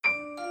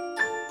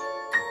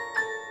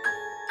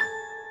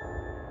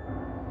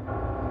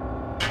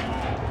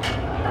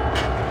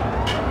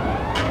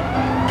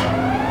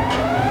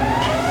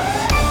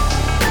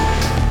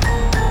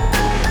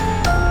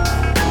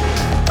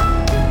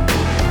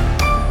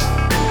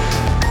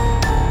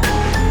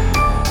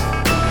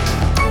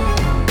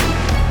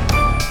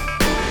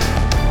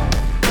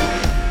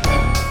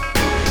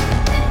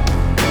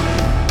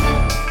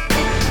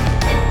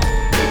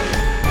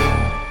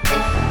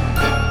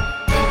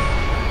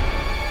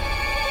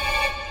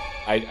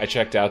I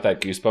checked out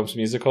that Goosebumps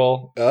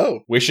musical. Oh.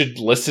 We should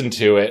listen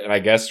to it and I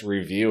guess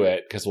review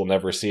it because we'll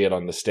never see it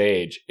on the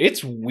stage.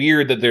 It's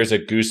weird that there's a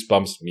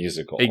Goosebumps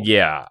musical.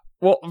 Yeah.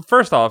 Well,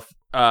 first off,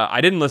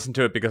 I didn't listen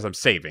to it because I'm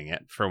saving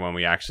it for when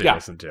we actually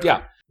listen to it.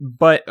 Yeah.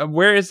 But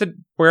where is it?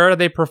 Where are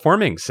they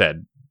performing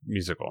said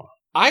musical?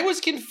 I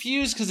was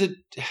confused because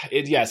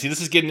see,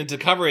 this is getting into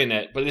covering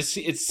it, but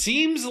it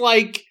seems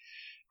like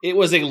it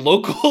was a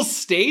local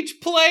stage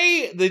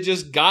play that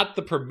just got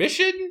the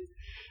permission.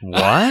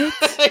 What?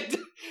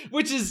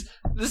 This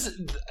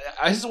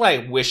is what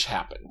I wish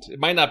happened. It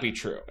might not be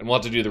true, and we'll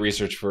have to do the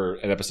research for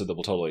an episode that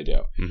we'll totally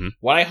do. Mm-hmm.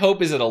 What I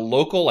hope is that a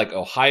local, like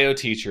Ohio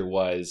teacher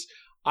was,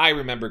 I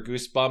remember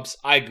Goosebumps.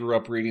 I grew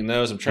up reading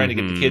those. I'm trying to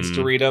get the kids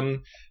to read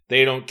them.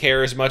 They don't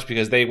care as much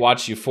because they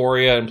watch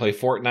Euphoria and play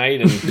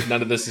Fortnite, and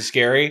none of this is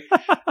scary.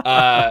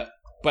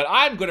 But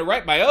I'm going to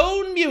write my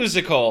own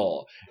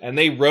musical. And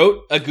they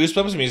wrote a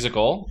Goosebumps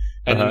musical.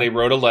 And then they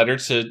wrote a letter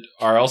to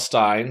R.L.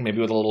 Stine, maybe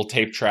with a little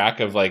tape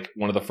track of like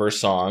one of the first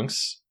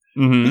songs.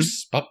 Mm-hmm.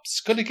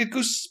 Goosebumps, gonna get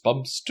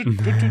goosebumps.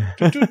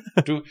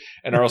 Do.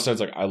 And R.L. Stine's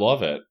like, I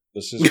love it.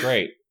 This is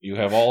great. You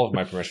have all of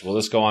my permission. Will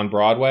this go on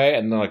Broadway?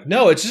 And they're like,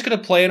 no, it's just going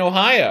to play in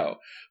Ohio.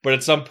 But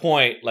at some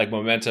point, like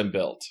momentum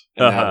built.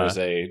 And now there's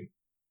a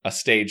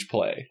stage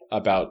play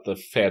about the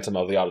Phantom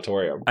of the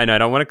Auditorium. I know I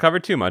don't want to cover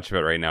too much of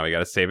it right now. We got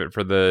to save it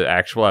for the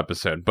actual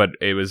episode. But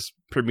it was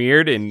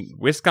premiered in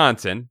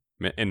Wisconsin,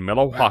 in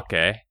Milwaukee.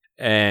 Wow.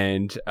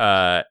 And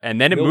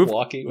then it moved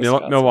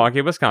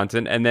Milwaukee,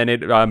 Wisconsin, and then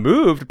it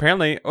moved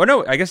apparently. Oh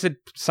no, I guess it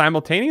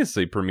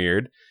simultaneously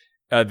premiered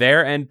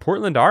there and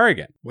Portland,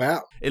 Oregon.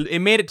 Wow,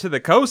 it made it to the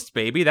coast,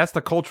 baby. That's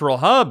the cultural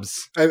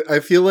hubs. I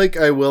feel like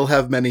I will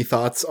have many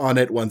thoughts on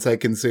it once I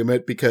consume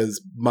it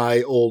because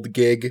my old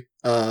gig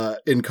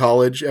in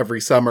college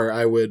every summer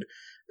I would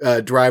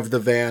drive the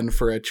van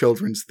for a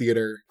children's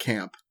theater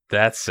camp.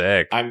 That's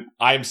sick. I'm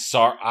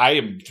sorry.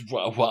 I'm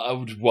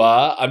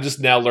just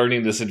now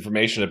learning this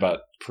information about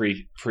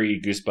pre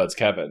Goosebuds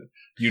Kevin.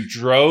 You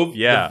drove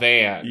the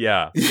van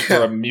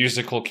for a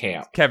musical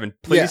camp. Kevin,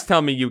 please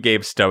tell me you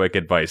gave stoic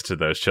advice to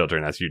those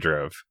children as you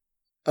drove.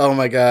 Oh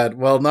my God.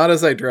 Well, not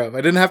as I drove.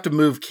 I didn't have to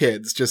move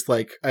kids. Just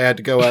like I had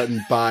to go out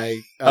and buy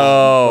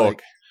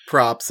like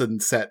props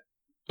and set.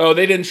 Oh,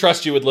 they didn't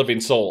trust you with living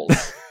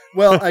souls.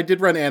 Well, I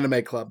did run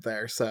anime club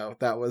there, so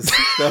that was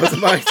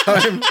my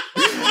time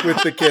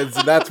with the kids,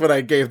 and that's when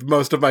I gave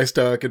most of my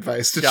stoic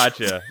advice to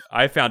Gotcha.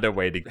 I found a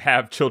way to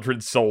have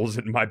children's souls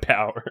in my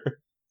power.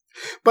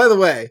 By the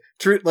way,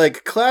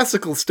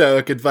 classical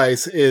stoic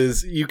advice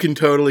is you can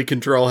totally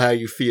control how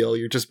you feel.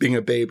 You're just being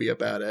a baby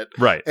about it.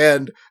 Right.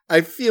 And I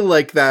feel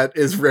like that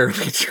is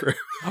rarely true.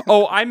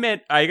 Oh, I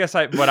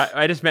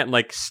just meant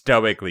like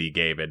stoically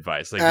gave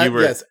advice. Like you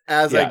were. Yes,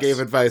 I gave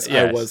advice,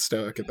 I was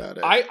stoic about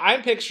it.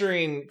 I'm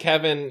picturing,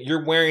 Kevin,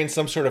 you're wearing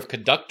some sort of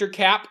conductor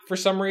cap for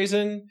some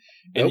reason,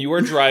 and you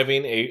are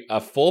driving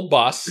a full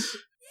bus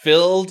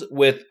filled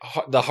with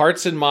the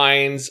hearts and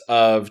minds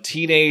of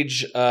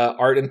teenage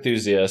art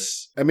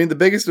enthusiasts. I mean, the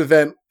biggest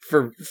event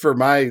for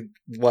my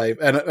life,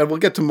 and we'll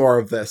get to more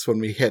of this when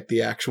we hit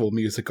the actual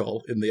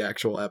musical in the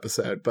actual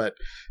episode, but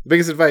the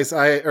biggest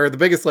the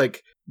biggest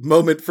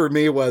moment for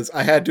me was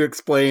I had to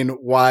explain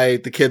why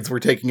the kids were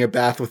taking a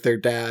bath with their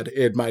dad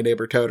in My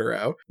Neighbor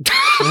Totoro.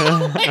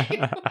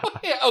 Okay.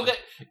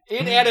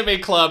 In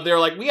Anime Club, they're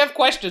like, we have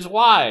questions,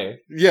 why?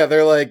 Yeah,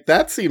 they're like,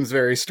 that seems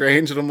very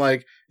strange. And I'm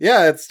like,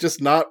 yeah, it's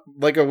just not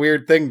like a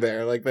weird thing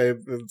there. Like,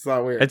 it's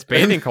not weird. It's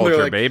bathing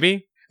culture,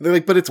 baby. They're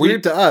like, but it's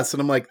weird to us.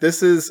 And I'm like,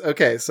 this is,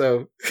 okay,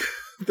 so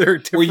there are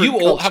different Were you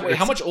old? cultures.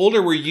 How much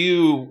older were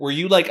you? Were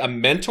you like a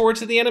mentor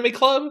to the Anime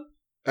Club?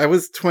 I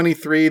was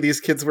 23. These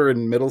kids were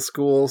in middle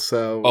school,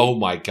 so... Oh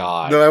my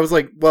God. No, I was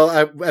like,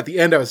 at the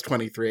end I was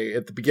 23.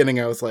 At the beginning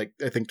I was like,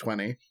 I think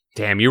 20.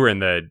 Damn, you were in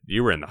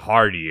the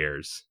hard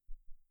years.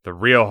 The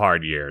real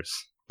hard years.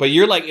 But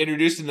you're like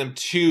introducing them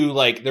to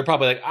they're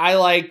probably like, I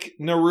like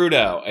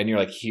Naruto. And you're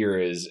like, here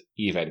is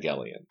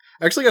Evangelion.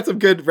 I actually got some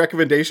good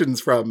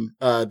recommendations from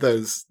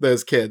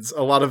those kids.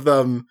 A lot of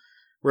them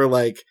were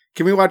like,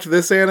 can we watch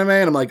this anime?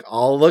 And I'm like,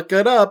 I'll look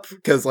it up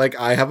because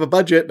I have a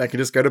budget and I can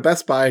just go to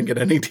Best Buy and get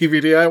any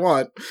DVD I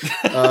want.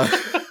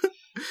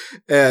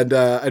 And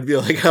I'd be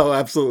like, oh,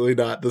 absolutely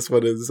not. This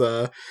one is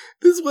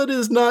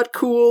not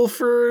cool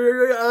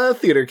for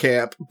theater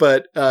camp,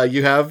 but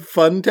you have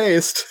fun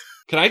taste.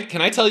 Can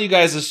I tell you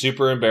guys a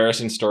super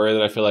embarrassing story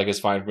that I feel like is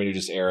fine for me to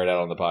just air it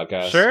out on the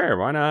podcast? Sure,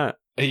 why not?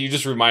 You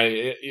just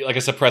reminded, like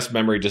a suppressed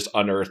memory just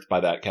unearthed by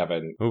that,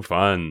 Kevin. Oh,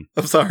 fun.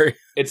 I'm sorry.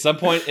 At some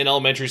point in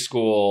elementary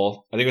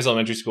school, I think it was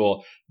elementary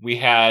school, we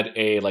had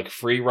a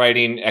free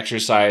writing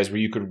exercise where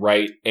you could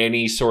write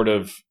any sort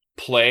of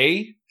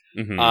play.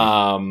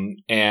 Mm-hmm.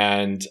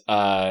 And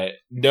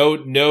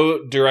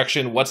no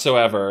direction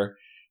whatsoever.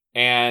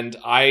 And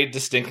I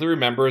distinctly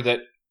remember that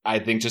I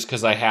think just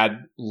because I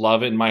had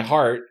love in my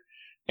heart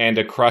and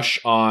a crush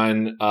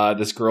on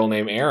this girl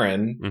named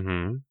Erin,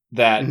 mm-hmm.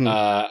 that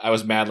I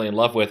was madly in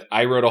love with,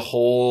 I wrote a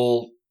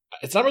whole...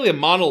 It's not really a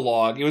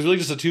monologue. It was really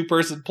just a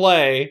 2-person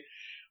play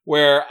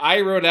where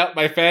I wrote out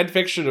my fan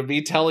fiction of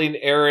me telling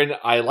Erin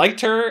I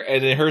liked her,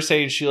 and then her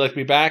saying she liked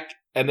me back.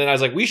 And then I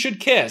was like, we should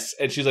kiss.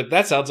 And she's like,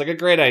 that sounds like a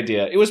great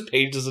idea. It was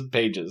pages and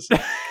pages. Oh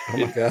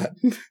my God.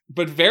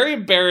 But very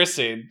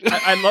embarrassing.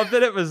 I love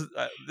that it was,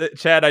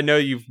 Chad, I know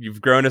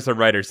you've grown as a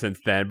writer since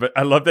then, but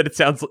I love that it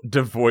sounds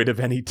devoid of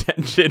any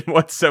tension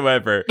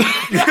whatsoever.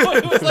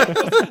 It was like,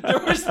 there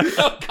was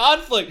no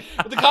conflict.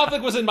 But the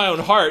conflict was in my own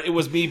heart. It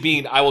was me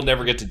being, I will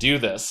never get to do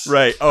this.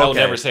 Right. Okay. I will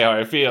never say how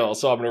I feel,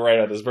 so I'm going to write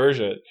out this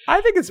version.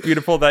 I think it's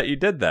beautiful that you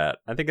did that.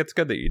 I think it's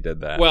good that you did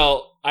that.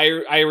 Well, I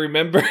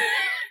remember...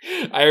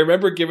 I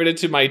remember giving it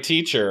to my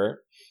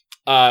teacher.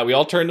 We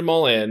all turned them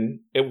all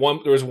in. There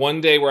was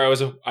one day where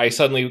I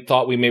suddenly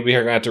thought we maybe were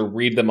going to have to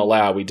read them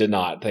aloud. We did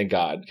not, thank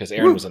God, because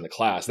Erin was in the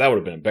class. That would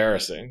have been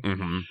embarrassing.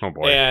 Mm-hmm. Oh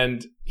boy!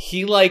 And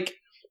he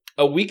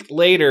a week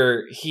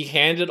later, he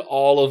handed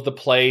all of the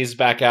plays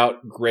back out,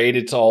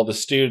 graded to all the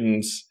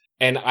students,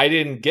 and I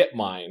didn't get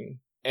mine.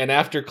 And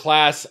after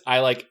class,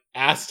 I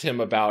asked him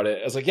about it.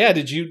 I was like, "Yeah,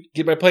 did you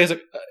get my play?" He's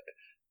like,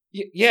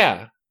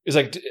 "Yeah." He's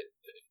like,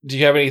 "Do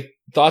you have any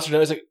thoughts or no?"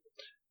 He's like,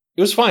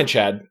 "It was fine,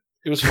 Chad.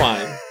 It was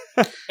fine."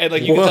 And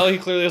you can tell he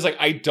clearly was like,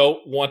 "I don't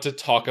want to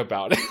talk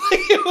about it."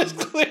 It was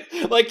clear,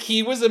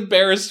 he was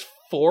embarrassed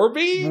for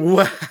me,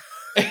 and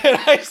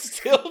I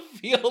still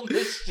feel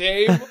the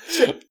shame.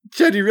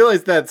 Chad, you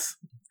realize that's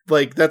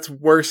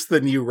worse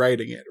than you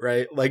writing it,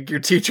 right? Your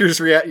teacher's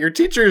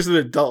an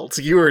adult.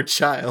 You were a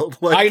child.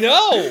 I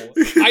know.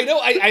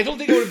 I don't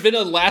think it would have been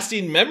a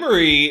lasting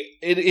memory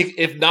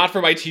if not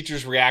for my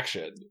teacher's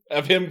reaction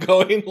of him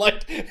going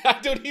I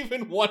don't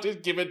even want to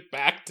give it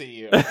back to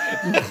you.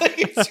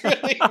 It's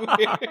really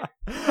weird.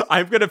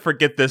 I'm going to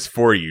forget this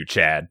for you,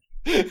 Chad.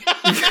 I'm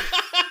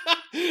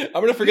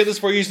going to forget this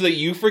for you so that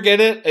you forget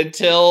it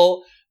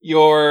until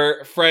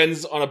your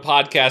friends on a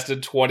podcast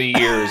in 20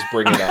 years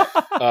bring it up.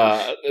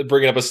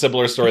 Bringing up a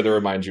similar story that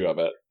reminds you of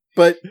it.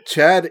 But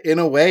Chad, in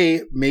a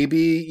way,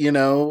 maybe,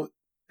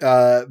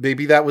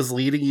 maybe that was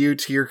leading you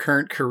to your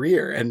current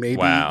career. And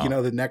maybe,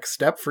 the next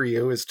step for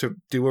you is to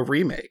do a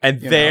remake. And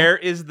there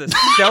is the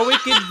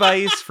stoic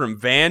advice from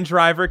van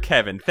driver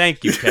Kevin.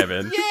 Thank you,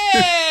 Kevin.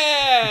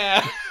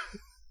 Yeah!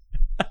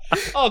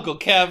 Uncle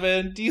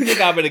Kevin, do you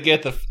think I'm going to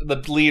get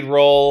the lead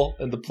role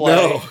in the play?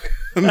 No.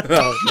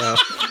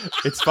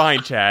 It's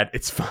fine, Chad.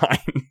 It's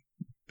fine.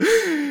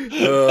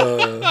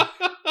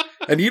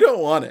 And you don't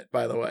want it,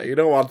 by the way. You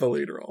don't want the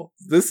lead role.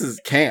 This is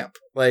camp.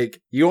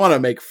 You want to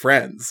make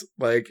friends.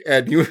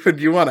 And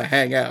you want to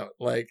hang out.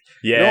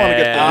 You don't want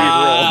to get the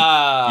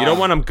lead role. You don't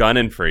want them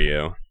gunning for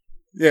you.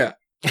 Yeah.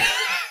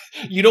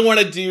 You don't want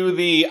to do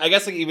I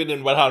guess even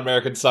in Wet Hot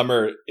American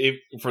Summer,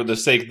 for the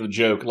sake of the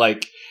joke,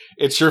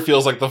 it sure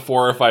feels like the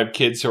 4 or 5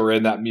 kids who are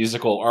in that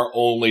musical are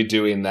only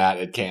doing that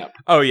at camp.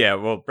 Oh yeah,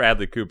 well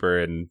Bradley Cooper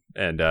and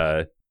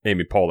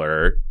Amy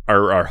Poehler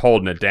are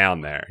holding it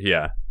down there.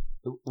 Yeah,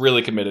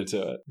 really committed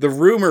to it. The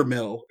rumor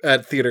mill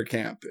at theater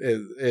camp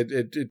is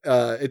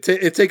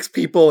it takes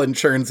people and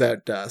churns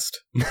out dust.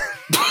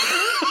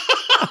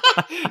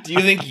 Do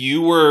you think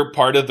you were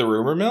part of the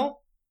rumor mill?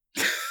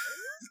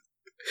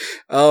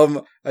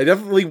 I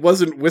definitely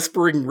wasn't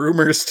whispering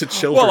rumors to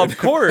children. Well, of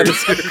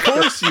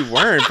course you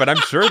weren't, but I'm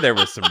sure there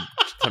was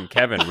some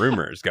Kevin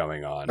rumors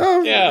going on.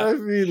 Yeah. I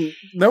mean,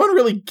 no one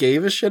really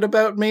gave a shit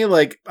about me.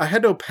 I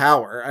had no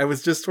power. I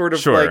was just sort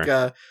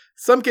of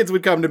some kids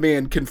would come to me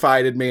and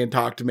confide in me and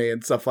talk to me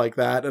and stuff like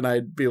that, and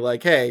I'd be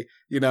like, hey,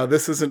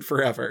 this isn't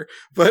forever.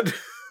 But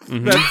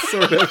that's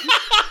sort of...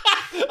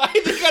 I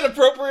think on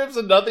appropriate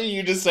to nothing,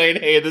 you just saying,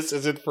 hey, this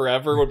isn't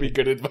forever would be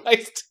good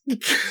advice.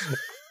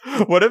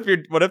 What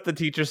if the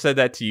teacher said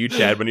that to you,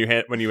 Chad,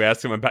 when you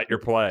asked him about your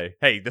play?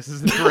 Hey, this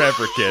isn't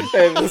forever, kid.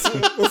 Hey, this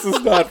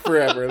is not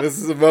forever. This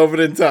is a moment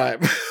in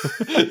time.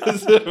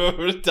 This is a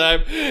moment in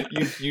time.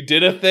 You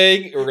did a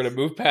thing. We're gonna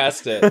move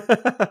past it.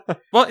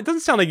 Well, it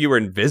doesn't sound like you were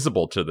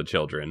invisible to the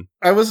children.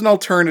 I was an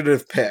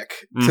alternative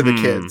pick to the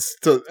kids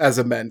as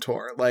a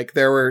mentor.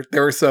 There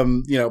were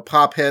some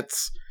pop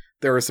hits.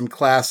 There were some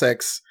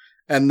classics.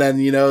 And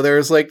then,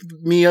 there's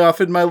me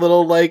off in my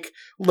little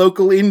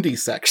local indie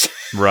section.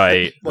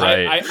 Right,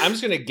 right. I'm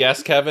just going to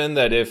guess, Kevin,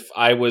 that if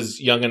I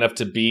was young enough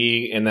to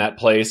be in that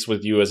place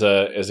with you as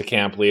a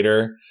camp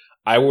leader,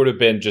 I would have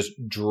been just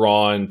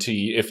drawn to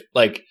you. If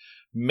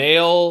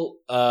male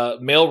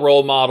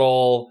role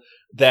model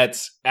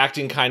that's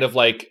acting kind of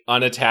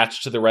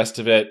unattached to the rest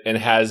of it and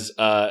has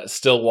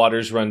still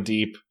waters run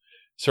deep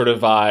sort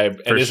of vibe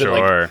and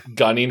isn't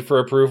gunning for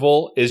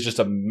approval is just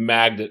a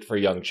magnet for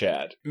young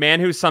Chad. Man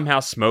who somehow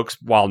smokes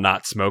while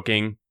not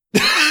smoking.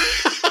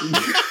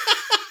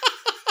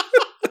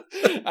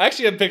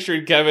 Actually, I'm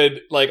picturing Kevin,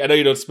 I know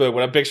you don't smoke,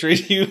 but I'm picturing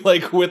you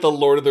with a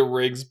Lord of the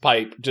Rings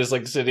pipe just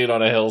sitting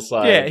on a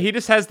hillside. Yeah, he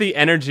just has the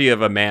energy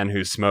of a man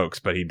who smokes,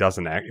 but he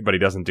doesn't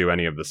do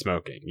any of the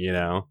smoking,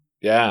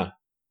 Yeah.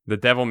 The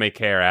devil may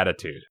care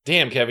attitude.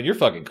 Damn, Kevin, you're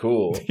fucking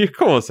cool. You're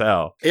cool as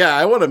hell. Yeah,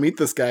 I want to meet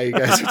this guy you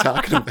guys are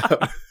talking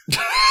about.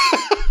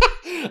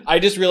 I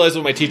just realized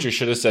what my teacher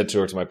should have said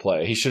to my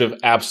play. He should have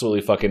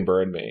absolutely fucking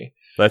burned me.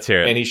 Let's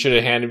hear it. And he should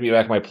have handed me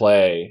back my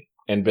play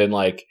and been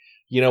like,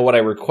 what I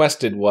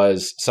requested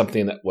was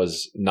something that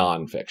was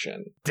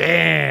nonfiction.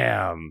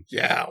 Damn.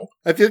 Yeah.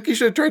 I feel like he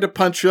should have tried to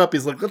punch you up.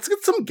 He's like, let's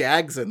get some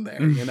gags in there,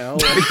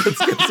 Like,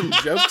 let's get some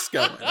jokes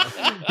going.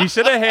 He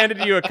should have handed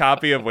you a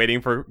copy of Waiting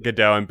for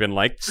Godot and been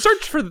like,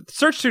 search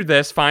through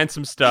this, find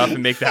some stuff,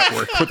 and make that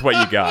work with what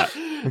you got.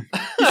 He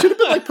should have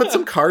been like, put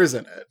some cars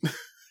in it.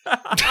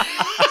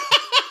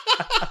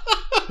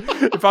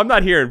 If I'm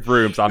not hearing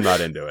brooms, I'm not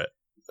into it.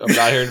 I'm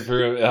not hearing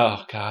brooms.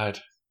 Oh, God.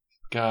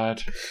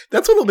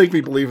 That's what'll make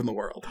me believe in the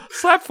world.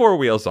 Slap 4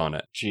 wheels on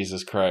it.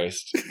 Jesus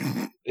Christ.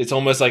 It's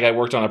almost like I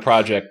worked on a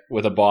project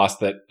with a boss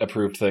that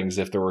approved things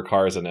if there were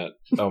cars in it.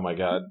 Oh my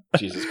God.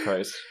 Jesus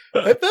Christ.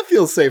 That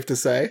feels safe to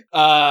say.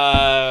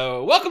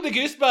 Welcome to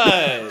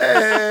Goosebuzz.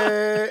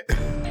 Hey.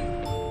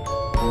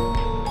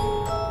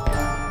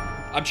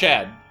 I'm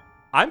Chad.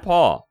 I'm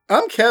Paul.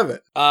 I'm Kevin.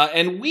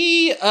 And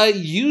we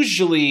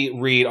usually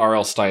read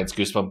R.L. Stine's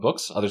Goosebump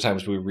books. Other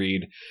times we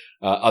read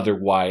other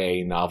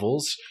YA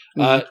novels.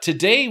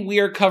 Today we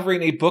are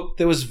covering a book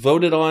that was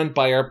voted on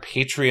by our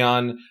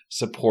Patreon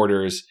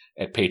supporters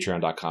at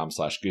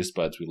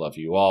patreon.com/goosebuds. We love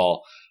you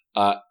all.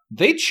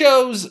 They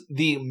chose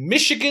the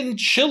Michigan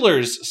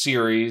Chillers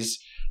series,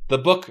 the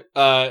book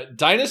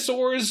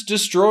Dinosaurs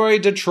Destroy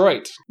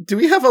Detroit. Do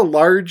we have a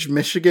large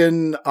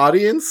Michigan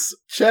audience,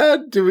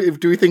 Chad? Do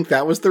we think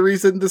that was the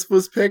reason this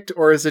was picked?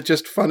 Or is it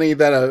just funny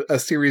that a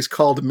series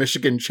called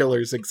Michigan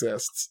Chillers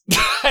exists?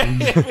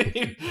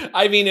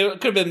 I mean, it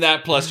could have been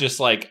that plus just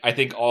like, I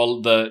think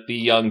all the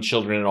young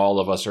children and all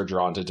of us are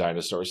drawn to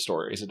dinosaur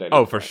stories.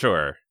 Oh, for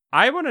sure.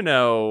 I want to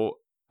know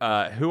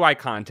who I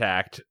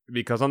contact,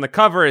 because on the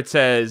cover it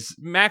says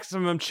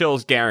maximum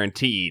chills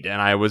guaranteed,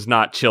 and I was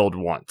not chilled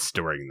once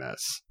during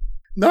this.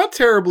 Not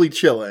terribly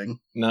chilling.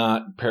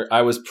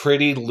 I was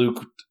pretty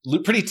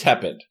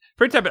tepid.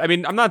 Pretty tepid. I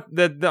mean, I'm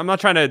not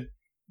trying to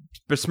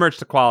besmirch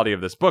the quality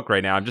of this book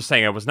right now. I'm just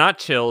saying I was not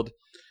chilled.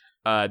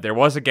 There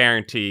was a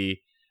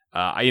guarantee.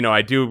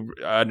 I do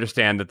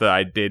understand that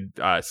I did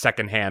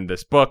secondhand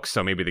this book,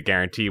 so maybe the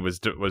guarantee was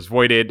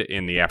voided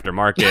in the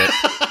aftermarket.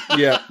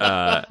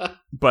 Yeah.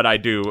 But I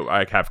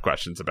have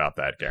questions about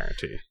that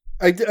guarantee.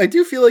 I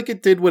do feel like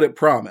it did what it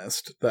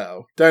promised,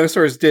 though.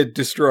 Dinosaurs did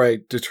destroy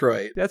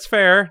Detroit. That's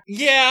fair.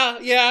 Yeah.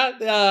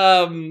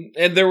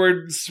 And there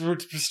were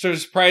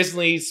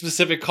surprisingly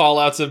specific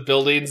call-outs of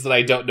buildings that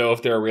I don't know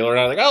if they're real or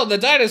not. Like, oh, the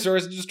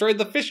dinosaurs destroyed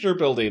the Fisher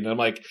building. And I'm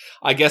like,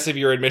 I guess if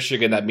you're in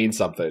Michigan, that means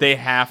something. They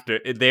have to.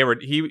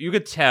 You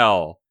could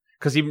tell.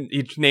 Because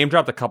he name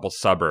dropped a couple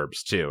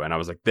suburbs, too. And I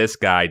was like, this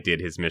guy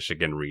did his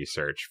Michigan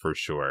research for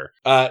sure.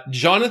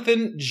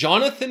 Jonathan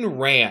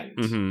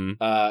Rand.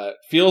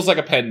 Feels like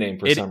a pen name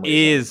for some reason. It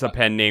is a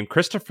pen name.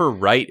 Christopher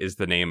Wright is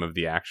the name of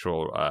the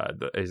actual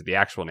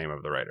name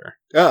of the writer.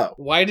 Oh.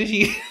 Why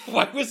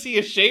was he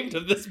ashamed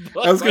of this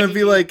book? I was going to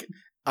be like,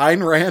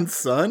 Ayn Rand's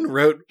son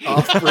wrote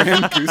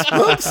off-brand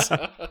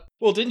Goosebumps?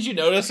 Well, didn't you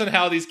notice on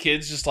how these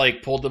kids just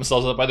like pulled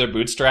themselves up by their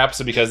bootstraps,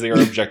 and because they are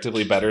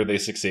objectively better, they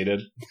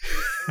succeeded?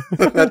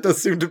 That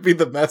does seem to be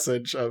the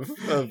message of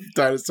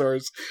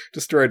Dinosaurs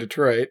Destroy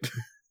Detroit.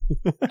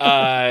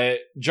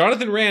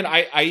 Jonathan Rand,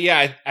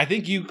 I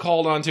think you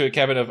called onto it,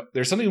 Kevin, of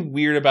there's something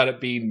weird about it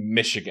being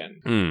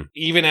Michigan.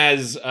 Even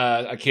as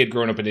a kid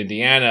growing up in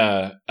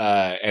Indiana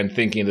and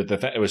thinking that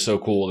it was so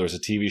cool, there was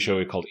a TV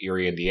show called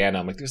Erie, Indiana.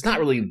 I'm like, there's not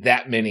really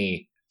that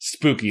many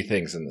spooky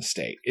things in the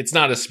state. It's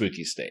not a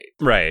spooky state.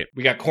 Right.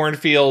 We got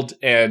cornfield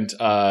and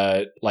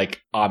like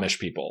Amish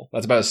people.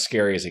 That's about as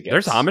scary as it gets.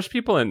 There's Amish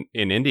people in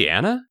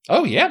Indiana?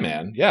 Oh yeah,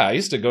 man. Yeah, I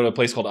used to go to a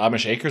place called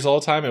Amish Acres all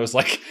the time. It was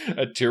like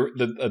a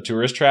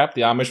tourist trap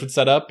the Amish would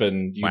set up,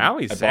 and I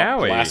bought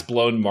glass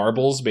blown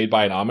marbles made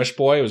by an Amish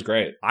boy. It was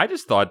great. I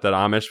just thought that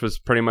Amish was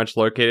pretty much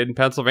located in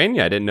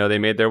Pennsylvania. I didn't know they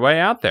made their way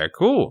out there.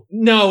 Cool.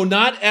 No,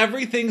 not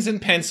everything's in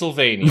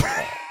Pennsylvania.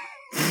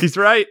 He's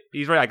right.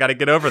 I got to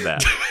get over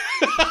that.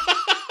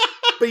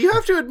 But you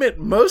have to admit,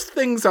 most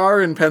things are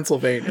in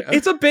Pennsylvania.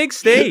 It's a big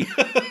state.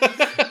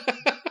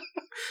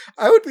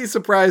 I would be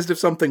surprised if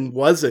something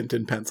wasn't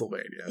in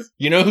Pennsylvania.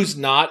 You know who's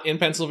not in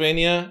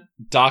Pennsylvania?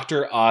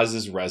 Dr.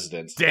 Oz's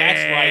residence. Damn.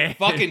 That's right.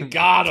 Fucking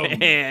got him.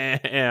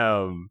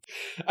 Damn.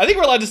 I think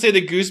we're allowed to say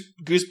that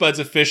Goosebuds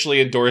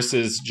officially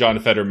endorses John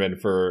Fetterman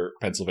for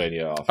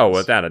Pennsylvania office. Oh,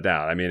 without a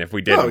doubt. I mean, if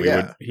we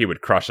didn't, he would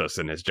crush us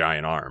in his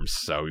giant arms.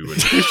 So we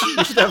would. We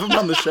should have him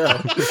on the show.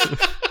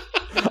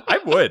 I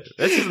would.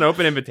 This is an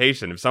open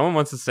invitation. If someone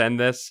wants to send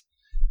this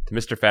to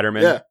Mr.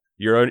 Fetterman,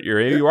 you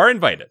are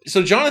invited.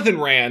 So Jonathan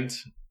Rand.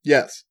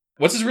 Yes.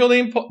 What's his real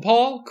name,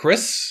 Paul?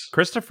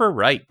 Christopher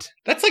Wright.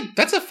 That's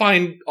a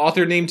fine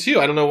author name too.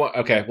 I don't know what.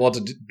 Okay, we'll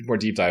have to do more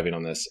deep diving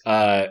on this.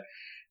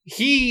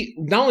 He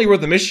not only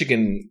wrote the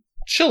Michigan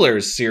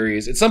Chillers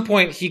series. At some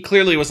point, he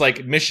clearly was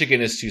like,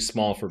 Michigan is too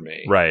small for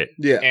me. Right.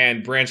 Yeah.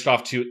 And branched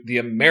off to the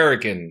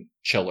American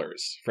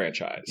Chillers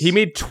franchise. He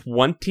made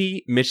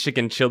 20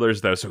 Michigan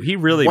Chillers, though, so he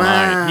really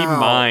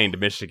mined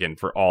Michigan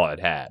for all it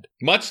had.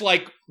 Much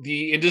like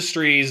the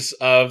industries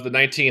of the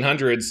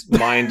 1900s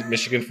mined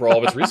Michigan for all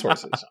of its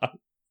resources.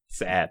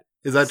 Sad.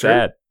 Is that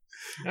sad?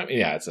 I mean,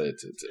 yeah,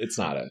 it's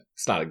not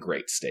a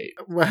great state.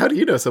 Well, how do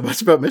you know so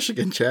much about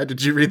Michigan, Chad?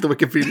 Did you read the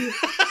Wikipedia?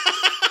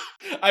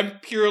 I'm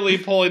purely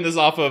pulling this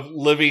off of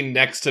living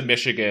next to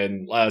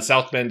Michigan.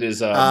 South Bend is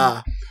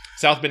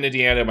South Bend,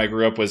 Indiana. I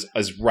grew up was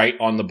right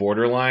on the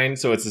borderline,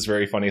 so it's this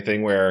very funny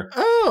thing where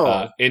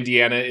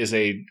Indiana is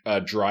a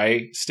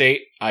dry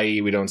state,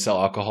 i.e., we don't sell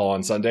alcohol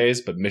on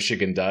Sundays, but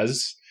Michigan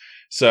does.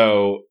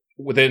 So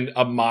within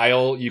a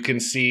mile, you can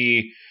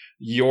see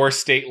your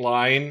state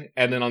line,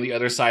 and then on the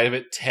other side of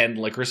it, 10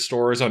 liquor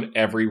stores on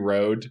every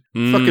road.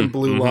 Fucking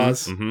blue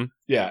laws. Mm-hmm.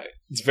 Yeah,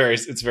 it's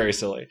very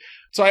silly.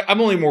 So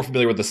I'm only more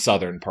familiar with the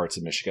southern parts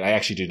of Michigan. I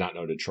actually do not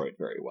know Detroit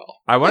very well.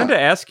 I wanted to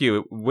ask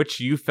you which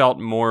you felt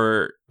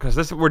more,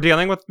 because we're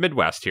dealing with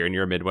Midwest here, and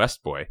you're a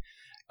Midwest boy.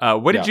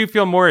 What did you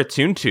feel more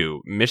attuned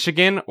to,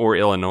 Michigan or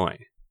Illinois?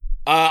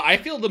 I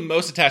feel the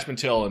most attachment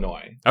to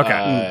Illinois.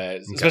 Okay.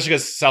 Especially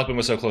because South Bend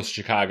was so close to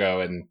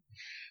Chicago, and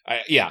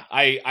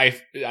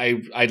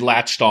I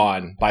latched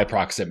on by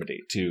proximity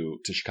to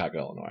Chicago,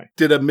 Illinois.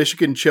 Did a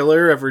Michigan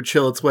chiller ever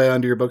chill its way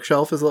onto your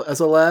bookshelf as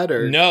a lad?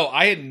 Or no,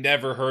 I had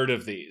never heard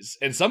of these,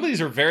 and some of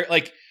these are very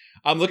like.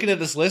 I'm looking at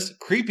this list.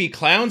 Creepy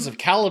Clowns of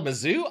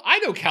Kalamazoo. I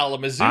know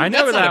Kalamazoo. I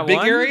know That's not a big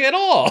area at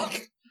all.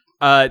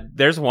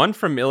 There's one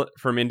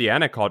from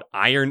Indiana called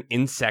Iron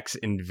Insects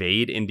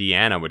Invade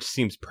Indiana, which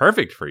seems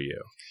perfect for you.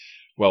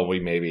 Well,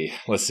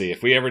 let's see.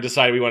 If we ever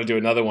decide we want to do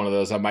another one of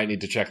those, I might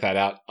need to check that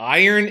out.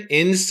 Iron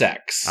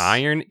Insects.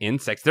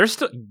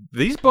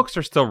 These books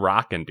are still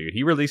rocking, dude.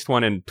 He released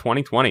one in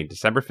 2020,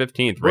 December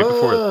 15th,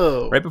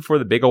 right before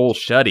the big old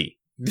shutty.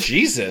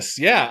 Jesus,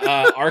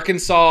 yeah.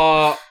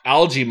 Arkansas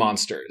Algae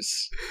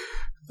Monsters.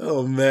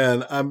 Oh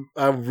man,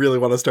 I really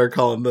want to start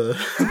calling the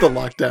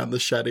lockdown the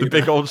shutty. The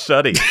big old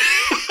shutty.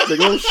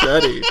 Big old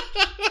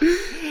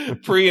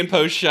shutty. Pre and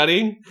post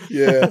shutty.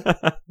 Yeah.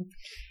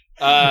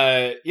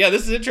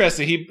 This is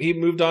interesting. He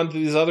moved on to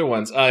these other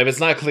ones. If it's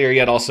not clear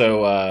yet,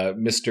 also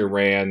Mr.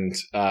 Rand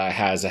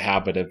has a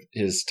habit of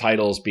his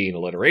titles being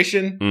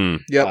alliteration.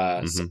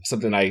 Yep.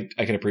 Something I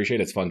can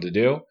appreciate. It's fun to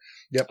do.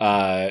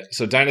 Yep.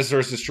 So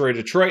Dinosaurs Destroy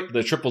Detroit,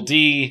 the Triple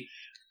D,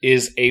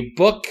 is a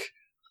book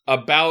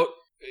about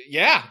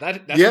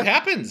that's what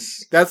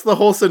happens. That's the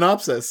whole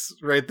synopsis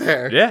right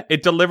there. Yeah,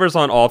 it delivers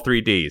on all 3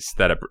 Ds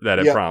that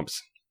it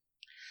prompts.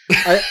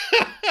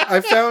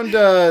 I found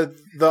the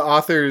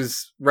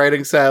author's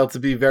writing style to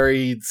be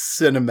very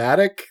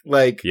cinematic.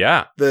 Like,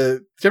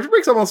 the chapter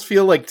breaks almost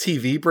feel like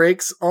TV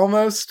breaks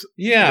almost.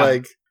 Yeah.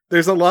 Like,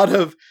 there's a lot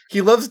of,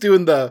 he loves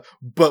doing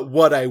but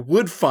what I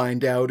would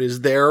find out is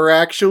there are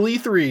actually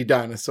 3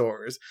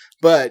 dinosaurs.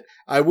 But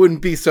I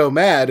wouldn't be so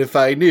mad if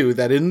I knew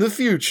that in the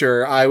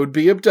future I would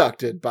be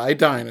abducted by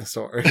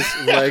dinosaurs.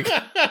 Like,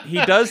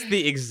 he does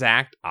the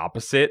exact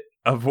opposite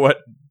of what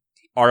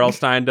R.L.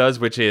 Stine does,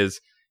 which is,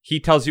 he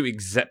tells you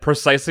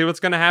precisely what's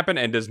going to happen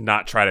and does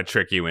not try to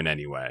trick you in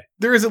any way.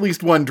 There is at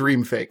least one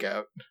dream fake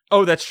out.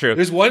 Oh, that's true.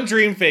 There's one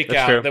dream fake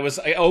out that was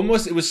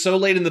it was so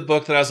late in the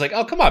book that I was like,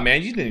 oh, come on,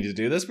 man. You didn't need to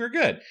do this. We're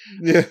good.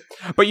 Yeah.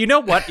 But you know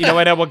what?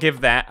 I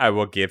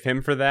will give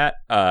him for that.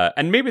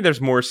 And maybe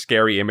there's more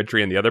scary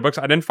imagery in the other books.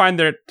 I didn't find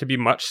there to be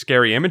much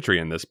scary imagery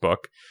in this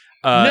book.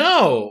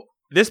 No.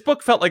 This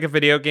book felt like a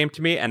video game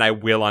to me, and I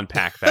will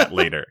unpack that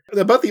later.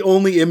 About the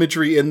only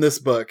imagery in this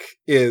book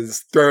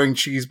is throwing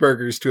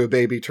cheeseburgers to a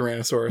baby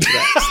Tyrannosaurus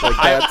Rex. Like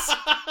that's.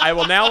 I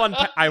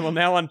will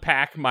now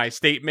unpack my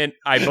statement.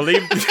 I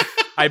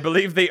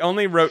believe they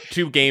only wrote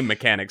 2 game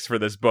mechanics for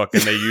this book,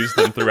 and they used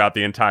them throughout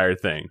the entire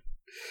thing.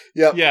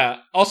 Yep. Yeah.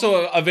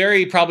 Also, a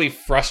very probably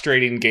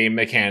frustrating game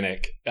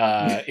mechanic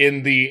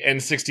in the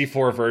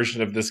N64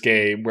 version of this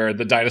game, where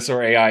the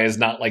dinosaur AI is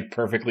not like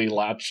perfectly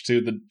latched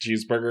to the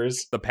cheeseburgers.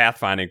 The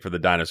pathfinding for the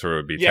dinosaur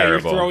would be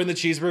terrible. You're throwing the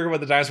cheeseburger, but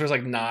the dinosaur's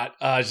like not.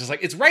 It's just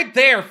like, it's right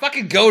there.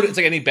 Fucking go to. It's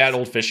like any bad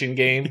old fishing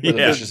game where the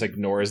fish just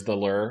ignores the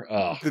lure.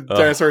 The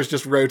dinosaur is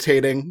just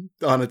rotating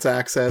on its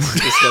axis,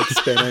 just like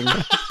spinning.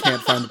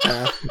 Can't find the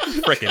path.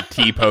 Freaking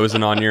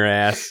T-posing on your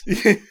ass.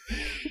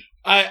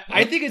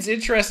 I think it's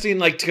interesting,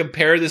 like, to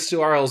compare this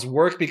to R.L.'s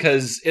work,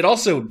 because it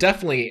also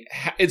definitely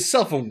it's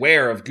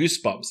self-aware of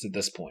Goosebumps at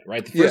this point,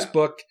 right? The first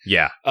book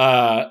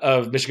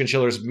of Michigan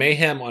Chillers,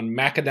 Mayhem on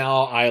Mackinac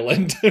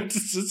Island.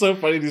 It's so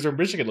funny. These are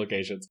Michigan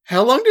locations.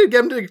 How long did it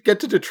get him to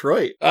get to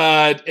Detroit?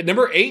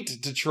 Number 8,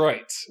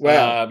 Detroit.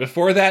 Wow.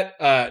 Before that,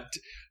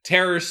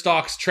 Terror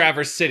Stalks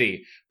Traverse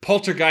City,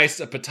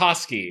 Poltergeist of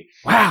Petoskey,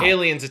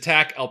 Aliens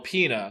Attack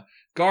Alpena,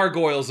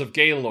 Gargoyles of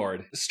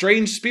Gaylord,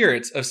 Strange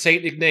Spirits of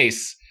St.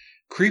 Ignace,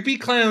 Creepy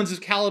Clowns of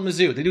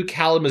Kalamazoo. They do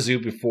Kalamazoo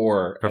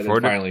before and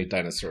then finally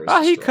Dinosaurs.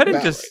 He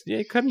couldn't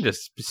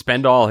just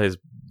spend all his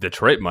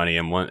Detroit money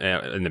in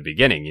the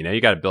beginning. You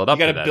got to build up.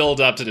 You got to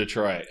build up to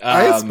Detroit.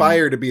 I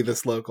aspire to be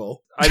this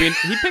local. I mean,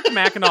 he picked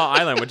Mackinac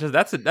Island, which is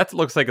that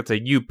looks like it's a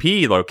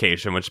UP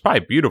location, which is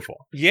probably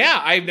beautiful.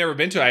 Yeah, I've never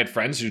been to it. I had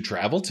friends who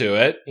travel to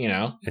it.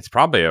 It's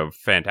probably a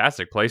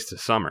fantastic place to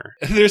summer.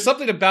 There's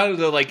something about it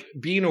though, like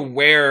being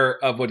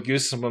aware of what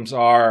Goosebumps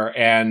are,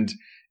 and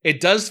it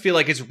does feel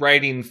like it's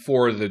writing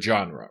for the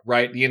genre,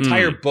 right? The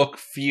entire book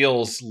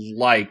feels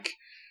like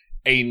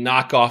a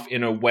knockoff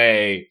in a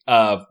way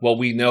of, well,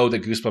 we know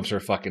that Goosebumps are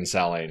fucking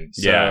selling.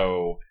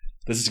 So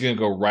this is going to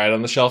go right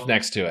on the shelf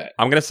next to it.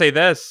 I'm going to say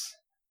this.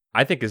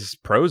 I think his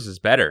prose is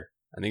better.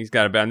 I think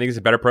he's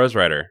a better prose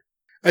writer.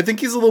 I think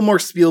he's a little more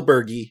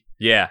Spielberg-y.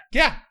 Yeah.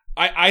 Yeah.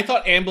 I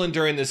thought Amblin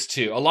during this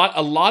too. A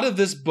lot of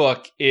this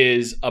book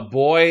is a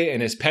boy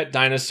and his pet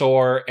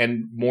dinosaur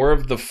and more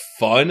of the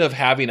fun of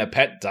having a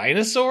pet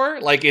dinosaur.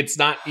 Like, it's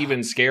not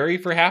even scary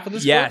for half of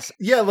this book.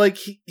 Yeah, like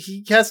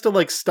he has to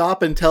like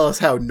stop and tell us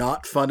how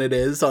not fun it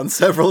is on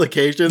several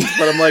occasions,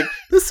 but I'm like,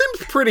 this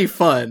seems pretty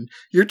fun.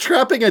 You're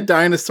trapping a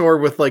dinosaur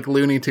with like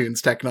Looney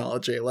Tunes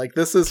technology. Like,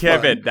 this is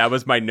Kevin, fun. that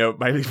was my note,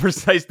 my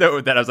precise note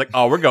with that. I was like,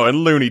 oh, we're going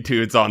Looney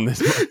Tunes on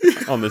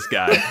this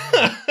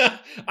guy.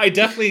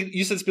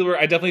 You said Spielberg,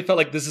 I definitely felt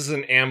like this is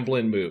an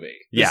Amblin movie.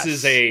 Yes.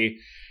 This is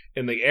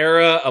in the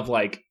era of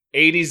like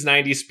 80s,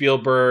 90s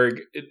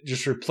Spielberg,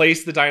 just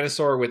replace the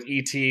dinosaur with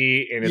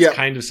E.T. and it's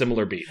kind of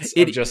similar beats.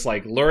 Of just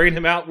like luring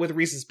him out with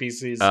Reese's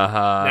Pieces.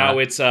 Now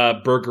it's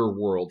Burger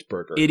World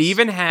burgers. It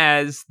even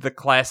has the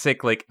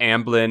classic like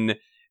Amblin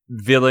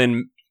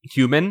villain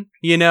human,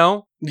 with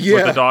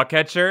the dog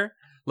catcher.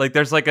 Like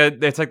there's like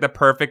it's like the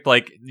perfect,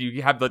 like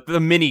you have the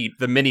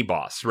mini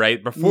boss,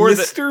 right? Before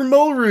Mr.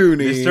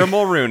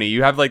 Mulrooney.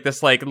 You have like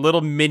this like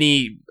little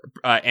mini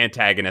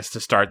antagonist to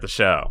start the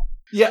show.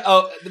 Yeah,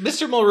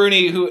 Mr.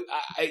 Mulrooney, who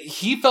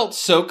he felt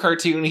so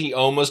cartoony, he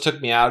almost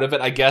took me out of it.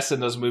 I guess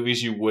in those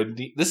movies you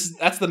would.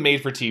 That's the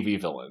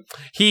made-for-TV villain.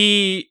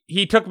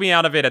 He took me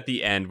out of it at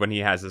the end when he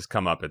has his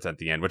comeuppance at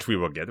the end, which we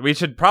will get. We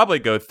should probably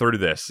go through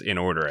this in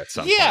order at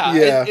some point.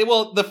 Yeah.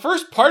 Well, the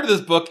first part of this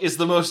book is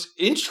the most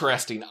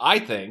interesting, I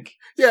think.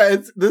 Yeah,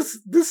 this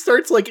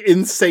starts like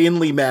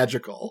insanely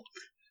magical.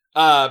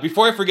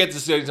 Before I forget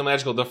this is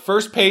magical, the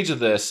first page of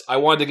this, I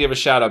wanted to give a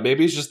shout out.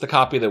 Maybe it's just the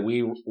copy that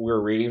we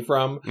were reading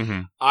from.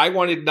 Mm-hmm. I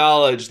want to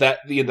acknowledge that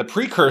in the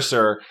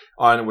precursor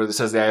on where it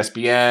says the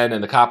ISBN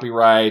and the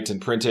copyright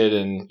and printed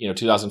in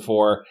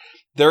 2004,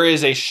 there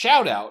is a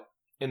shout out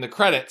in the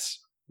credits.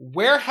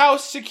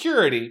 Warehouse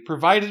security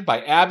provided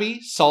by Abby,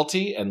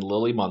 Salty, and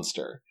Lily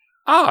Munster.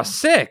 Oh,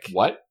 sick!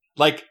 What?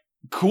 Like,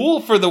 cool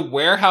for the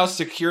warehouse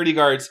security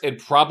guards, and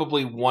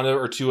probably one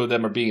or two of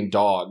them are being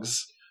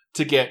dogs,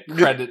 to get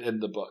credit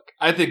in the book.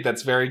 I think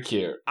that's very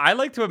cute. I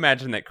like to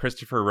imagine that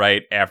Christopher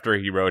Wright, after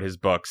he wrote his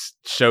books,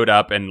 showed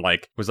up and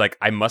was like,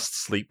 I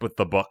must sleep with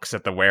the books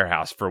at the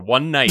warehouse for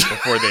one night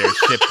before they are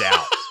shipped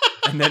out.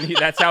 And then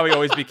that's how he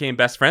always became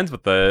best friends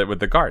with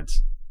the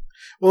guards.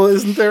 Well,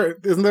 isn't there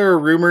a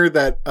rumor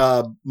that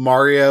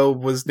Mario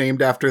was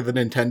named after the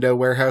Nintendo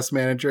warehouse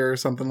manager or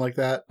something like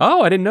that?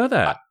 Oh, I didn't know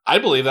that. I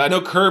believe that. I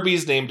know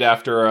Kirby's named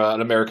after an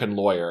American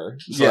lawyer,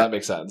 so that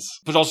makes sense.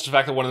 But also the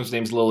fact that one of them's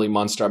name's Lily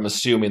Munster, I'm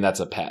assuming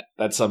that's a pet.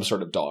 That's some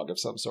sort of dog of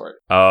some sort.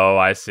 Oh,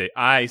 I see.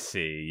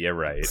 You're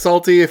right.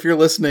 Salty, if you're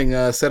listening,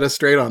 set us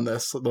straight on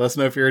this. Let us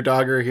know if you're a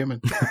dog or a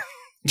human.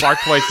 Bark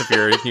twice if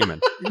you're a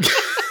human.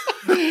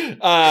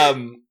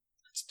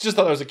 Just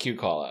thought that was a cute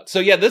call out. So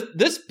yeah,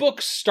 this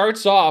book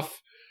starts off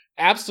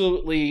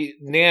absolutely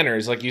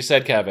nanners, like you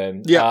said,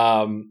 Kevin.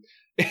 Yeah.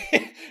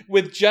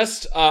 With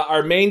just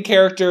our main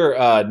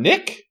character,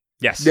 Nick.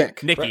 Yes,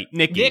 Nicky.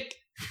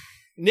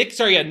 Nick.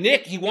 Sorry, yeah,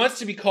 Nick. He wants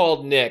to be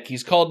called Nick.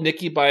 He's called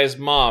Nicky by his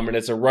mom, and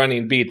it's a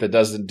running beat that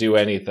doesn't do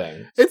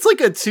anything. It's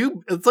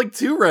like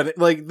two running.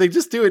 Like they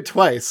just do it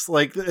twice.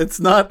 Like it's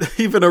not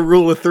even a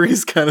rule of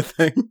threes kind of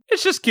thing.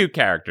 It's just cute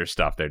character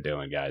stuff they're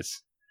doing,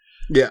 guys.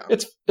 Yeah,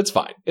 it's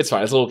fine. It's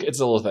fine. It's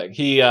a little thing.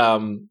 He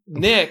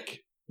Nick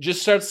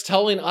just starts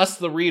telling us,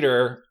 the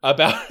reader,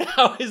 about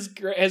how his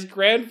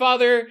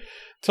grandfather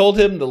told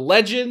him the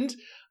legend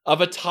of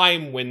a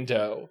time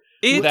window.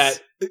 It's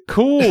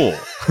cool.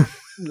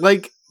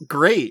 Like,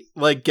 great.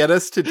 Like, get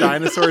us to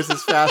dinosaurs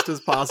as fast as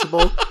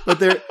possible.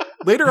 But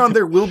later on,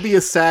 there will be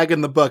a sag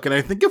in the book. And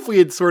I think if we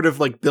had sort of,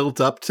 like,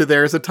 built up to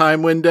there's a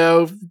time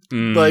window,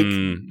 like,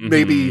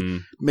 maybe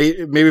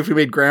if we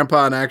made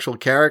Grandpa an actual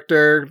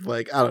character,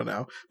 like, I don't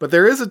know. But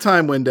there is a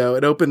time window.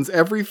 It opens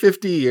every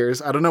 50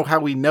 years. I don't know how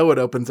we know it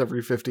opens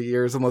every 50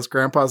 years unless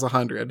Grandpa's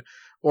 100.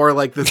 Or,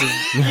 like, this is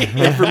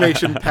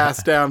information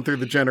passed down through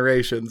the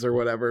generations or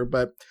whatever.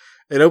 But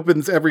it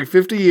opens every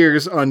 50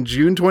 years on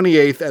June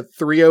 28th at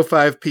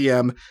 3:05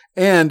 p.m.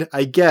 And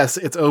I guess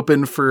it's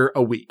open for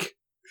a week.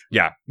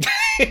 Yeah.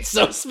 It's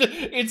so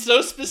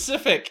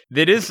specific.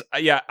 It is.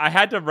 Yeah. I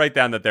had to write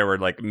down that there were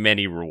like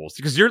many rules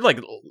because you're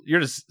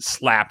just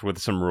slapped with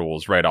some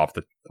rules right off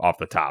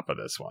the top of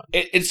this one.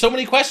 It's so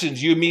many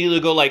questions. You immediately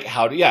go like,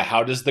 how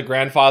does the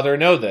grandfather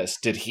know this?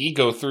 Did he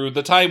go through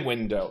the time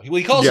window?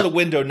 He calls it a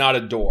window, not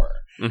a door.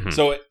 Mm-hmm.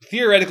 So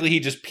theoretically, he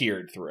just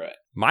peered through it.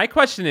 My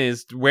question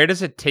is, where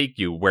does it take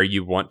you where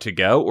you want to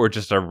go, or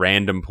just a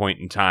random point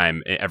in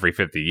time every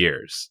 50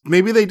 years?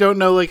 Maybe they don't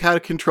know like how to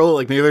control it.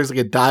 Like maybe there's like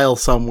a dial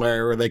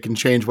somewhere where they can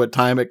change what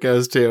time it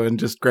goes to, and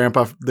just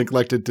Grandpa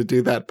neglected to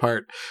do that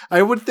part.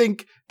 I would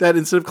think that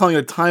instead of calling it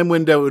a time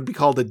window, it would be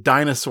called a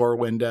dinosaur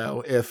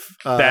window if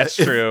that's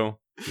true.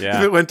 Yeah,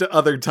 if it went to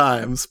other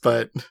times,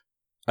 but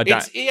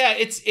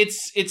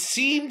it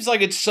seems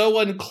like it's so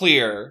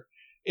unclear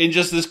in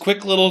just this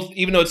quick little,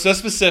 even though it's so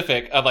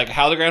specific of like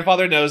how the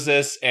grandfather knows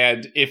this,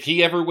 and if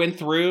he ever went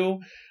through,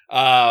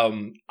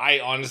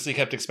 I honestly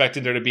kept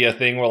expecting there to be a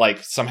thing where like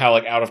somehow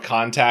like out of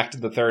contact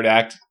in the third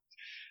act,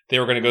 they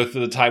were going to go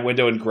through the time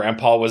window and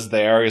Grandpa was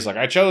there. He's like,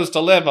 I chose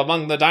to live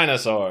among the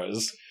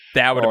dinosaurs.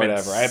 That would have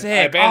been sick.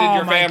 I abandoned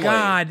your family. Oh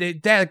my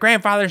God, Dad,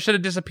 grandfather should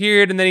have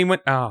disappeared, and then he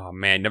went. Oh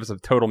man, that was a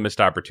total missed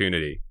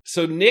opportunity.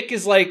 So Nick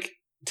is like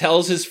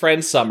tells his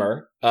friend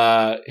Summer,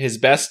 his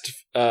best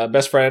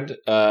friend,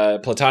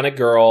 platonic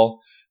girl,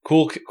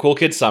 cool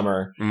kid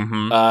Summer,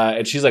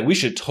 and she's like, we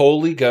should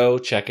totally go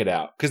check it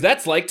out because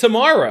that's like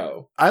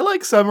tomorrow. I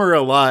like Summer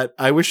a lot.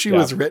 I wish she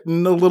was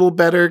written a little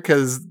better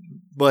because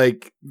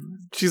like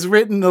she's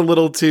written a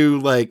little too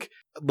like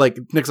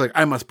Nick's like,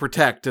 I must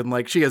protect, and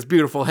like she has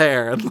beautiful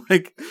hair, and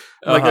like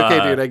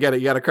okay, dude, I get it.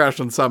 You got a crush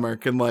on Summer.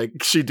 Can like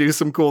she do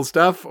some cool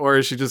stuff, or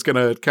is she just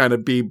gonna kind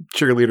of be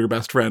cheerleader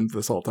best friend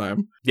this whole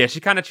time? Yeah, she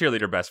kind of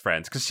cheerleader best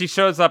friends because she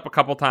shows up a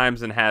couple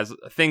times and has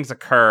things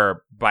occur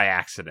by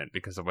accident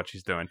because of what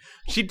she's doing.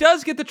 She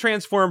does get to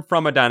transform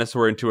from a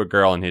dinosaur into a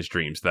girl in his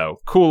dreams, though.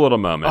 Cool little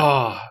moment.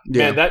 Oh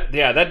man,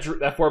 that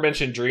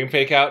aforementioned dream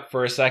fake out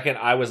for a second,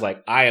 I was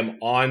like, I am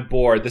on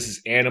board. This is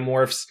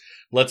Animorphs.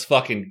 Let's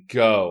fucking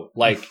go.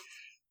 Like,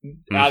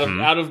 out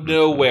of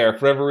nowhere,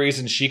 for whatever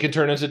reason, she can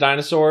turn into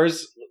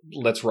dinosaurs.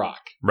 Let's rock.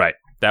 Right.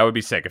 That would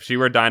be sick. If she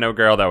were a dino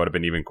girl, that would have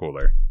been even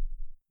cooler.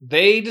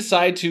 They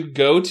decide to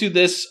go to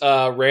this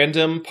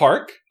random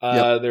park.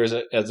 There's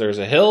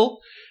a hill,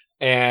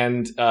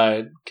 and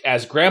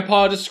as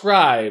Grandpa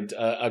described,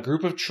 a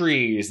group of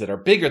trees that are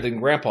bigger than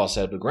Grandpa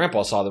said, but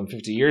Grandpa saw them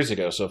 50 years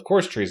ago, so of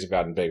course trees have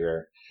gotten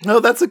bigger. No,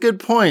 that's a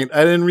good point.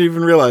 I didn't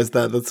even realize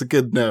that. That's a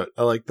good note.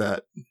 I like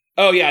that.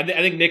 Oh yeah, I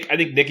think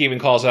Nick even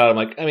calls it out. I'm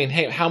like, I mean,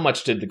 hey, how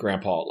much did the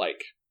grandpa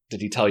like? Did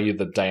he tell you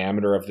the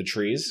diameter of the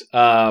trees?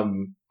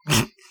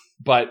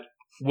 But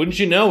wouldn't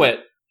you know it,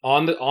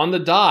 on the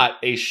dot,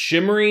 a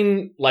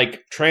shimmering,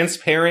 like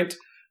transparent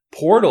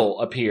portal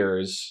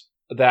appears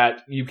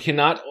that you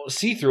cannot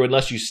see through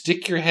unless you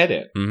stick your head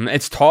in. Mm-hmm.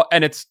 It's tall,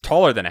 and it's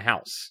taller than a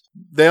house.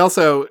 They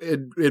also,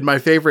 in my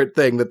favorite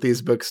thing that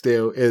these books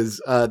do is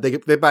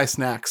they buy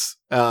snacks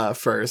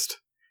first.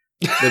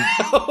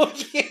 Oh,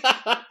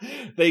 yeah.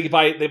 They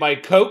buy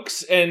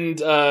Cokes and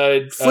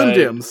Slim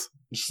Jims.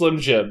 Slim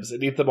Jims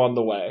and eat them on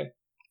the way.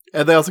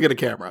 And they also get a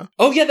camera.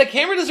 Oh yeah, the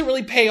camera doesn't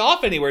really pay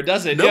off anywhere,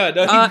 does it? Nope.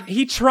 Yeah, no,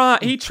 he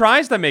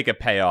tries to make it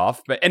pay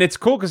off, and it's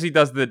cool because he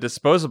does the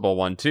disposable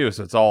one too,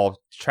 so it's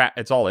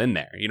all in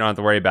there. You don't have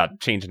to worry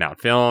about changing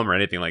out film or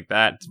anything like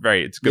that.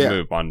 It's a good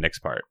move on Nick's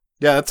part.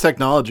 Yeah, that's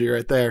technology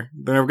right there.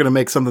 They're never going to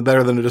make something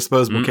better than a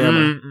disposable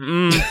camera.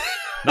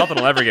 Nothing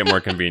will ever get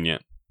more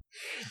convenient.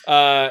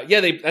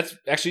 That's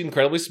actually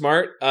incredibly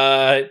smart.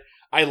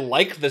 I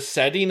like the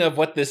setting of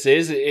what this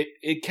is.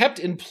 It kept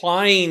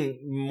implying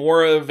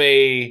more of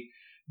a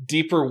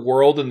deeper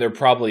world than there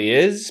probably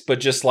is, but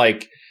just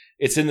like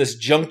it's in this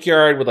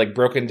junkyard with like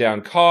broken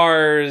down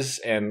cars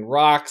and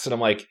rocks, and I'm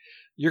like,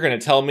 you're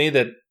gonna tell me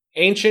that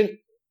ancient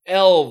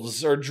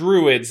elves or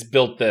druids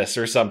built this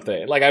or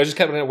something? Like I was just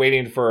kind of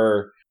waiting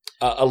for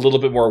a little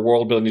bit more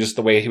world building, just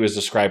the way he was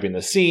describing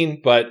the scene,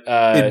 but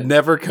it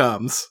never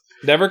comes.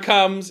 Never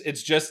comes.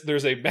 It's just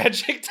there's a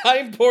magic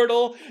time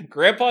portal.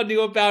 Grandpa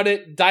knew about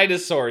it.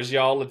 Dinosaurs,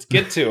 y'all. Let's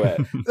get to it.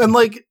 And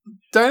like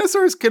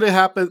dinosaurs could have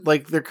happened.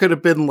 Like there could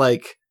have been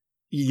like,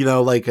 you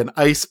know, like an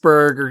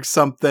iceberg or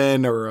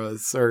something, or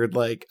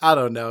like I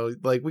don't know.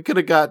 Like we could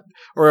have got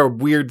or a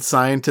weird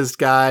scientist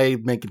guy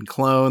making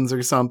clones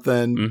or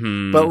something.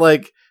 Mm-hmm. But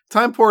like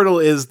time portal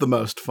is the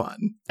most fun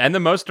and the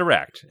most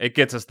direct. It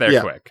gets us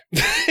there quick.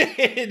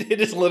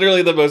 It is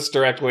literally the most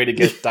direct way to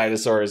get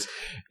dinosaurs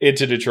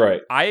into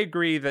Detroit. I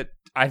agree that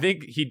I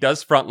think he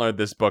does front load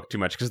this book too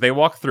much because they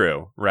walk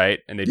through, right?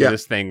 And they do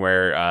this thing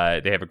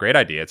where they have a great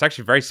idea. It's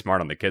actually very smart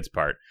on the kid's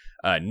part.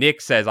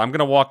 Nick says, I'm going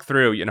to walk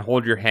through and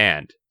hold your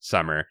hand,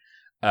 Summer.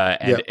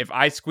 And if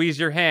I squeeze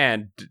your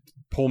hand,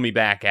 pull me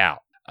back out.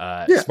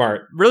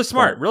 Smart. Really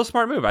smart. Real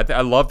smart move.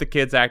 I love the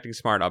kids acting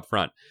smart up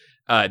front.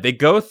 They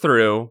go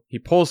through. He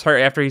pulls her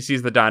after he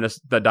sees the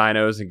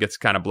dinos and gets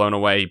kind of blown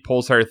away. He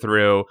pulls her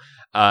through,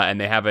 and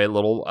they have a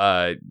little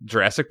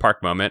Jurassic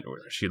Park moment where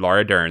she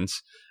Laura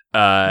Derns,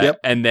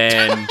 and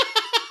then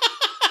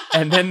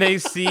they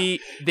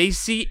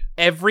see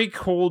every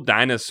cool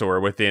dinosaur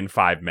within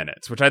 5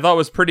 minutes, which I thought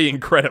was pretty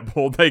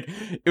incredible. Like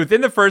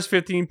within the first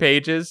 15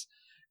 pages.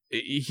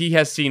 He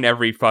has seen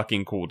every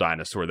fucking cool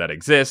dinosaur that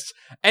exists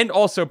and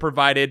also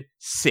provided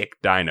sick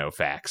dino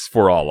facts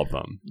for all of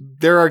them.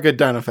 There are good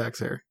dino facts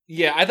here.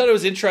 Yeah, I thought it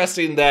was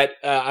interesting that,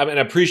 I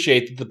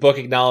appreciate that the book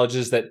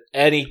acknowledges that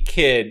any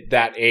kid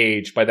that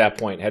age by that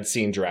point had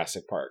seen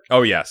Jurassic Park.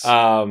 Oh, yes.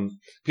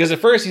 Because at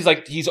first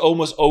he's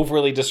almost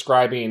overly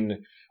describing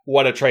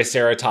what a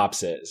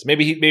Triceratops is.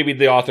 Maybe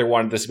the author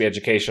wanted this to be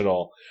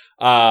educational.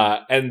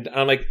 And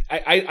I'm like,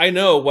 I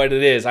know what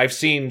it is. I've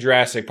seen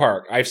Jurassic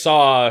Park. I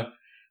saw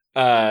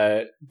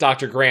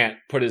Dr. Grant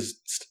put his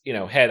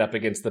head up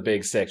against the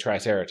big sick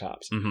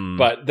Triceratops. Mm-hmm.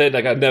 But then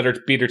like another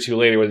beat or two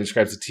later when he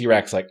describes the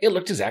T-Rex, like it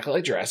looked exactly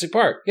like Jurassic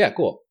Park. Yeah,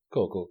 cool.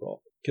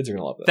 Kids are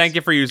gonna love this. Thank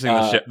you for using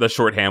the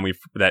shorthand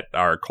that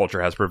our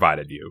culture has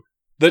provided you.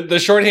 The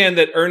shorthand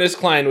that Ernest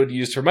Cline would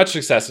use for much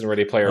success in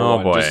Ready Player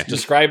One. Boy. Just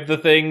describe the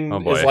thing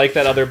is like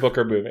that other book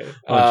or movie. Geez.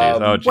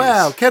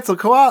 Wow,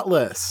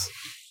 Quetzalcoatlus.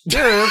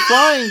 You're a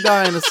flying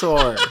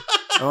dinosaur.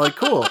 I'm like,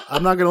 cool.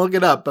 I'm not going to look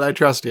it up, but I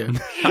trust you.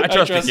 I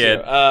trust the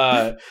kid.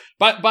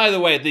 But by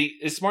the way,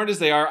 as smart as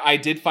they are, I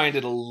did find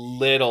it a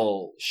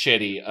little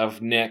shitty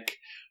of Nick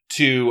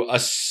to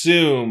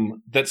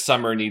assume that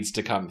Summer needs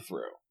to come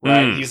through.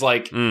 Right? He's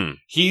like,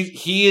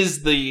 he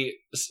is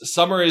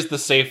Summer is the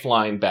safe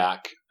line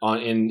back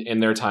in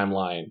their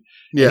timeline.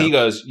 Yeah. And he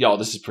goes, yo,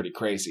 this is pretty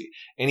crazy.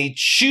 And he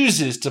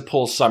chooses to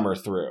pull Summer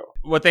through.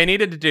 What they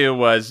needed to do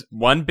was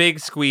 1 big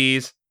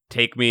squeeze,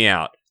 take me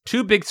out.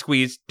 2 big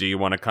squeeze, do you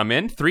want to come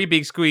in? 3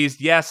 big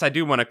squeeze, yes, I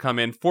do want to come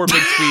in. 4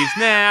 big squeeze,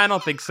 nah, I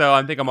don't think so.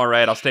 I think I'm all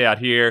right. I'll stay out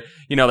here.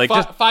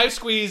 Just 5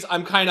 squeeze,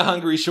 I'm kind of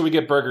hungry. Should we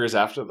get burgers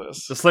after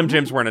this? The Slim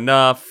Jims weren't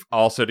enough.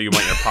 Also, do you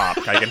want your pop?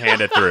 I can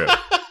hand it through.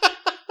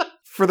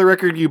 For the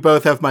record, you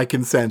both have my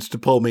consent to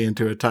pull me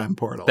into a time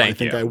portal. Thank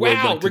you. I will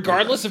like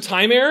regardless of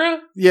time era?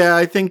 Yeah,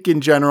 I think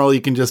in general, you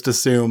can just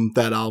assume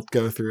that I'll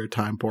go through a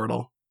time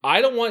portal.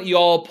 I don't want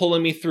y'all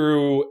pulling me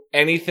through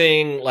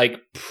anything like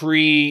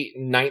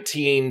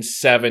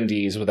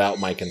pre-1970s without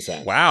my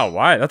consent. Wow,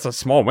 why? That's a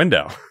small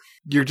window.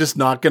 You're just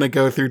not going to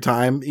go through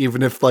time,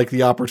 even if like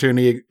the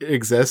opportunity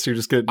exists. You're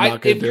just not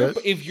going to do it.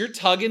 If you're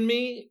tugging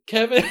me,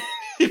 Kevin,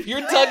 if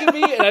you're tugging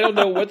me, and I don't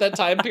know what that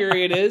time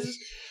period is,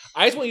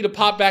 I just want you to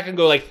pop back and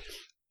go like,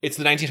 it's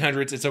the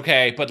 1900s, it's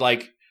okay, but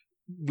like,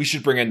 we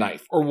should bring a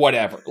knife or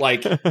whatever.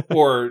 Like,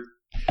 or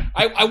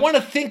I want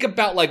to think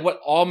about like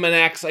what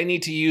almanacs I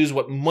need to use,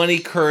 what money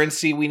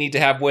currency we need to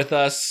have with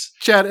us.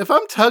 Chad, if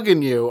I'm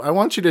tugging you, I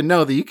want you to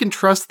know that you can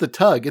trust the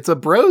tug. It's a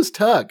bro's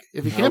tug.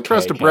 If you can't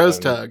trust a bro's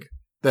tug,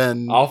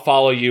 then I'll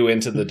follow you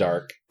into the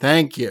dark.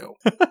 Thank you.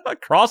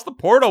 Cross the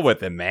portal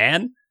with him,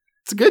 man.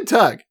 It's a good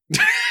tug.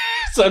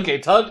 It's okay.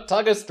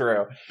 Tug us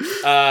through.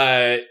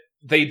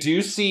 They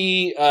do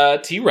see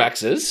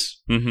T-Rexes.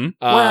 Mm-hmm.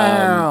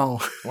 Wow.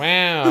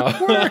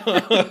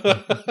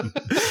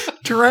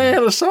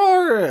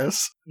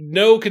 Tyrannosaurus.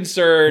 No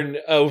concern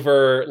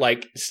over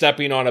like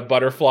stepping on a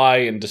butterfly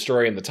and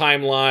destroying the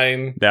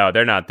timeline. No,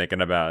 they're not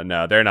thinking about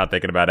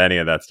any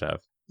of that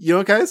stuff. You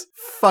know, guys,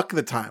 fuck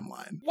the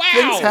timeline. Wow.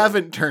 Things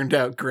haven't turned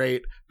out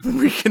great.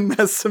 We can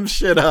mess some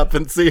shit up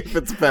and see if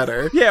it's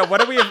better. Yeah,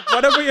 what are we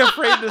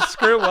afraid to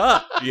screw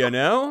up, you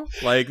know?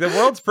 Like, the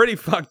world's pretty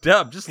fucked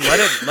up. Just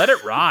let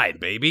it ride,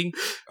 baby.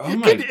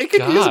 It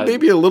could use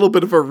maybe a little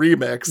bit of a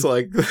remix,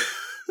 like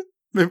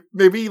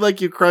maybe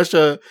like you crush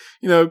a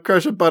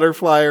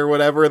butterfly or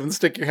whatever, and then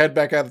stick your head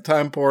back out the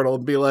time portal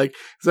and be like,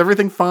 is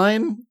everything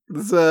fine?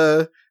 Is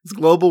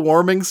global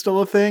warming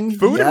still a thing?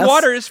 Food and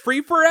water is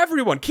free for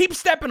everyone. Keep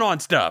stepping on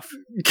stuff.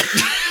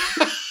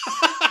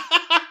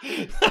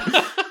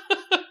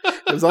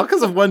 It was all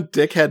because of one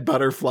dickhead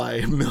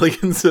butterfly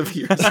millions of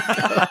years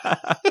ago.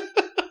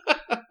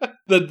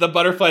 The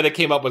butterfly that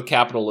came up with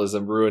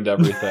capitalism ruined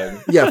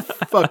everything. Yeah,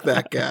 fuck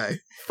that guy.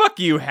 Fuck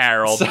you,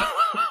 Harold. So,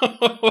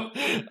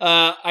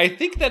 I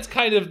think that's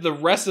kind of the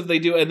rest of they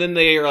do. And then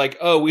they are like,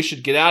 oh, we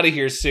should get out of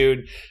here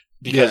soon.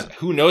 Because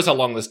who knows how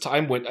long this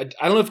time went. I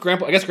don't know if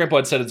Grandpa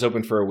had said it's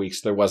open for a week, so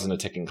there wasn't a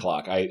ticking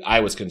clock.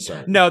 I was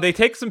concerned. No, they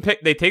take some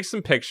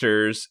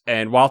pictures,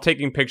 and while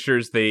taking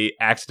pictures, they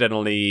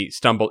accidentally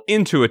stumble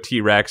into a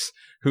T-Rex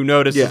who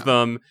notices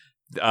them.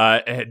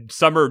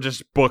 Summer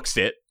just books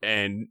it,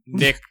 and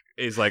Nick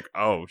is like,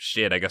 oh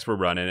shit, I guess we're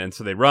running. And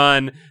so they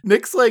run.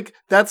 Nick's like,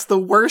 that's the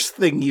worst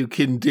thing you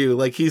can do.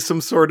 Like, he's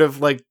some sort of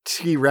like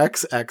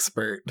T-Rex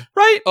expert.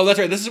 Right. Oh, that's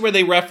right. This is where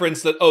they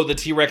reference that, the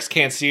T-Rex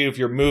can't see you if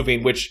you're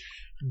moving, which,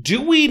 do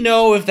we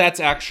know if that's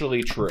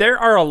actually true? There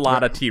are a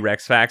lot of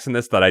T-Rex facts in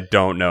this that I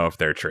don't know if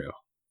they're true.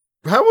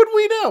 How would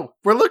we know?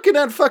 We're looking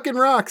at fucking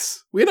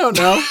rocks. We don't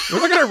know.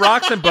 We're looking at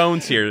rocks and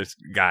bones here,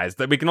 guys,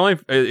 that we can only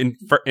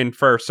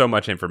infer so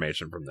much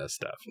information from this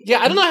stuff. Yeah,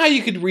 I don't know how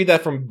you could read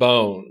that from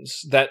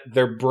bones, that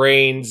their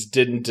brains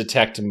didn't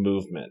detect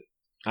movement.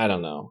 I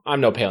don't know.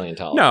 I'm no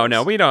paleontologist.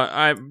 No, we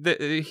don't.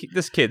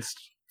 This kid's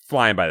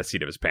flying by the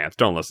seat of his pants.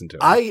 Don't listen to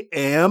him. I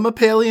am a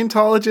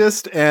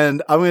paleontologist,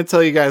 and I'm going to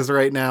tell you guys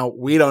right now,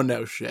 we don't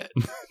know shit.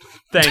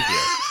 Thank you.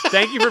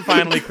 Thank you for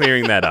finally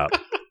clearing that up.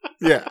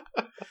 Yeah.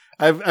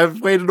 I've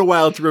waited a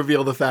while to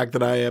reveal the fact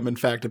that I am, in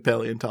fact, a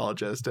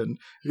paleontologist. And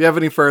if you have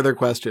any further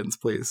questions,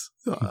 please,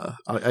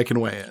 I can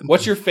weigh in.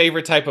 What's your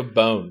favorite type of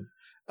bone?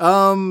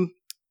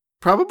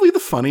 Probably the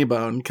funny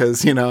bone,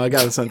 because, I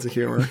got a sense of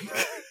humor.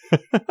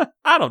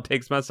 I don't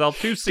take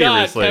myself too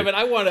seriously. God, Kevin,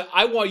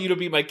 I want you to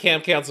be my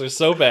camp counselor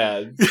so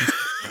bad.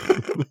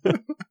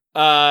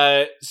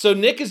 So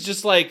Nick is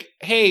just like,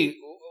 hey,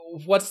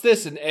 what's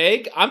this, an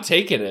egg? I'm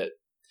taking it.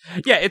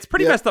 Yeah, it's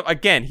pretty messed up.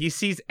 Again, he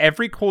sees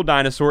every cool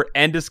dinosaur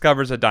and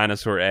discovers a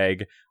dinosaur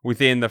egg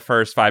within the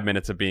first 5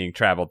 minutes of being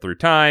traveled through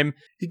time.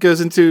 He goes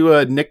into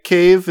a Nick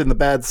cave in the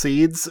Bad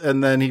Seeds,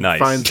 and then he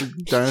finds a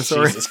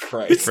dinosaur. Jesus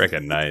Christ.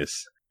 Freaking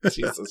nice.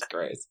 Jesus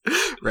Christ.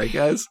 Right,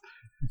 guys?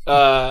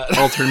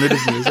 Alternative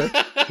music.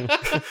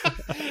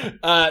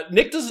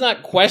 Nick does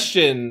not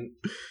question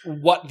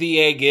what the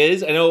egg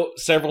is. I know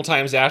several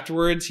times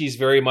afterwards, he's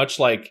very much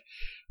like,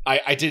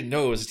 I didn't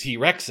know it was a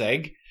T-Rex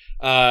egg.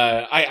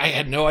 I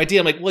had no idea.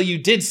 I'm like, well, you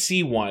did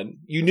see one.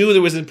 You knew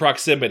there was in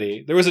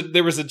proximity. There was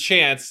a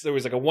chance. There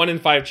was like a 1 in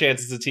 5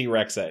 chance it's a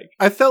T-Rex egg.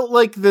 I felt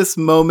like this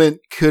moment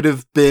could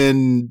have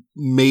been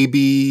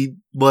maybe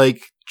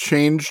like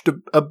changed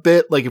a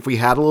bit. Like if we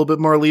had a little bit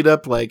more lead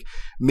up, like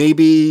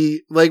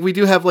maybe like we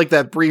do have like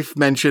that brief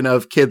mention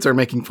of kids are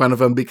making fun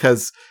of him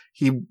because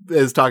he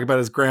is talking about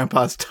his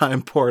grandpa's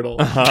time portal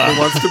and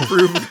wants to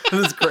prove that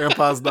his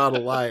grandpa's not a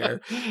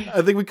liar.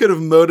 I think we could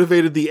have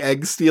motivated the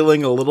egg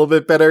stealing a little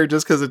bit better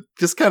just because it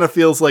just kind of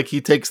feels like he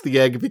takes the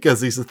egg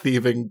because he's a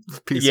thieving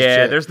piece of shit.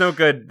 Yeah, there's no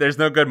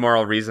good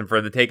moral reason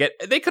for them to take it.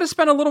 They could have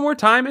spent a little more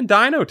time in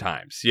dino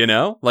times, you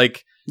know?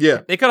 Like,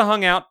 yeah, they could have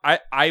hung out.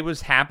 I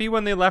was happy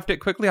when they left it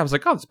quickly. I was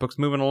like, oh, this book's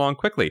moving along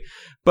quickly.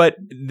 But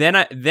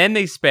then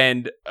they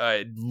spend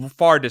a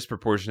far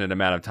disproportionate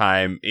amount of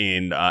time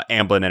in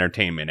Amblin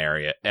Entertainment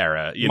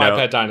era. You know? My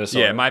Pet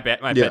Dinosaur. Yeah, my Pet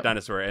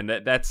Dinosaur. And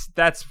that's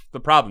the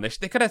problem.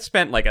 They could have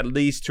spent like at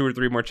least 2 or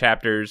 3 more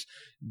chapters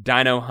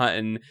dino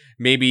hunting.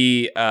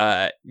 Maybe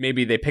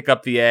they pick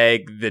up the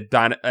egg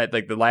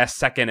like the last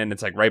second, and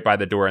it's like right by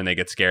the door, and they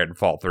get scared and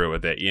fall through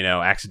with it. You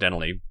know,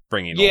 accidentally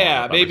bringing.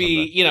 Yeah,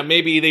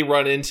 maybe they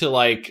run into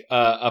like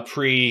a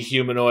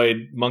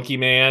pre-humanoid monkey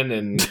man,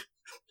 and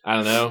I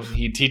don't know.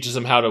 He teaches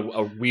them how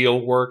a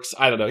wheel works.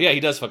 I don't know. Yeah, he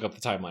does fuck up the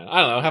timeline.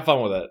 I don't know. Have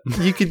fun with it.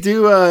 You could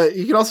do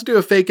you could also do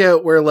a fake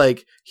out where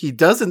like he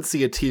doesn't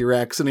see a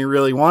T-Rex and he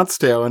really wants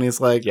to, and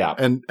he's like, yeah,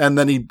 and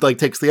then he like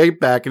takes the egg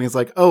back and he's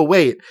like, oh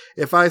wait,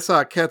 if I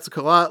saw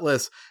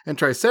Quetzalcoatlus and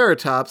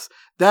Triceratops,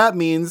 that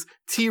means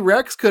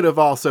T-Rex could have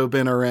also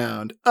been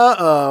around.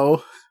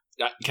 Uh-oh.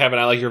 Kevin,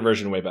 I like your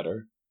version way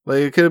better. Like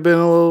it could have been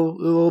a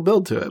little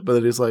build to it,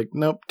 but he's like,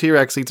 nope,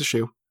 T-Rex eats a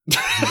shoe.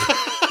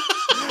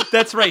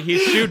 That's right.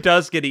 His shoe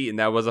does get eaten.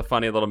 That was a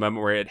funny little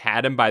moment where it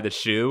had him by the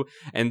shoe,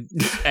 and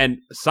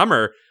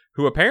Summer,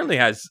 who apparently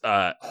has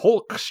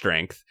Hulk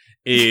strength,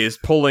 is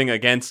pulling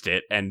against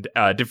it and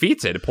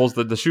defeats it. It pulls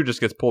the shoe just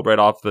gets pulled right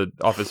off his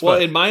foot. Well,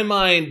 in my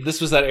mind, this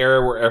was that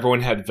era where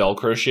everyone had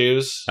Velcro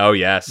shoes. Oh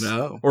yes,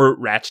 no, or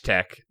Ratch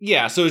Tech.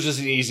 Yeah, so it was just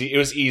easy. It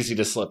was easy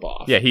to slip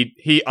off. Yeah,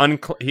 he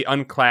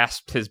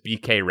unclasped his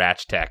BK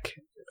Ratch Tech.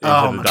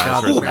 Oh my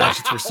god, those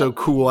ratchets were so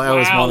cool. I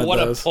always wanted what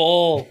those. A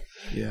pull!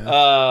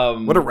 Yeah.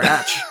 What a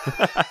ratch!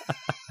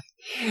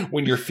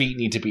 When your feet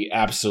need to be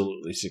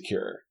absolutely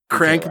secure.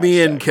 Crank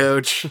me in,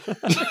 coach.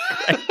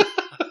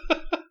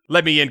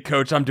 Let me in,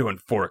 coach. I'm doing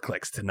 4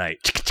 clicks tonight.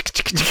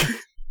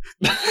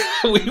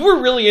 We were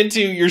really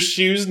into your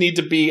shoes need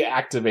to be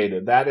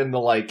activated. That and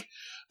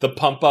the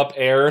pump up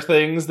air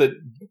things that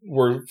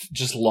were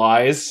just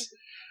lies.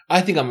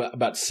 I think I'm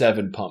about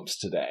 7 pumps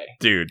today.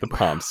 Dude,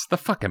 the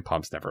fucking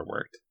pumps never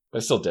worked. I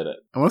still did it.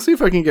 I want to see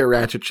if I can get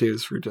ratchet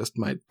shoes for just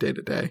my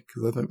day-to-day,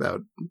 because I think that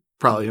would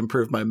probably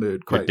improve my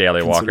mood quite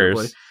daily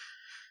walkers.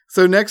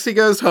 So next he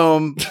goes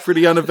home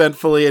pretty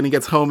uneventfully, and he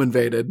gets home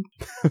invaded.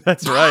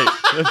 That's right.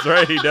 That's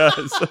right, he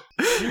does.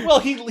 Well,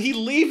 he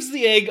leaves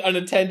the egg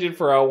unattended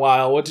for a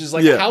while, which is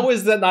like, how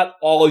is that not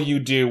all you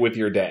do with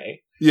your day?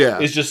 Yeah.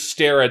 Is just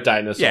stare at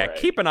dinosaurs. Yeah,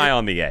 keep an eye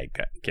on the egg,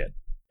 kid.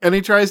 And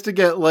he tries to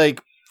get,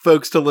 like,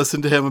 folks to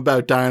listen to him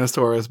about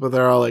dinosaurs, but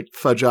they're all like,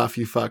 fudge off,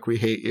 you fuck, we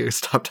hate you.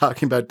 Stop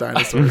talking about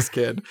dinosaurs,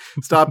 kid.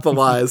 Stop the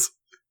lies.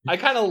 I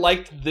kind of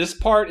liked this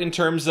part in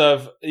terms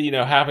of,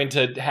 having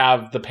to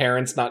have the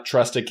parents not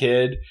trust a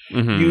kid.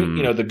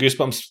 Mm-hmm. The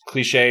Goosebumps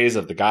cliches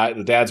of the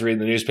dad's reading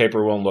the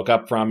newspaper, won't look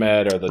up from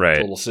it, or the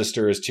little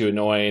sister is too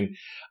annoying.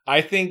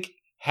 I think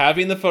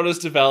having the photos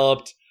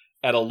developed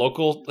at a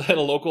local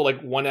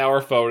like 1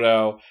 hour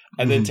photo,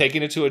 and then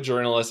taking it to a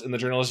journalist, and the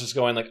journalist just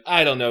going like,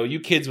 I don't know, you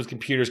kids with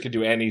computers can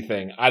do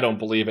anything. I don't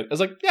believe it. I was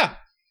like,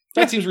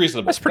 that seems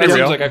reasonable. That's pretty real.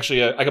 Seems like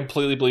actually, I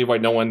completely believe why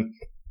no one.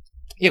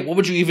 Yeah, what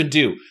would you even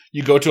do?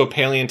 You go to a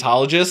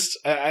paleontologist?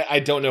 I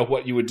don't know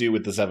what you would do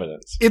with this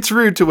evidence. It's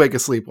rude to wake a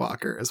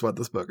sleepwalker, is what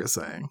this book is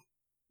saying.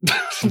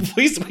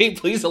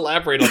 Please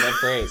elaborate on that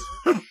phrase.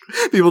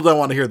 People don't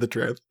want to hear the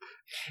truth.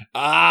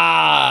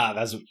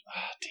 That's damn.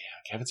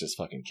 Kevin's just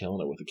fucking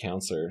killing it with the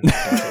counselor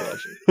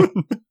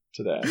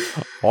today.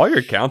 All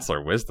your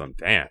counselor wisdom,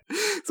 damn.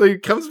 So he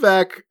comes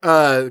back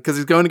because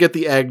he's going to get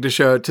the egg to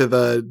show it to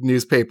the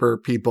newspaper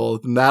people,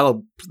 and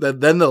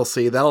then they'll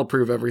see. That'll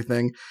prove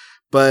everything.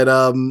 But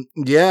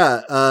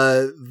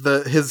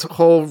his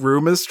whole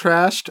room is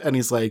trashed, and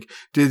he's like,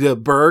 did a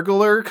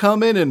burglar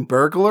come in and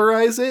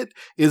burglarize it?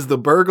 Is the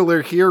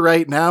burglar here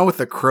right now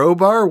with a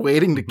crowbar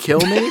waiting to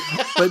kill me?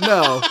 But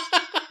no,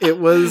 it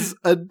was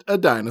a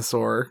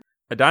dinosaur.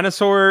 A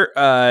dinosaur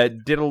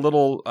did a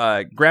little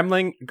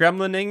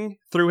gremlining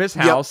through his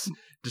house,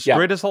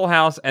 destroyed his whole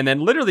house, and then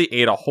literally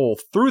ate a hole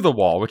through the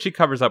wall, which he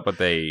covers up with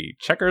a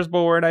checkers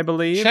board, I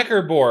believe.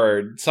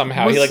 Checkerboard,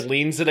 somehow. He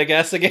leans it, I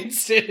guess,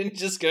 against it and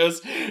just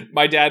goes,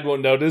 my dad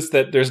won't notice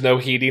that there's no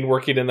heating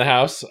working in the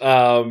house.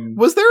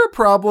 Was there a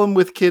problem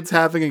with kids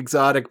having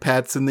exotic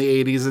pets in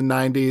the 80s and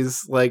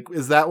 90s? Like,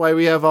 is that why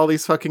we have all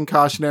these fucking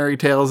cautionary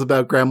tales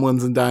about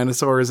gremlins and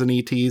dinosaurs and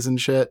ETs and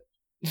shit?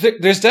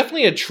 There's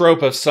definitely a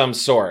trope of some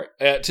sort,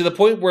 to the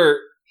point where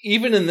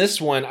even in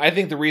this one, I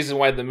think the reason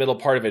why the middle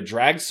part of it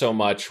dragged so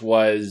much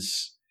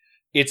was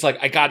it's like,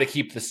 I gotta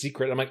keep the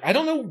secret. I'm like, I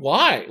don't know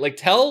why. Like,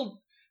 tell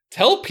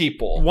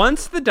people.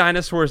 Once the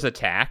dinosaurs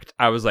attacked,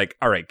 I was like,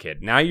 all right,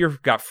 kid, now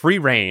you've got free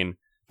reign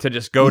to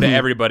just go to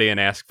everybody and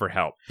ask for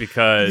help,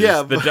 because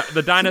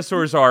the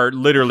dinosaurs are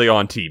literally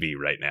on TV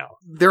right now.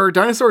 There are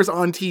dinosaurs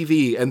on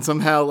TV, and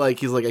somehow, like,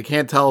 he's like, I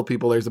can't tell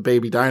people there's a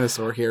baby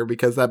dinosaur here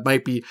because that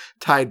might be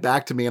tied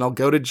back to me and I'll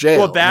go to jail.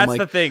 Well, that's like,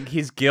 the thing.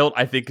 His guilt,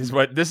 I think, is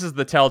what this is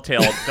the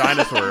telltale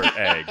dinosaur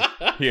egg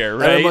here,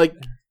 right? And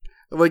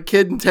I'm like,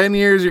 kid, in 10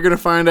 years, you're going to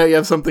find out you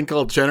have something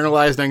called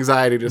generalized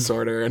anxiety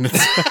disorder, and it's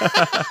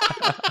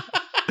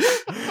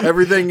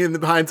everything in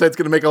the hindsight's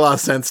going to make a lot of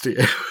sense to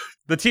you.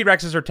 The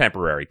T-Rexes are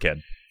temporary,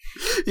 kid.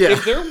 Yeah.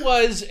 If there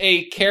was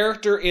a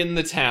character in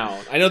the town,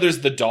 I know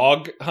there's the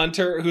dog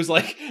hunter who's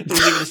like,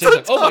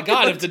 oh my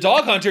god, if the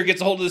dog hunter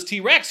gets a hold of this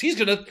T-Rex, he's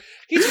gonna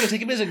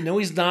take him. He's like, no,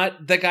 he's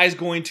not. That guy's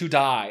going to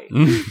die.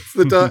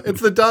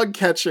 It's the dog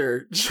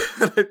catcher.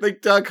 I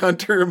think dog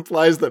hunter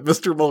implies that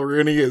Mr.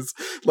 Mulrooney is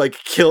like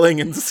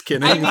killing and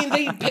skinning. I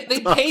mean, they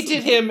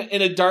painted him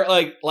in a dark,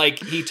 like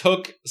he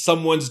took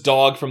someone's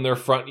dog from their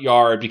front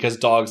yard because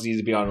dogs need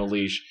to be on a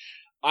leash.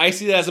 I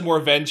see that as a more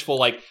vengeful,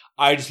 like,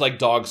 I just like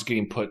dogs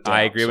getting put down.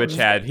 I agree with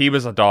Chad. He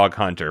was a dog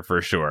hunter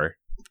for sure.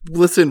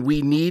 Listen,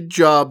 we need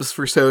jobs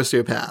for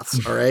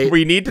sociopaths, all right?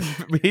 we need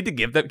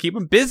to keep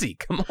them busy.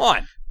 Come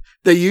on.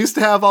 They used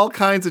to have all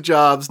kinds of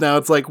jobs. Now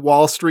it's like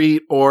Wall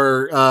Street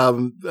or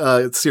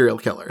serial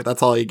killer.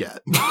 That's all you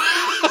get.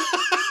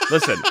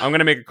 Listen, I'm going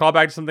to make a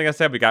callback to something I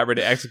said. We got rid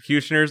of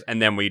executioners,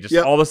 and then we just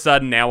all of a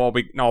sudden now all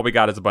we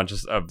got is a bunch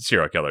of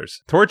serial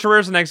killers.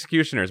 Torturers and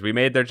executioners. We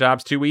made their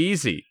jobs too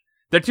easy.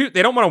 They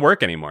don't want to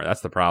work anymore.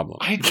 That's the problem.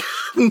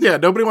 Yeah,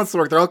 nobody wants to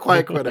work. They're all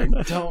quiet quitting.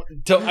 I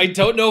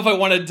don't know if I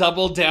want to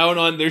double down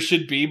on there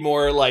should be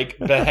more like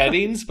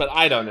beheadings, but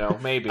I don't know.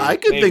 Maybe I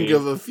could think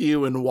of a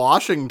few in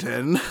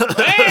Washington.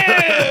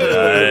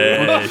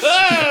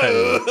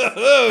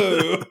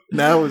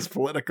 Now it's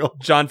political.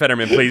 John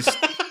Fetterman, please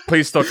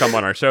still come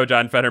on our show,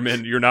 John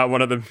Fetterman. You're not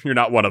one of them. You're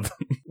not one of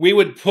them. We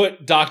would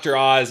put Dr.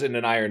 Oz in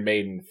an Iron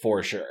Maiden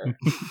for sure.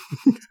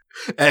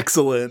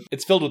 Excellent.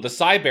 It's filled with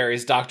acai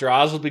berries. Dr.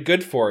 Oz will be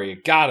good for you.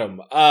 Got him.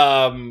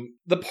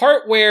 The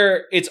part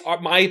where it's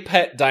my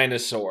pet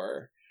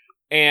dinosaur,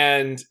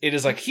 and it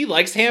is like he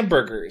likes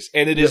hamburgers,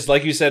 and it is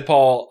like you said,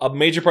 Paul. A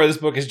major part of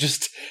this book is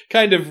just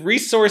kind of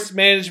resource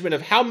management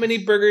of how many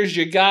burgers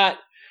you got.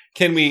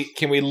 Can we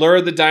lure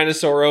the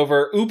dinosaur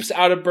over? Oops,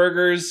 out of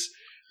burgers.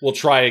 We'll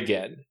try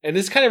again. And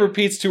this kind of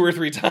repeats 2 or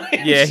 3 times.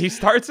 Yeah, he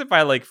starts it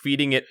by like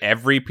feeding it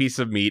every piece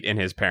of meat in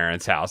his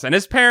parents' house. And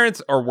his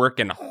parents are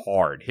working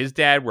hard. His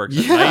dad works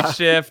a night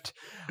shift.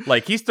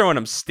 Like he's throwing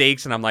him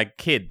steaks, and I'm like,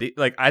 kid,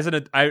 like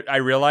I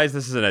realize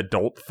this is an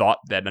adult thought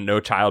that no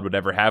child would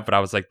ever have, but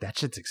I was like, that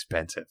shit's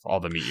expensive, all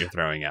the meat you're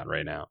throwing out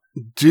right now.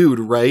 Dude,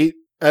 right?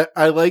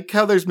 I like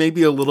how there's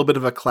maybe a little bit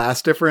of a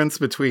class difference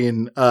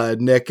between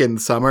Nick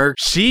and Summer.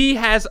 She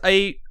has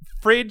a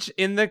fridge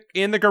in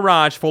the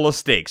garage full of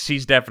steaks.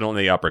 She's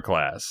definitely upper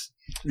class.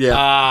 Yeah.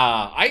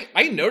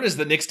 I noticed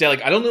that Nick's dad,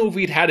 like, I don't know if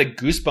we'd had a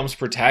Goosebumps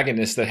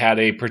protagonist that had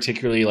a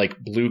particularly like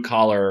blue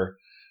collar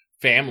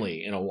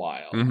family in a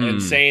while.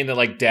 And saying that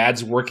like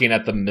dad's working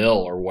at the mill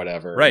or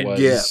whatever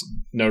was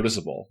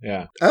noticeable.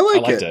 Yeah. I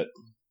liked it.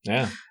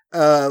 Yeah.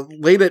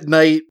 Late at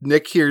night,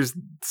 Nick hears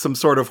some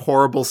sort of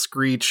horrible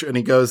screech, and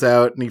he goes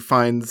out and he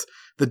finds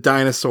the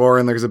dinosaur,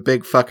 and there's a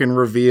big fucking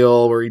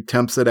reveal where he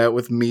tempts it out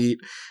with meat,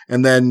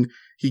 and then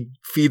he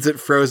feeds it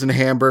frozen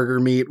hamburger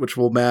meat, which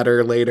will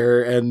matter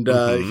later, and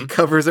he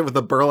covers it with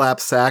a burlap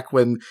sack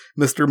when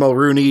Mr.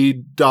 Mulrooney,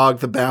 Dog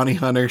the Bounty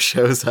Hunter,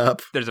 shows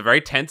up. There's a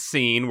very tense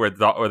scene where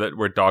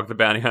Dog the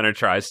Bounty Hunter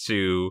tries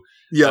to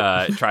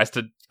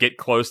get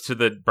close to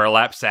the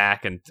burlap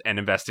sack and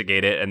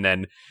investigate it, and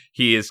then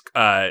he is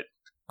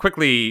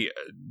quickly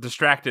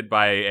distracted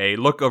by a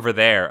look over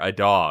there, a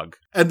dog.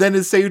 And then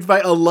is saved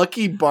by a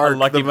lucky bark.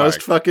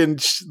 Most fucking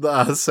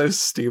so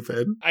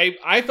stupid.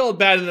 I felt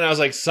bad, and then I was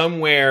like,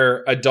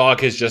 somewhere a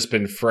dog has just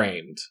been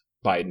framed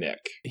by Nick.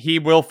 He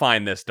will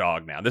find this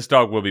dog now. This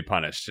dog will be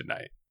punished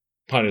tonight.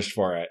 Punished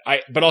for it.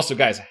 But also,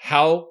 guys,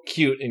 how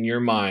cute in your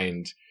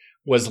mind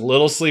was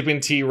little sleeping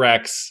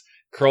T-Rex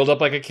curled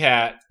up like a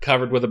cat,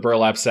 covered with a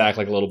burlap sack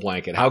like a little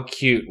blanket? How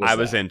cute was that? I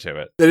was into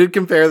it. They did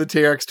compare the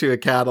T-Rex to a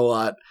cat a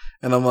lot,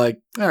 and I'm like,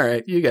 all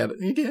right, you get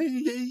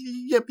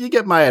it. You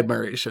get my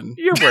admiration.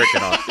 You're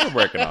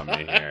working on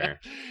me here.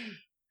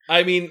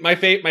 I mean, my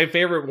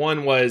favorite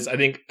one was, I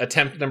think,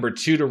 attempt number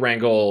 2 to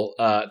wrangle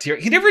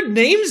T-Rex. He never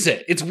names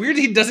it. It's weird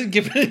he doesn't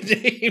give it a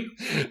name.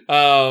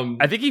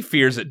 I think he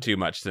fears it too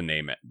much to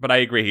name it, but I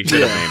agree he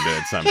should have named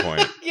it at some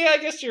point. Yeah, I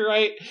guess you're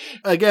right.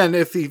 Again,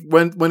 if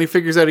when he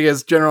figures out he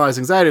has generalized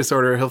anxiety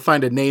disorder, he'll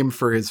find a name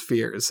for his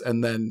fears,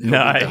 and then he'll be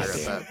better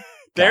at that.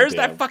 There's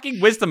that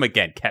fucking wisdom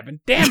again, Kevin.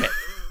 Damn it.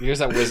 Here's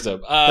that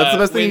wisdom. That's the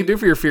best thing you can do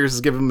for your fears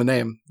is give them a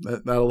name.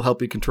 That'll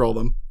help you control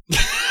them.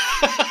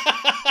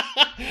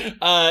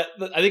 I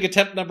think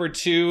attempt number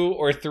 2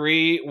 or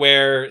 3,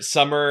 where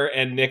Summer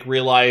and Nick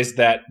realize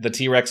that the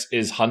T-Rex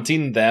is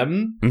hunting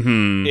them,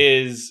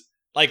 is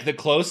like the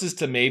closest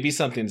to maybe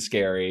something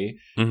scary.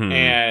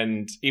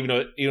 And even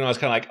though I was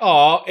kind of like,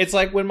 oh, it's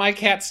like when my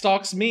cat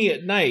stalks me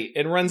at night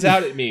and runs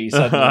out at me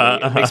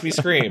suddenly. It makes me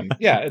scream.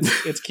 Yeah,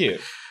 it's cute.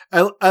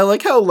 I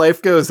like how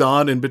life goes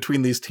on in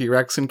between these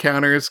T-Rex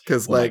encounters,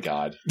 because my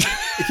God.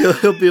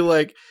 he'll be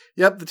like,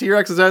 yep, the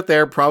T-Rex is out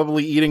there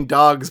probably eating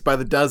dogs by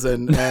the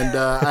dozen, and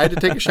I had to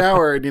take a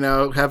shower and,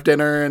 have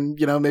dinner and,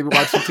 maybe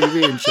watch some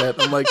TV and shit.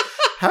 I'm like,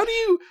 how do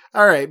you...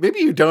 All right, maybe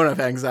you don't have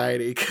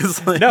anxiety,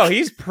 because No,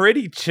 he's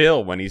pretty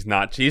chill when he's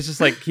not. He's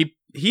just like, he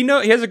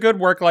has a good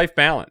work-life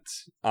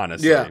balance,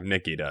 honestly. Yeah.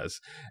 Nicky does.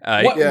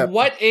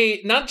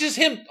 Not just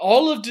him,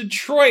 all of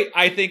Detroit,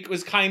 I think,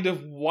 was kind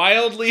of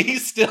wildly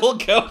still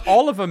going.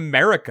 All of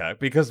America,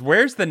 because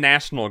where's the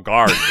National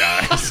Guard,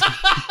 guys?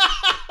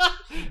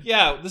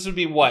 Yeah, this would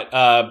be what?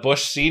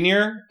 Bush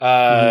Sr.?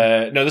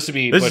 No, this would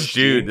be This Bush is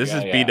Jude. Jr. This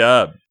is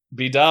B-Dub.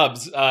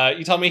 B-Dubs.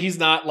 You tell me he's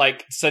not,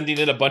 like, sending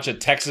in a bunch of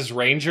Texas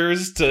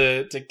Rangers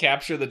to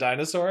capture the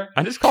dinosaur?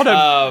 I just called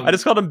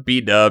him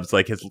B-Dubs,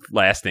 like his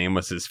last name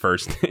was his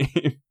first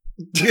name.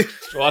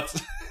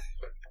 What?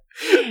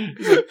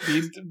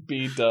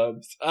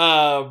 B-Dubs.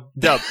 W,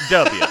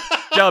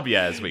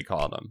 as we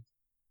call him.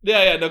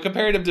 Yeah, no,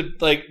 comparing him to,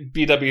 like,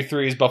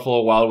 BW3's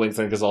Buffalo Wild Wings,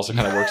 I think, is also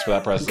kind of works for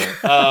that precedent.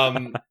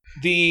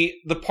 The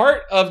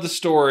part of the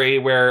story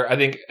where I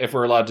think if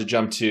we're allowed to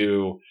jump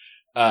to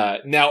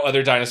now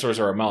other dinosaurs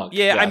are among.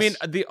 Yeah, yes. I mean,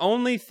 the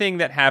only thing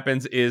that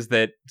happens is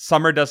that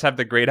Summer does have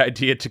the great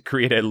idea to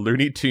create a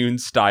Looney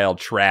Tunes style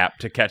trap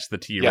to catch the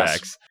T-Rex.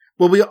 Yes.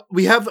 Well,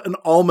 we have an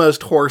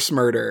almost horse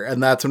murder,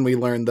 and that's when we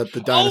learn that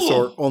the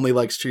dinosaur only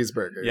likes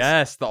cheeseburgers.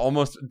 Yes,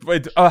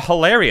 a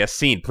hilarious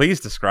scene. Please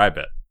describe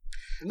it.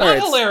 Not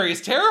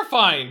hilarious,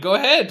 terrifying. Go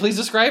ahead, please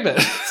describe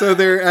it. So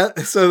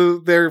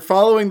they're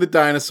following the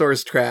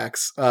dinosaur's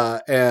tracks,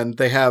 and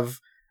they have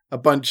a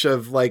bunch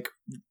of like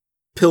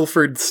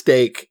pilfered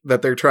steak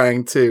that they're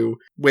trying to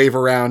wave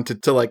around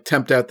to like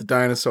tempt out the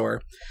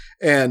dinosaur,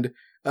 and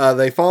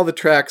they follow the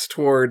tracks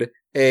toward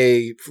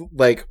a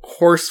like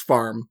horse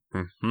farm,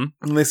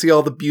 and they see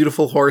all the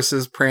beautiful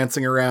horses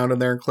prancing around in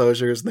their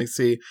enclosures, and they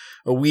see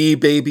a wee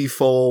baby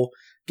foal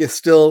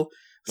still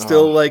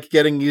like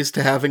getting used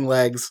to having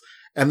legs.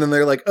 And then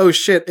they're like, oh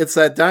shit, it's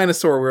that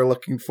dinosaur we're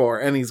looking for.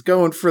 And he's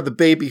going for the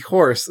baby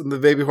horse. And the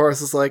baby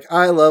horse is like,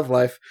 I love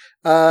life.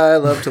 I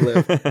love to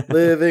live.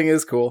 Living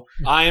is cool.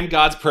 I am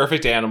God's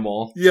perfect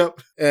animal.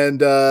 Yep.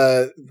 And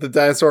the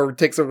dinosaur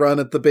takes a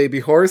run at the baby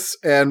horse.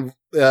 And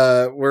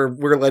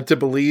we're led to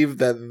believe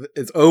that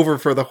it's over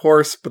for the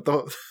horse. But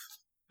the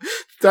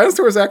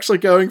dinosaur is actually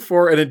going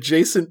for an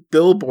adjacent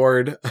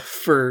billboard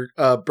for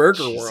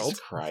Burger World. Jesus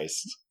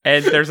Christ.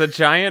 And there's a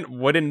giant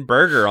wooden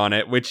burger on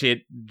it, which it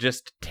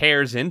just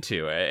tears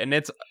into it. And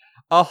it's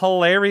a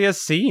hilarious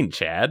scene,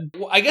 Chad.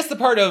 Well, I guess the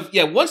part of,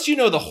 once you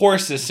know the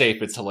horse is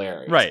safe, it's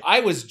hilarious. Right.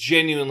 I was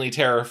genuinely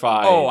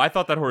terrified. Oh, I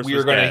thought that horse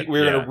was dead. We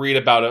were going to read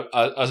about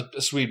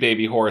a sweet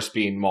baby horse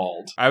being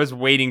mauled. I was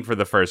waiting for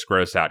the first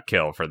gross out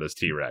kill for this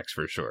T-Rex,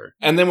 for sure.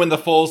 And then when the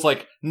foal's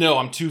like, no,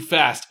 I'm too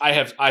fast. I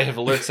have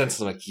alert senses.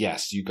 I'm like,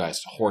 yes, you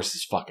guys,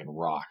 horses fucking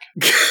rock.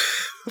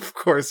 Of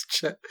course,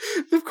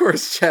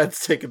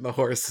 Chad's taking the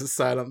horse's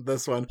side on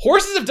this one.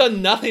 Horses have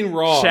done nothing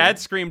wrong. Chad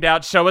screamed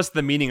out, "Show us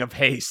the meaning of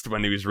haste"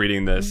 when he was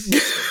reading this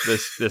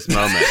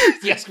moment.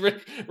 Yes,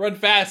 run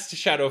fast,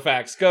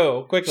 Shadowfax.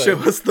 Go quickly. Show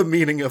us the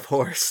meaning of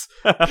horse.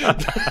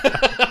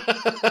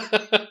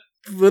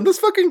 When this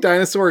fucking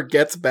dinosaur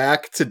gets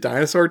back to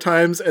dinosaur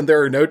times and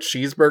there are no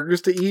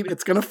cheeseburgers to eat,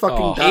 it's gonna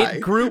fucking die.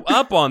 It grew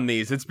up on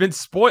these. It's been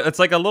spoiled. It's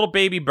like a little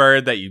baby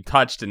bird that you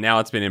touched and now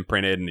it's been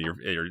imprinted and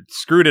you're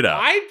screwed it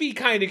up. I'd be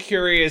kind of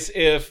curious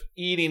if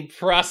eating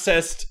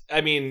processed,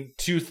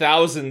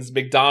 2000s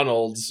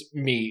McDonald's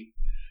meat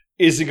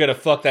isn't gonna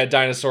fuck that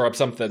dinosaur up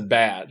something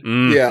bad.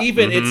 Yeah.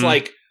 Even it's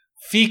like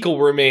fecal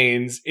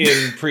remains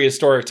in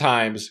prehistoric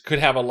times could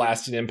have a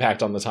lasting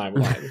impact on the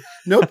timeline.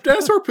 Nope,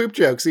 dinosaur poop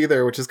jokes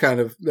either, which is kind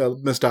of a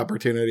missed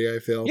opportunity, I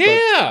feel.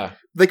 Yeah.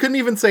 But they couldn't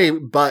even say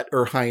butt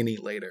or hiney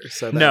later.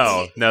 So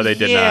No, they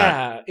did not.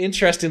 Yeah,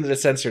 interesting that it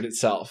censored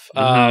itself.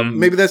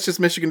 Maybe that's just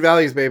Michigan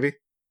values, baby.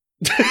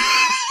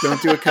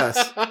 Don't do a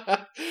cuss.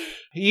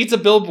 He eats a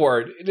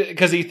billboard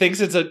because he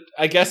thinks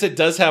I guess it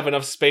does have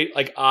enough space,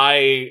 like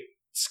eye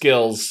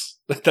skills.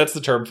 That's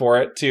the term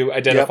for it, to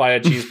identify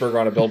a cheeseburger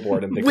on a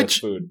billboard and think that's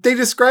food. They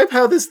describe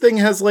how this thing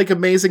has like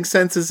amazing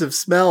senses of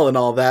smell and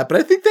all that, but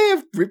I think they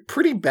have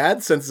pretty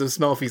bad senses of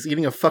smell if he's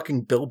eating a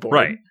fucking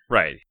billboard.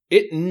 Right.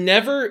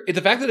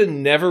 the fact that it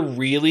never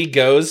really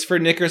goes for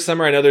Nick or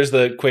Summer. I know there's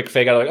the quick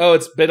fake out, like, oh,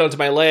 it's bit onto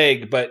my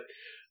leg, but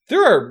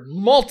there are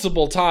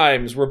multiple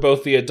times where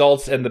both the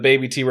adults and the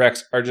baby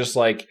T-Rex are just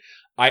like,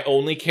 I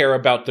only care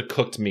about the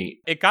cooked meat.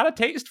 It got a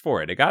taste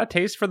for it. It got a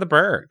taste for the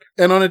burg.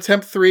 And on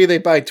attempt 3, they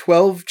buy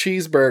 12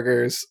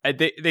 cheeseburgers.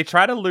 They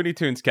try to Looney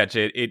Tunes catch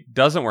it. It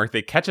doesn't work.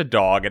 They catch a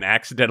dog and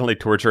accidentally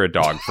torture a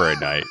dog for a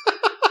night.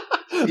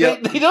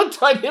 Yep. They don't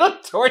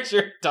torture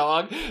a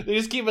dog. They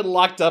just keep it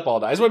locked up all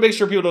night. I just want to make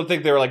sure people don't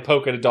think they were like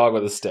poking a dog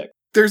with a stick.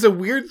 There's a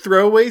weird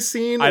throwaway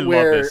scene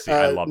where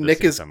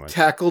Nick is so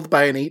tackled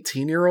by an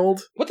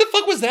 18-year-old. What the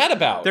fuck was that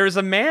about? There's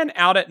a man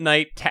out at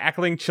night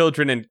tackling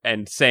children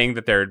and saying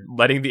that they're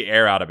letting the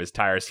air out of his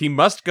tires. He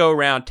must go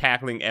around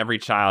tackling every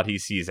child he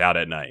sees out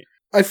at night.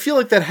 I feel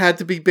like that had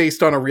to be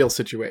based on a real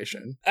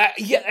situation.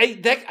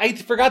 I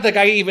forgot that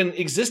guy even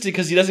existed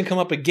because he doesn't come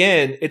up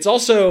again. It's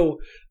also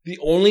the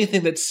only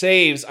thing that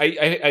saves.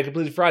 I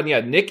completely forgot.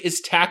 Yeah, Nick is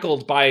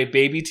tackled by a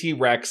baby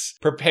T-Rex,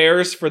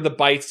 prepares for the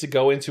bites to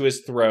go into his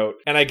throat,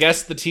 and I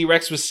guess the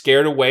T-Rex was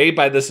scared away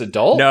by this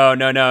adult.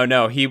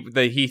 No.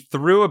 He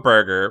threw a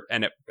burger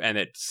and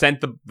it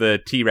sent the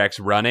T-Rex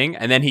running,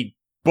 and then he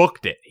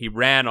booked it. He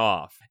ran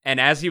off. And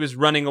as he was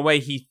running away,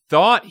 he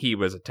thought he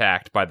was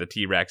attacked by the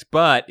T-Rex,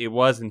 but it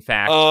was in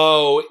fact...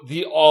 Oh,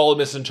 the all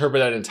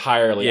misinterpreted that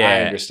entirely. Yeah,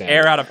 I understand.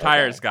 Air out of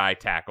tires guy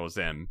tackles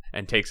him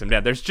and takes him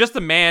down. There's just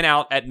a man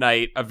out at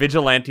night, a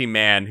vigilante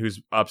man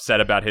who's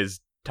upset about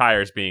his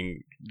tires being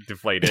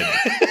deflated,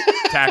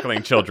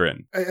 tackling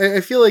children.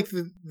 I feel like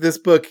this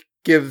book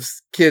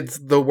gives kids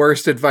the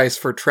worst advice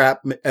for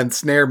trap and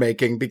snare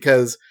making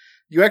because...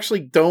 you actually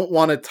don't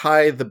want to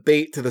tie the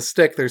bait to the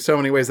stick. There's so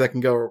many ways that can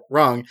go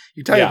wrong.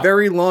 You tie a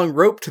very long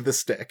rope to the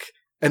stick,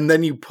 and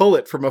then you pull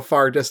it from a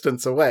far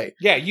distance away.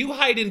 Yeah, you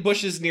hide in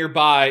bushes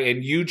nearby,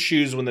 and you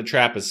choose when the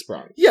trap is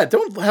sprung. Yeah,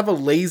 don't have a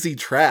lazy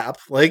trap.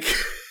 Like...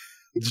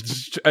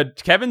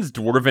 Kevin's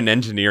dwarven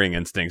engineering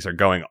instincts are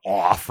going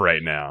off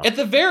right now. At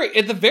the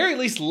very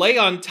least, lay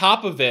on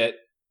top of it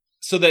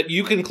so that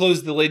you can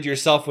close the lid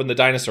yourself when the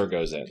dinosaur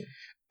goes in.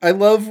 I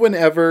love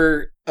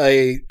whenever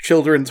a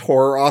children's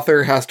horror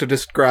author has to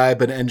describe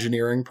an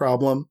engineering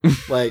problem.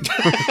 Like,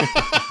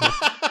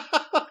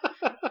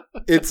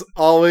 it's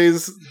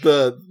always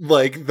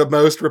the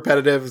most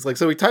repetitive. It's like,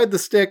 so we tied the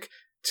stick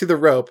to the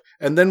rope,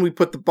 and then we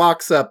put the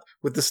box up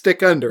with the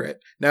stick under it.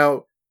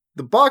 Now,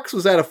 the box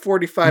was at a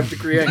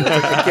 45-degree angle.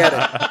 Like, I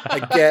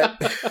get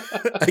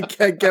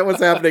it. I get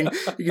what's happening.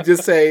 You can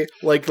just say,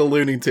 like, the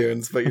Looney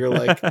Tunes, but you're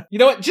like... You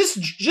know what?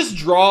 Just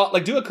draw,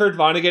 like, do a Kurt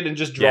Vonnegut and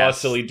just draw a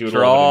silly doodle.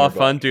 Draw a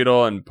fun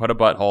doodle and put a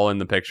butthole in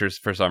the pictures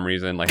for some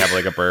reason. Like, have,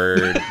 like, a bird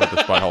with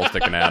its butthole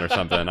sticking out or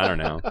something. I don't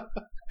know.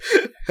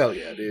 Hell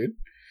yeah, dude.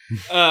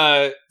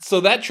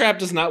 So that trap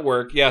does not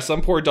work. Yeah,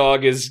 some poor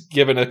dog is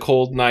given a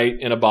cold night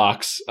in a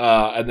box,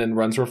 and then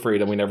runs for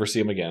freedom. We never see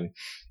him again.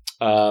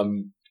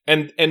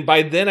 And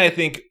by then, I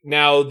think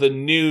now the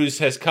news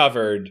has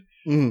covered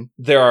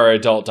there are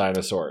adult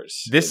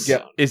dinosaurs. This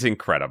is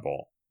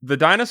incredible. The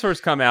dinosaurs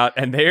come out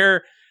and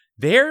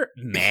they're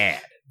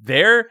mad.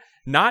 They're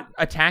not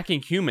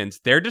attacking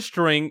humans. They're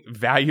destroying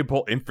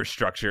valuable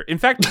infrastructure. In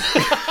fact,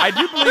 I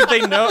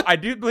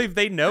do believe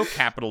they know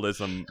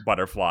capitalism,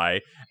 Butterfly,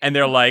 and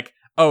they're like,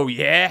 oh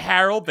yeah,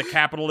 Harold, the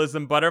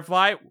capitalism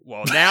butterfly?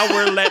 Well, now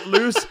we're let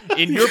loose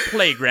in your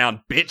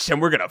playground, bitch,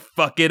 and we're gonna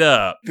fuck it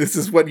up. This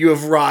is what you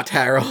have wrought,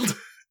 Harold.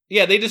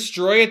 Yeah, they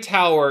destroy a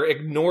tower,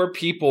 ignore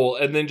people,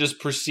 and then just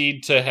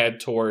proceed to head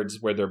towards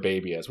where their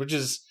baby is, which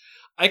is...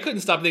 I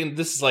couldn't stop thinking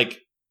this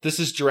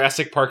is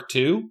Jurassic Park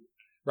 2,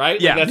 right?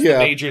 Yeah. Like, that's the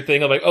major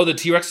thing of like, oh, the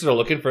T-Rexes are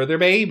looking for their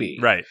baby.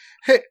 Right.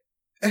 Hey,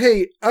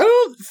 I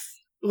don't...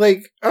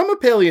 Like, I'm a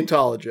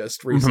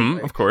paleontologist recently.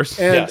 Mm-hmm, of course.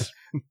 And yes.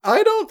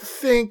 I don't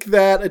think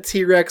that a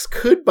T-Rex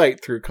could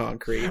bite through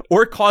concrete.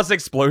 Or cause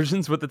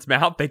explosions with its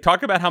mouth. They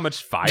talk about how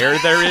much fire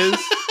there is.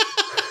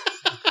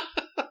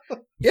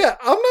 Yeah,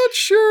 I'm not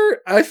sure.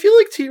 I feel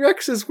like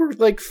T-Rexes were,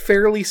 like,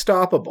 fairly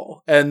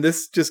stoppable. And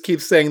this just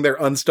keeps saying they're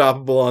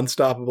unstoppable.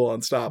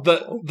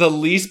 The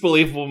least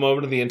believable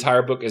moment of the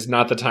entire book is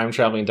not the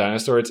time-traveling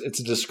dinosaur. It's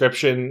a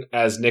description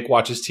as Nick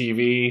watches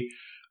TV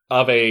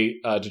of a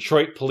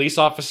Detroit police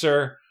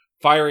officer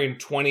firing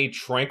 20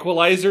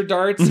 tranquilizer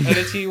darts at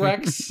a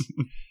T-Rex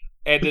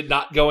and it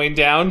not going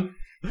down.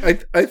 I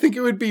think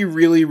it would be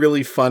really,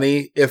 really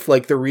funny if,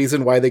 like, the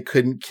reason why they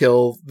couldn't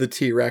kill the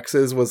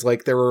T-Rexes was,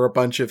 like, there were a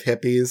bunch of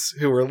hippies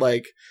who were,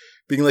 like,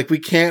 being like, we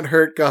can't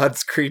hurt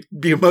God's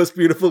most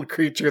beautiful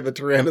creature, the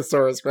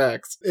Tyrannosaurus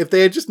Rex. If they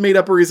had just made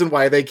up a reason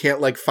why they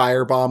can't, like,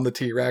 firebomb the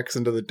T-Rex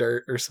into the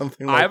dirt or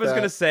something like that. I was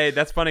going to say,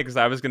 that's funny, because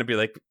I was going to be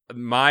like,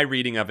 my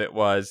reading of it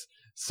was,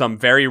 some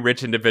very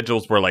rich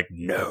individuals were like,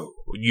 no,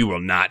 you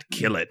will not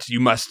kill it.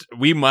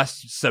 We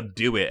must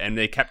subdue it. And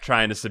they kept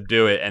trying to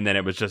subdue it. And then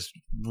it was just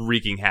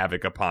wreaking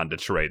havoc upon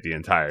Detroit the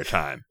entire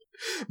time.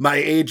 My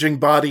aging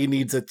body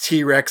needs a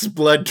T-Rex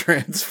blood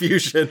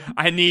transfusion.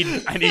 I need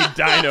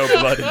dino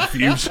blood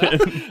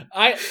infusion.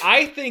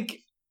 I think,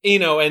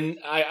 and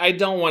I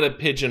don't want to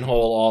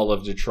pigeonhole all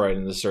of Detroit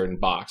in a certain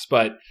box,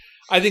 but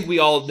I think we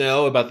all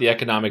know about the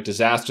economic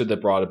disaster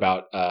that brought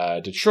about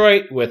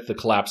Detroit with the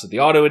collapse of the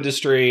auto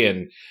industry,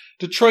 and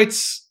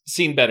Detroit's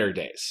seen better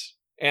days.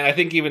 And I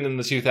think even in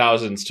the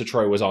 2000s,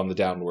 Detroit was on the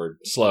downward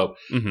slope.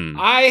 Mm-hmm.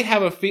 I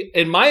have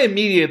and my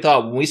immediate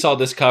thought when we saw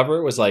this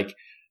cover was like,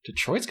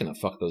 Detroit's going to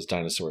fuck those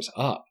dinosaurs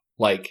up.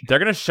 Like, they're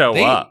going to show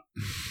up.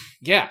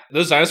 Yeah,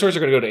 those dinosaurs are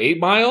going to go to 8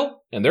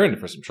 Mile, and they're in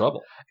for some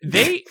trouble.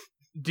 They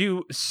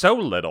do so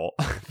little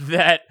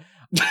that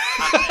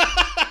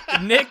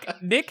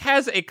Nick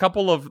has a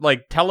couple of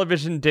like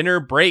television dinner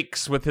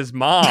breaks with his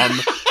mom.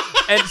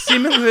 And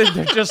seemingly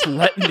they're just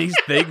letting these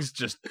things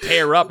just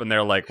tear up. And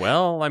they're like,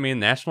 well, I mean,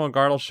 National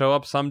Guard will show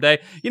up someday.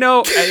 You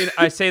know,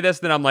 I say this,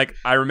 then I'm like,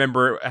 I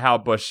remember how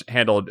Bush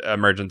handled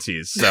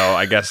emergencies. So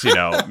I guess, you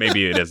know,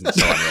 maybe it isn't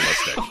so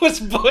unrealistic.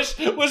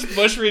 Was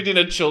Bush reading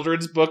a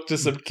children's book to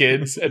some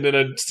kids, and then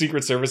a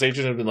Secret Service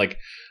agent had been like,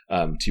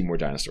 2 more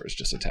dinosaurs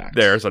just attacked.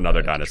 There's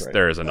another dinosaur.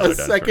 There is another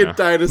dinosaur. A second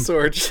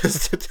dinosaur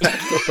just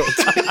attacked the world.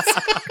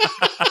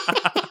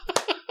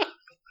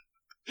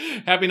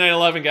 Happy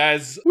 9/11,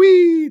 guys.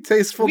 Wee!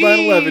 Tasteful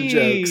 9/11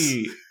 jokes.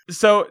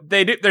 So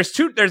they do.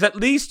 There's at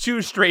least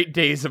 2 straight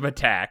days of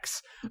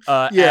attacks.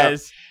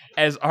 As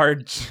our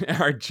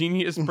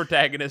genius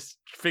protagonist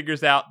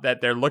figures out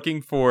that they're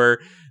looking for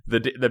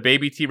the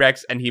baby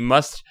T-Rex, and he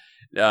must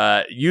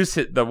use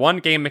the one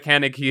game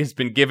mechanic he has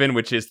been given,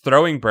 which is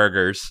throwing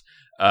burgers.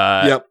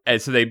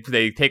 And so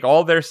they take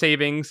all their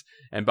savings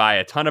and buy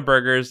a ton of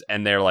burgers,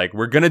 and they're like,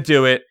 we're gonna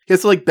do it. He has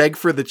to like beg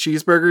for the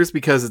cheeseburgers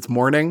because it's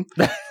morning.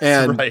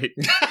 And right.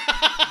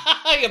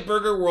 Yeah,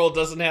 Burger World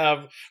doesn't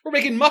have, we're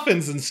making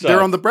muffins and stuff.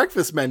 They're on the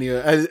breakfast menu,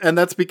 and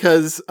that's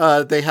because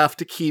they have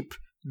to keep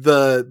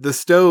the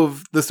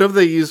stove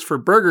they use for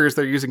burgers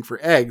they're using for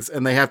eggs,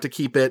 and they have to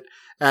keep it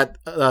at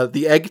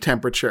the egg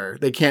temperature.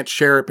 They can't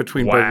share it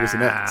between burgers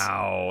and eggs.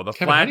 Wow,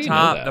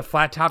 the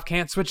flat top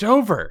can't switch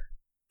over.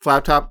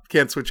 Flat top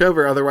can't switch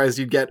over, otherwise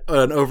you'd get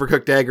an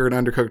overcooked egg or an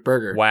undercooked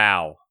burger.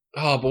 Wow.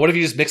 Oh, but what if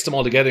you just mixed them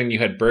all together and you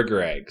had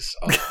burger eggs?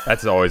 Oh.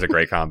 That's always a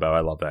great combo.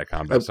 I love that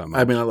combo so much.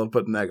 I mean, I love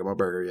putting an egg on my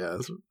burger,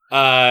 yes.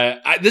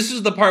 This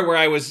is the part where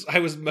I was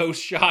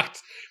most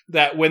shocked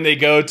that when they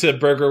go to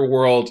Burger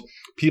World,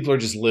 people are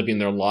just living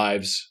their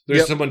lives.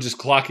 There's someone just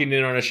clocking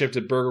in on a shift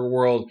at Burger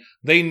World.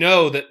 They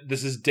know that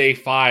this is day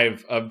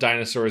 5 of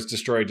Dinosaurs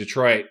Destroy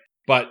Detroit,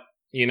 but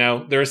you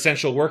know, they're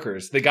essential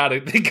workers. They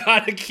gotta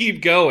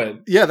keep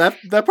going. Yeah,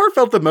 that part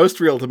felt the most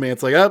real to me.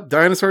 It's like,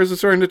 dinosaurs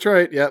destroying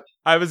Detroit. Yep.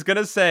 I was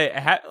gonna say,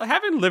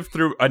 having lived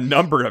through a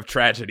number of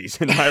tragedies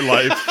in my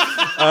life,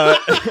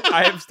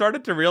 I have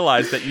started to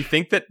realize that you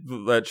think that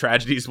the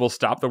tragedies will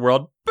stop the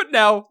world, but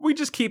no, we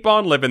just keep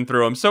on living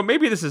through them. So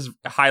maybe this is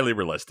highly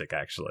realistic,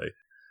 actually.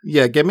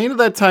 Yeah, get me into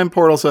that time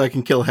portal so I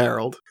can kill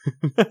Harold.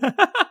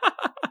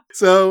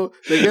 So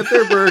they get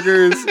their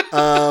burgers.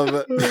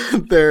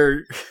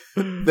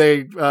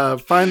 They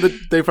find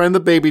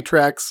the baby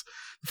Trex.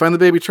 Find the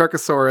baby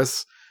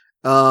Truckosaurus.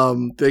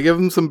 They give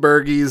them some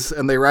burgies,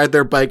 and they ride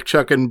their bike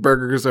chucking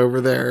burgers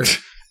over their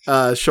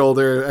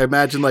shoulder. I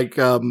imagine like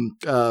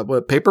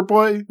what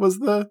Paperboy was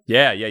the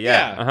yeah.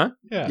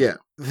 Yeah.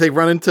 They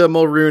run into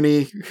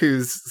Mulrooney,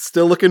 who's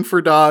still looking for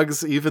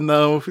dogs, even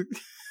though.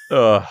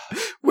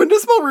 When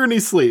does Mulrooney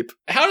sleep?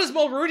 How does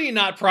Mulrooney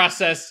not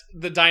process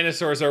the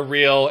dinosaurs are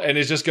real and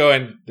is just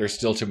going, there's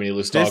still too many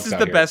loose dogs? This is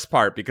the best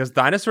part, because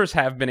dinosaurs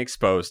have been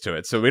exposed to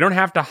it, so we don't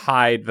have to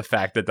hide the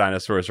fact that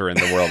dinosaurs are in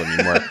the world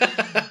anymore.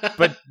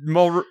 But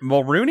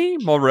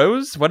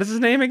Mulrose? What is his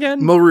name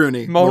again?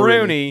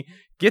 Mulrooney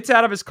gets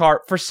out of his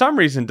car, for some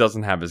reason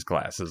doesn't have his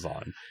glasses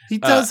on. He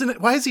doesn't.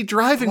 Why is he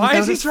driving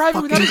without his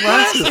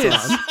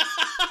glasses on?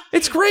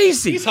 It's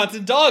crazy. He's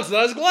hunting dogs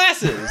without his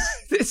glasses.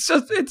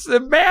 It's a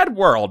mad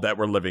world that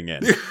we're living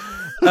in.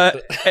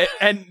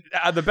 And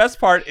the best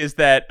part is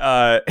that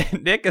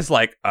Nick is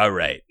like, all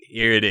right,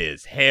 here it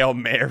is. Hail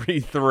Mary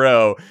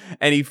throw.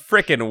 And he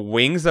frickin'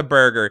 wings a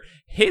burger,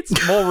 hits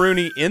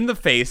Mulrooney in the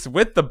face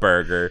with the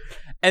burger.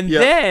 And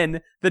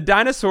then the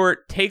dinosaur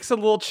takes a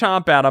little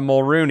chomp out of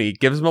Mulrooney,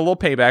 gives him a little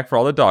payback for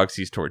all the dogs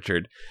he's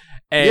tortured.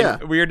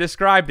 And we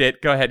described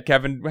it. Go ahead,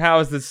 Kevin. How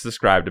is this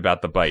described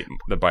about the bite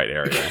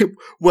area?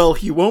 Well,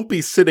 he won't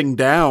be sitting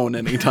down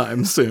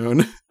anytime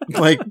soon.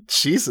 Like,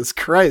 Jesus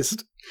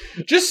Christ.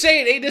 Just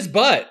say it ate his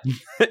butt.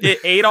 It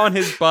ate on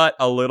his butt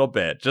a little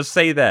bit. Just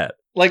say that.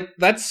 Like,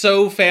 that's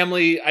so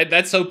family.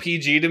 That's so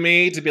PG to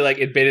me to be like,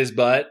 it bit his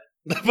butt.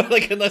 But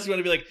like, unless you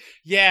want to be like,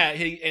 yeah,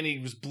 he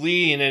was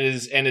bleeding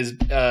and his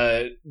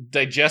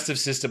digestive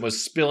system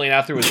was spilling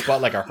out through his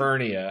butt like a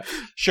hernia.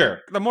 Sure,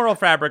 the moral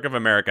fabric of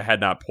America had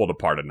not pulled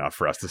apart enough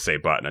for us to say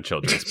butt in a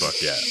children's book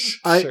yet.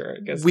 I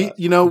guess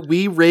not.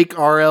 We rake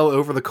RL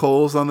over the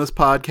coals on this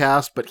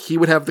podcast, but he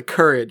would have the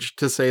courage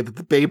to say that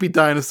the baby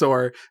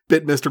dinosaur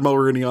bit Mr.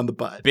 Mulrooney on the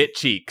butt. Bit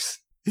cheeks.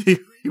 He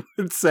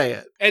would say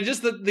it, and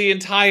just the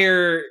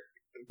entire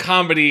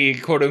comedy,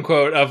 quote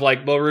unquote, of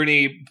like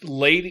Mulrooney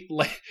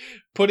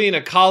putting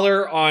a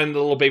collar on the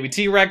little baby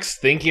T-Rex,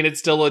 thinking it's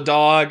still a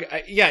dog.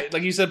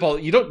 Like you said, Paul,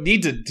 you don't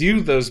need to do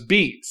those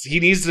beats.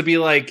 He needs to be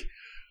like,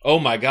 oh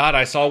my God,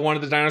 I saw one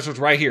of the dinosaurs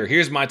right here.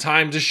 Here's my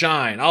time to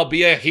shine. I'll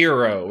be a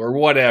hero or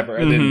whatever.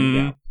 And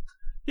then,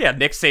 yeah,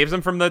 Nick saves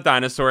him from the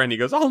dinosaur and he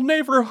goes, I'll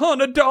never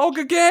hunt a dog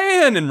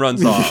again, and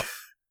runs off.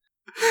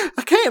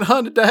 I can't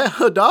hunt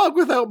a dog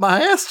without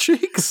my ass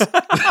cheeks.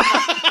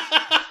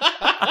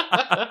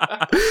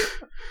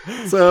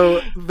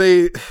 So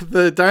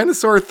the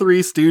dinosaur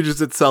 3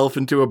 stooges itself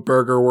into a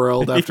burger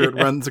world after it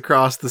runs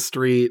across the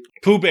street.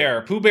 Pooh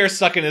Bear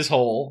stuck in his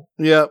hole.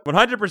 Yep.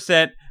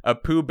 100% a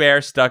Pooh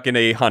Bear stuck in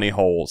a honey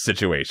hole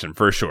situation,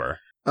 for sure.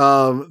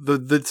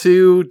 The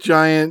 2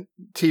 giant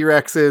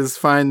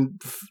T-Rexes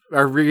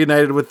are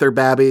reunited with their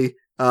babby,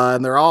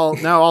 and they're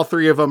all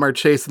 3 of them are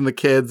chasing the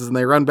kids, and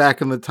they run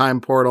back in the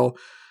time portal.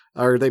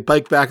 Or they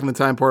bike back in the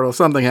time portal,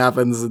 something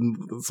happens, and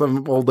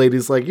some old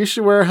lady's like, you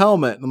should wear a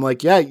helmet. And I'm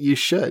like, yeah, you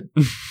should.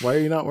 Why are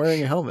you not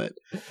wearing a helmet?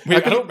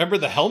 Wait, I don't remember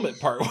the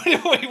helmet part.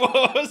 Wait,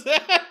 what was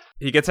that?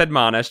 He gets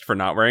admonished for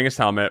not wearing his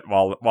helmet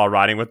while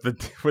riding with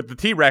the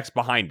T-Rex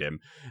behind him.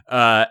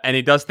 And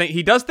he does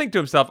think to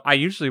himself, I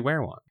usually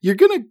wear one. You're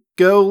gonna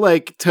go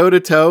like toe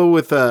to toe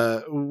with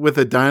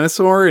a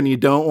dinosaur, and you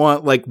don't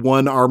want like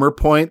one armor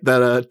point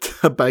that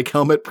a bike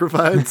helmet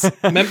provides.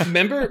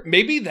 Remember,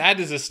 maybe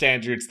that is a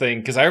standards thing,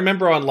 because I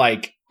remember on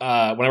like when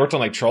I worked on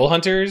like Troll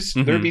Hunters,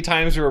 there would be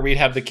times where we'd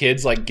have the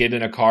kids like get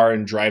in a car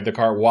and drive the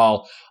car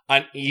while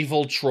an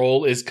evil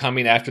troll is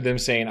coming after them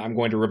saying, I'm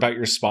going to rip out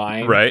your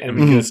spine. Right. And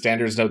we get a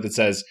standards note that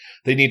says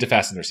they need to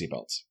fasten their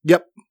seatbelts.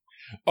 Yep.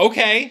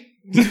 Okay.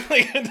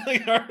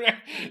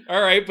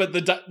 all right, but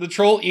the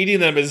troll eating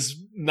them is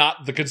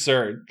not the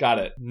concern. Got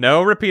it.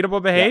 No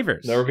repeatable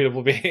behaviors. Yeah, no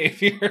repeatable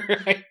behavior.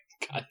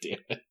 God damn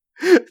it.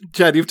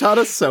 Chad, you've taught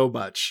us so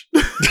much.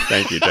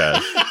 Thank you,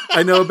 Chad.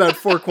 I know about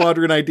 4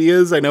 quadrant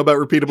ideas. I know about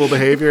repeatable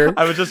behavior.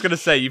 I was just going to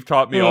say, you've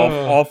taught me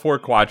all 4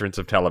 quadrants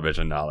of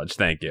television knowledge.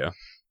 Thank you.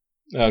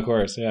 Oh, of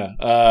course, yeah.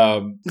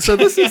 So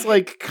this is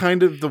like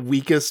kind of the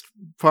weakest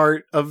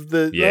part of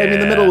the... Yeah. I mean,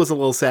 the middle was a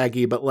little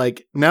saggy, but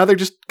like now they're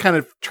just kind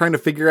of trying to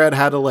figure out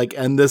how to like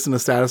end this in a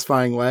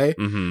satisfying way.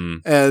 Mm-hmm.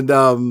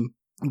 And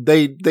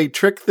they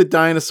trick the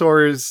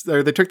dinosaurs,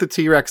 or they trick the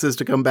T-Rexes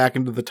to come back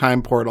into the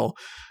time portal,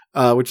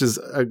 which is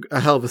a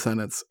hell of a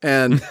sentence.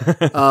 And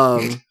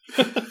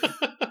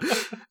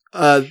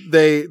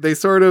they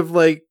sort of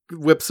like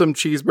whip some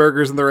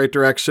cheeseburgers in the right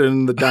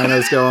direction. The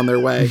dinos go on their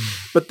way.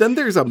 But then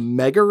there's a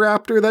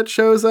Megaraptor that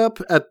shows up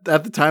at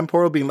the time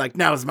portal being like,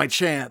 now's my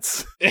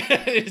chance.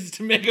 It's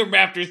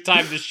Megaraptor's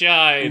time to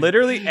shine.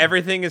 Literally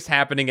everything is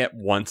happening at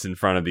once in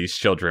front of these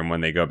children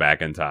when they go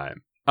back in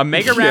time. A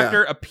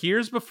Megaraptor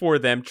appears before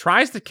them,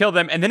 tries to kill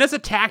them, and then is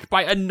attacked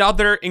by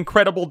another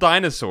incredible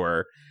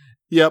dinosaur.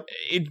 Yep.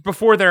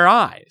 Before their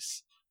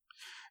eyes.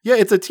 Yeah,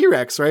 it's a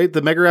T-Rex, right?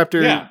 The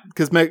Megaraptor,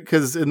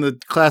 because in the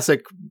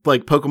classic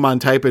like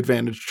Pokemon type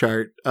advantage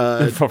chart,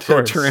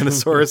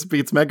 Tyrannosaurus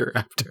beats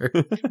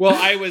Megaraptor. Well,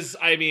 I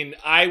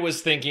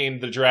was thinking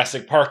the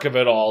Jurassic Park of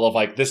it all, of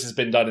like, this has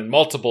been done in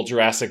multiple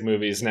Jurassic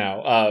movies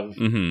now, of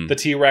the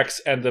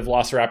T-Rex and the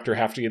Velociraptor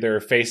have to either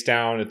face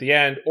down at the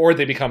end, or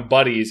they become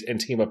buddies and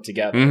team up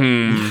together.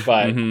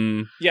 But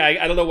yeah,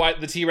 I don't know why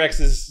the T-Rex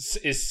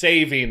is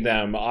saving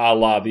them a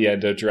la the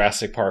end of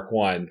Jurassic Park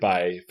 1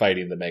 by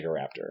fighting the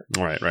Megaraptor.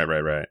 Right.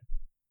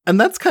 And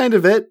that's kind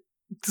of it.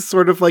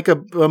 Sort of like a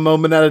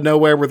moment out of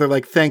nowhere where they're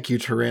like, thank you,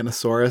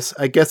 Tyrannosaurus.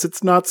 I guess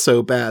it's not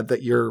so bad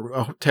that you're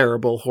a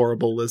terrible,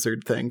 horrible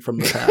lizard thing from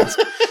the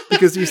past.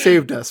 Because you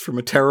saved us from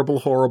a terrible,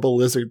 horrible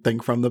lizard thing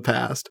from the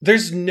past.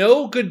 There's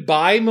no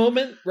goodbye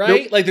moment,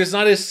 right? Nope. Like, there's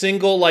not a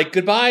single, like,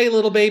 goodbye,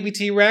 little baby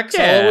T-Rex.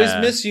 Yeah. I'll always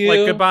miss you.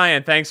 Like, goodbye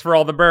and thanks for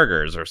all the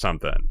burgers or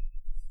something.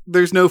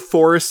 There's no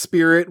forest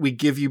spirit, we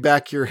give you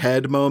back your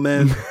head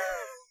moment.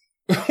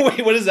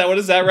 Wait, what is that? What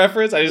is that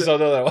reference? I just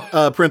don't know that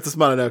one. Princess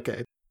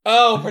Mononoke.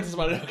 Oh, Princess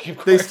Mononoke, of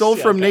course. They stole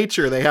from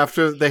nature. They have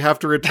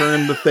to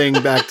return the thing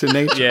back to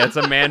nature. Yeah, it's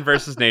a man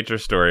versus nature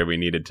story. We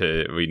needed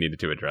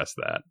to address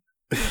that.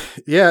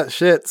 Yeah,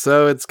 shit.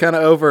 So it's kind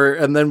of over,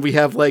 and then we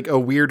have like a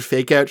weird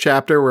fake out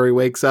chapter where he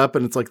wakes up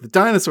and it's like the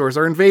dinosaurs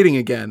are invading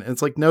again. And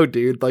it's like, no,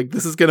 dude, like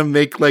this is gonna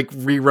make like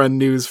rerun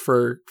news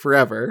for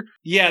forever.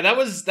 Yeah, that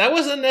was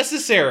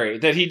unnecessary.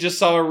 That he just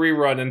saw a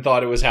rerun and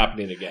thought it was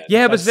happening again.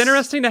 Yeah, but it's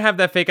interesting to have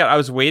that fake out. I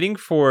was waiting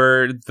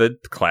for the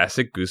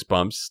classic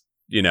Goosebumps,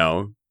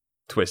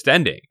 twist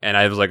ending, and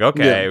I was like,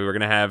 okay, we're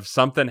gonna have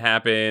something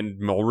happen.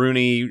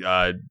 Mulrooney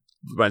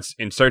went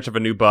in search of a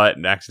new butt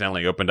and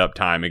accidentally opened up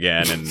time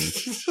again, and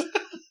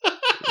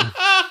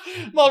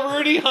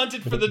Mulrooney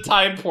hunted for the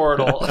time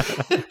portal.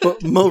 Well,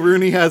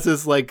 Mulrooney has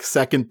his like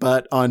second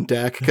butt on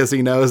deck because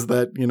he knows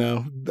that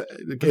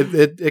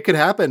it could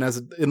happen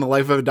as in the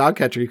life of a dog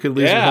catcher. You could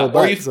lose your whole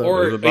butt.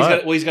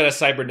 He's got a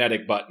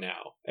cybernetic butt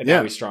now, and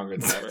now he's stronger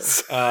than ever.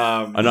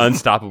 An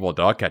unstoppable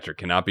dog catcher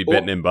cannot be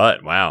bitten in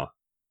butt. Wow.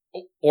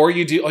 Or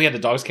you do. Oh yeah, the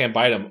dogs can't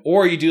bite him.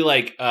 Or you do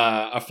like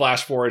a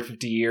flash forward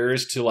 50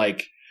 years to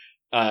like.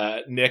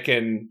 Nick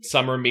and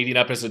Summer meeting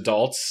up as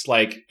adults,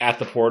 like at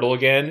the portal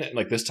again, and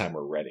like this time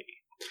we're ready.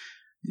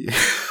 Yeah.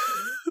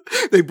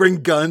 They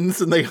bring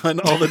guns and they hunt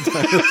all the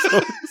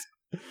dinosaurs.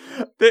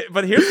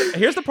 But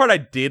here's the part I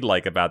did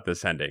like about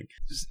this ending.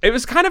 It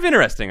was kind of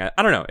interesting. I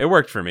don't know. It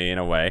worked for me in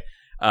a way.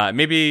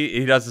 Maybe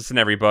he does this in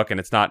every book and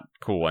it's not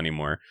cool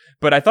anymore.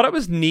 But I thought it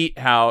was neat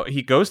how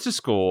he goes to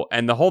school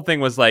and the whole thing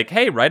was like,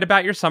 hey, write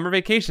about your summer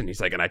vacation.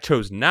 He's like, and I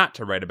chose not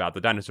to write about the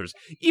dinosaurs.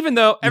 Even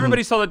though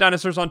everybody saw the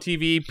dinosaurs on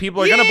TV,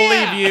 people are going to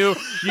believe you.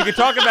 You could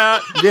talk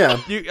about,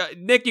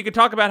 Nick, you could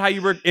talk about how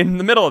you were in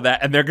the middle of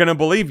that and they're going to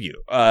believe you.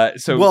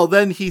 Well,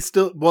 then he's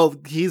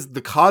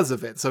the cause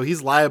of it. So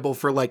he's liable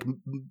for like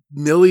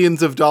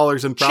millions of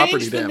dollars in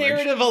property damage. Change the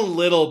narrative a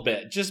little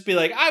bit. Just be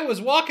like, I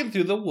was walking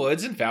through the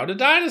woods and found a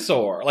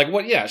dinosaur. Like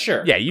what? Yeah,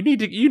 sure. Yeah, you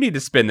need to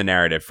spin the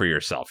narrative for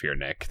yourself here,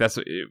 Nick.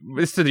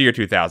 It's to the year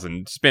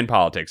 2000. Spin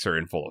politics are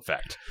in full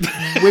effect.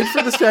 Wait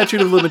for the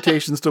statute of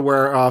limitations to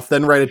wear off,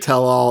 then write a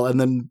tell-all, and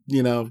then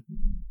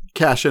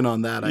cash in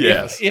on that. I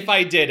guess. If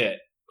I did it,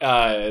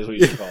 as we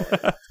should call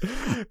it.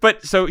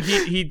 But so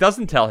he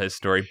doesn't tell his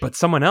story, but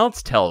someone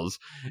else tells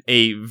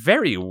a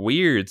very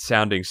weird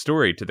sounding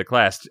story to the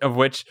class, of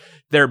which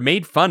they're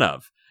made fun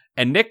of.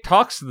 And Nick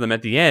talks to them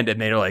at the end, and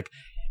they're like,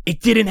 it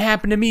didn't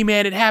happen to me,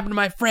 man. It happened to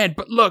my friend.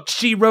 But look,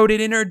 she wrote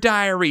it in her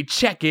diary.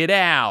 Check it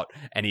out.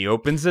 And he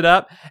opens it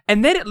up.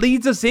 And then it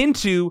leads us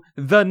into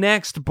the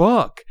next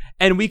book.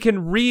 And we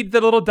can read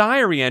the little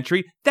diary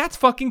entry. That's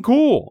fucking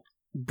cool.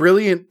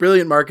 Brilliant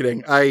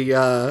marketing.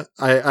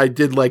 I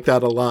did like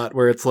that a lot,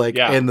 where it's like,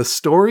 and the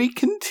story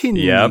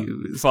continues. Yep,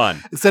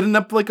 fun. Setting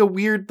up like a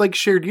weird like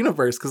shared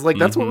universe, because like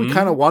that's what we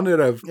kind of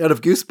wanted out of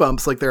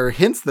Goosebumps. Like there are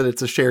hints that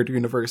it's a shared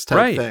universe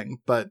type thing,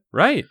 but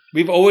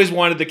we've always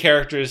wanted the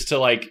characters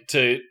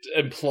to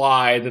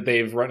imply that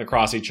they've run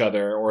across each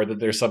other, or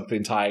that there's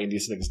something tying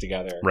these things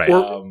together, right?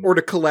 Or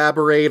to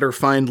collaborate, or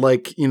find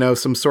like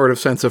some sort of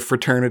sense of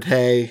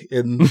fraternity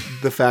in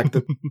the fact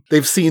that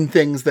they've seen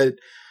things that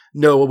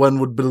no one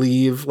would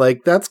believe.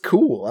 Like, that's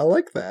cool. I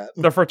like that.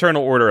 The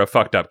Fraternal Order of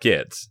Fucked Up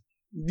Kids.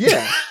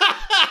 Yeah.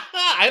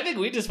 I think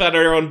we just found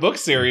our own book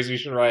series we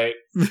should write.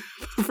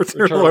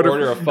 Fraternal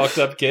Order of Fucked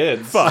Up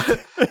Kids. Fuck.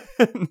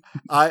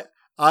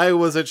 I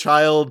was a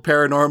child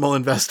paranormal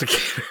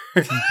investigator.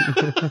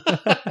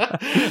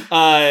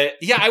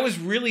 I was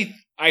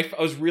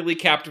really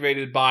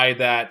captivated by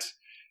that.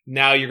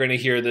 Now you're going to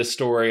hear this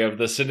story of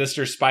the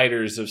sinister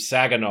spiders of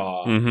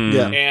Saginaw. Mm-hmm.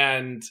 Yeah.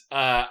 And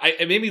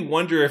it made me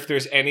wonder if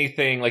there's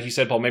anything, like you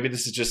said, Paul, maybe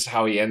this is just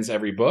how he ends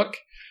every book.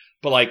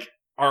 But like,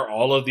 are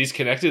all of these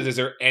connected? Is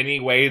there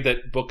any way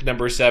that book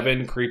number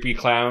 7, Creepy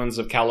Clowns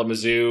of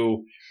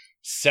Kalamazoo,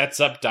 sets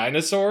up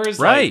dinosaurs?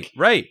 Right.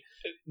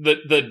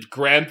 The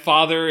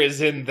grandfather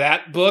is in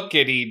that book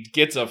and he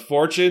gets a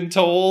fortune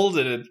told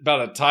and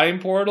about a time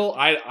portal.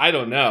 I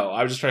don't know.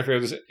 I was just trying to figure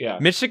this. Yeah.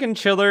 Michigan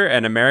Chiller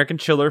and American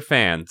Chiller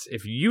fans,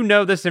 if you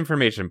know this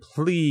information,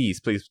 please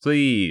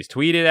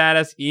tweet it at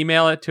us,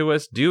 email it to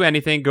us, do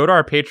anything. Go to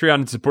our Patreon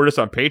and support us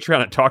on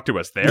Patreon and talk to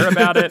us there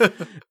about it.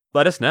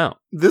 Let us know.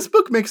 This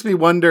book makes me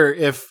wonder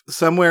if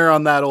somewhere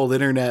on that old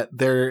internet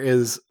there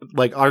is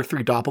like our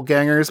 3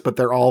 doppelgangers, but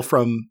they're all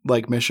from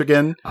like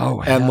Michigan.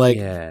 Oh, and like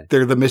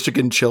they're the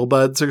Michigan Chill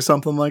Buds or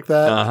something like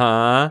that.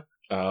 Uh-huh.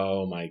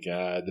 Oh my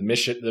god, the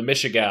Michigals. The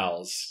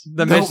Michigals.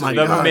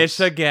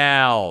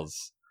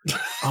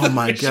 Oh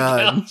my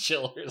god.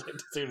 Chillers.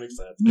 That doesn't make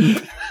sense.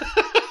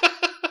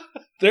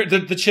 They're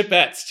the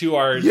Chipettes to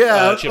our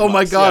Chipmunks. Oh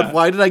my god, yeah.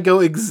 Why did I go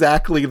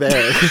exactly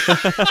there?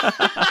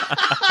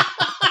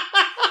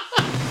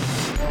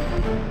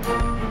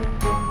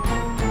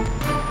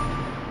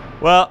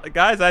 Well,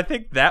 guys, I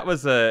think that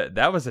was a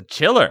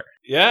chiller.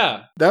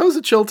 Yeah, that was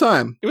a chill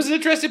time. It was an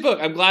interesting book.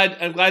 I'm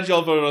glad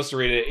y'all voted us to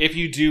read it. If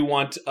you do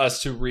want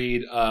us to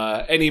read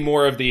any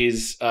more of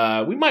these,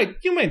 you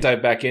might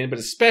dive back in. But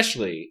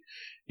especially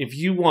if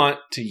you want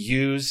to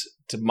use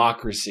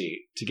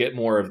democracy to get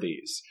more of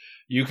these,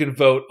 you can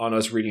vote on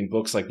us reading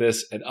books like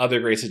this and other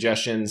great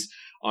suggestions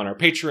on our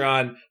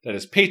Patreon. That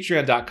is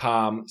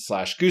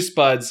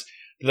patreon.com/goosebuds.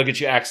 They'll get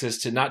you access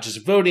to not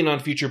just voting on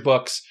future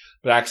books,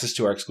 but access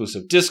to our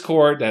exclusive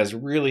Discord that has a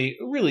really,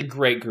 really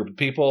great group of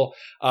people.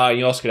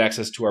 You also get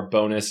access to our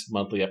bonus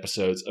monthly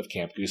episodes of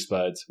Camp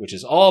Goosebuds, which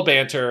is all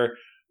banter,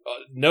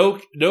 no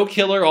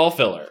killer, all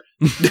filler.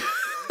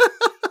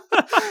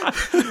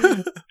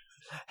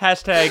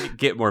 Hashtag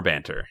get more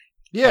banter.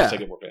 Yeah. Hashtag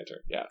get more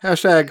banter. Yeah.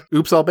 Hashtag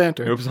oops all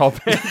banter. Oops all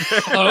banter.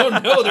 Oh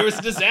no, there was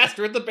a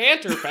disaster at the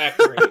banter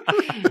factory.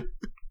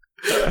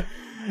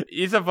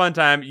 It's a fun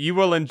time. You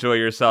will enjoy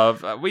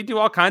yourself. We do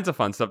all kinds of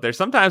fun stuff there.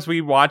 Sometimes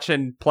we watch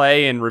and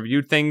play and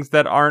review things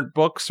that aren't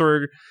books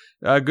or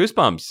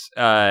Goosebumps,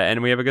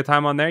 and we have a good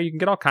time on there. You can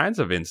get all kinds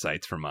of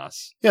insights from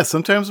us. Yeah,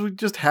 sometimes we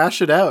just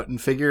hash it out and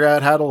figure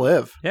out how to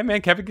live. Yeah, man,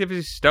 Kevin gives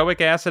you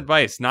stoic-ass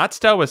advice. Not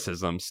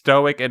stoicism,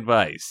 stoic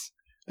advice.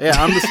 Yeah,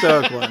 I'm the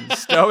stoic one.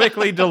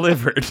 Stoically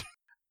delivered.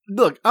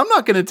 Look, I'm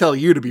not going to tell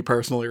you to be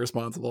personally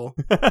responsible.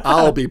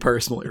 I'll be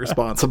personally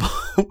responsible.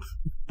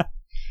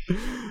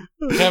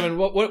 Kevin,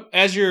 what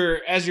as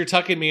you're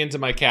tucking me into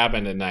my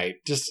cabin at night,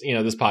 just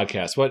this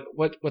podcast,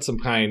 what's some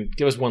kind?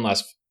 Give us one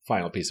last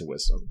final piece of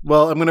wisdom.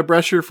 Well, I'm going to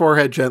brush your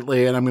forehead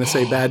gently, and I'm going to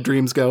say, "Bad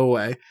dreams go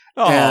away."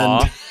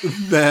 Aww. And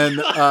then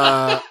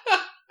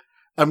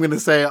I'm going to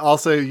say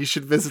also you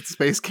should visit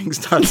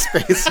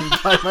spacekings.space and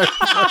buy my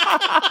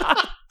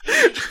book.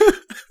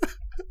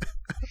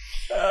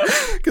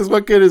 Because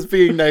what good is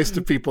being nice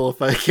to people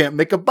if I can't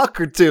make a buck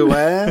or two,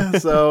 eh?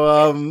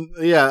 So,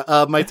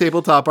 my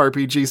tabletop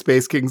RPG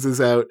Space Kings is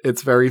out.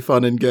 It's very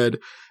fun and good.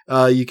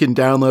 You can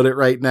download it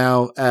right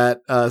now at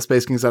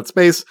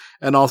spacekings.space,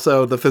 and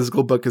also the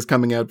physical book is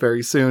coming out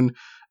very soon.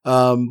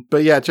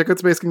 But yeah, check out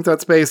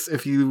spacekings.space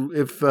if you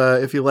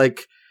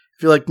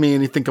like me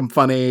and you think I'm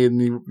funny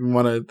and you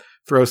want to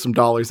throw some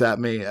dollars at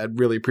me. I'd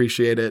really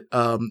appreciate it.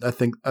 I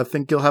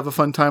think you'll have a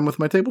fun time with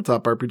my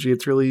tabletop RPG.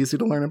 It's really easy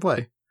to learn and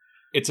play.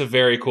 It's a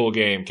very cool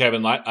game.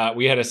 Kevin,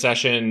 we had a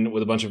session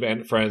with a bunch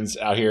of friends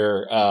out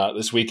here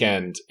this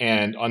weekend,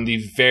 and on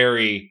the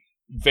very,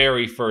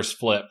 very first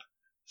flip,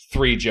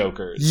 3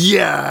 jokers.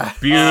 Yeah.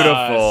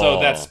 Beautiful. So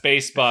that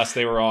space bus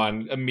they were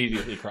on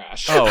immediately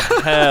crashed. Oh,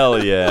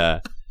 hell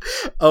yeah.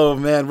 Oh,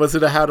 man. Was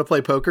it a how to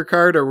play poker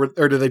card,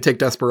 or did they take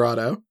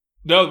Desperado?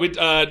 No, we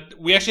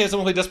actually had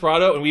someone play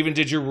Desperado, and we even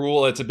did your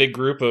rule. It's a big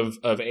group of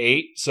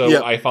 8, so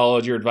yep. I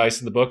followed your advice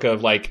in the book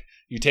of, like,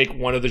 you take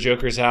one of the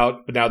jokers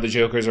out, but now the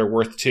jokers are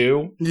worth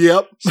 2.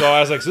 Yep. So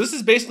I was like, so this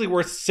is basically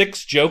worth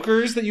 6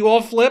 jokers that you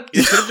all flipped?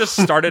 You could have just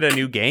started a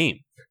new game.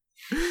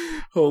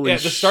 Holy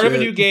shit. The start of a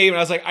new game, and I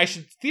was like, I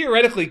should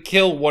theoretically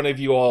kill one of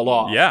you all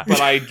off. Yeah.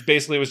 But I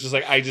basically was just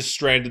like, I just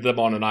stranded them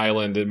on an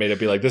island and made it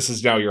be like, this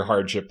is now your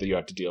hardship that you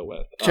have to deal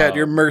with. Chad,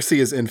 your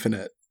mercy is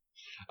infinite.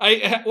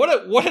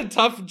 What a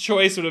tough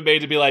choice would have made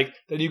to be like,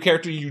 the new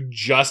character you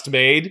just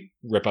made,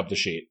 rip up the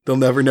sheet. They'll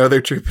never know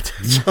their true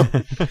potential.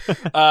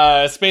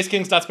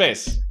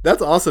 Spacekings.space.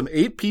 That's awesome.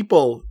 8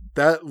 people.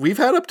 That we've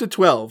had up to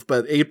 12,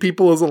 but 8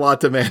 people is a lot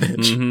to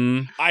manage.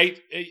 Mm-hmm.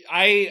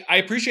 I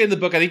appreciate the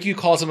book. I think you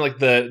call something like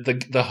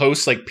the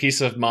host like peace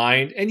of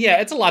mind, and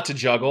yeah, it's a lot to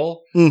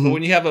juggle. Mm-hmm. But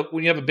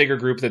when you have a bigger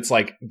group that's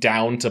like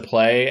down to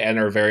play and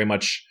are very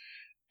much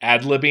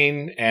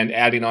ad-libbing and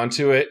adding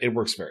onto it, it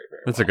works very,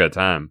 very That's well. a good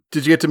time.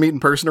 Did you get to meet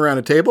in person around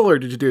a table, or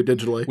did you do it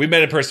digitally? We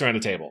met in person around a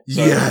table.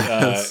 So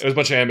yes. It was a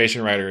bunch of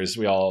animation writers.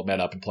 We all met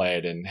up and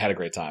played and had a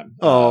great time.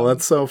 Oh,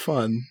 that's so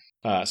fun.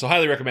 So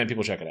highly recommend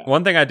people check it out.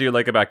 One thing I do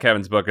like about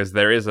Kevin's book is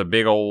there is a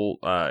big old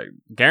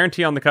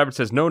guarantee on the cover. It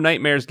says no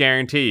nightmares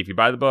guarantee. If you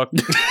buy the book,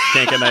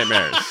 can't get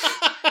nightmares.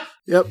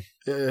 Yep.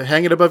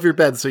 Hang it above your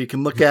bed so you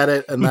can look at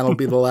it, and that'll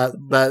be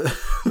the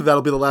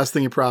that'll be the last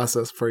thing you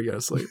process before you go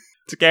to sleep.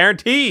 It's a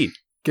guarantee.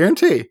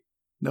 Guarantee.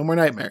 No more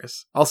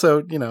nightmares.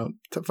 Also,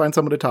 find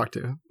someone to talk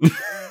to.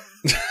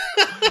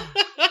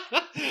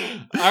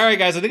 All right,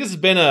 guys. I think this has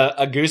been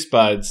a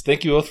Goosebuds.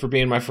 Thank you both for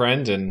being my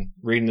friend and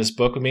reading this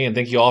book with me, and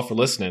thank you all for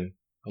listening.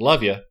 I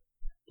love you.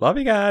 Love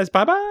you guys.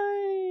 Bye-bye.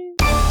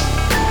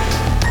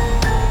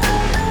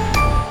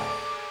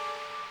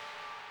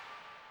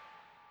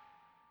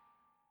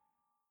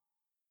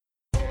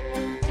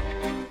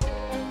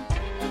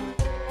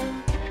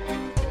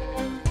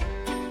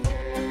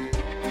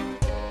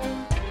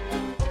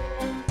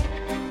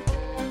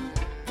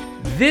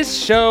 This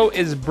show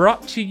is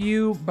brought to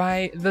you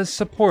by the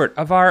support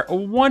of our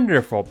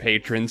wonderful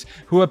patrons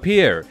who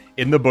appear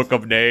in the Book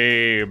of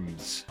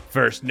Names.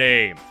 First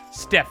name,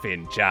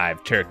 Stefan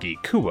Jive Turkey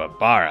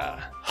Kuwabara.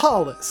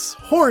 Hollis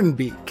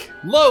Hornbeak.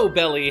 Low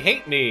Belly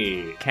Hate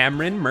Me.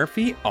 Cameron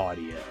Murphy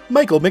Audio.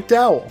 Michael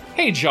McDowell.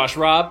 Hey, Josh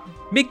Robb.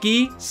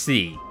 Mickey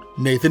C.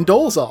 Nathan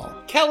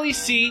Dolezal. Kelly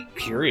C.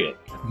 Period.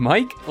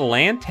 Mike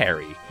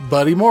Lanteri.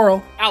 Buddy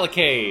Morrill.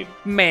 Alacade.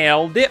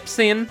 Mel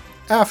Dipson.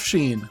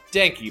 Afsheen.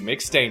 Danky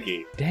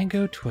McStanky.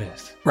 Dango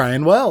Twist.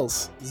 Brian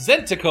Wells.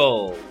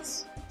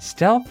 Zenticles.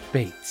 Stealth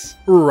Bates.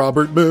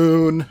 Robert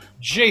Moon.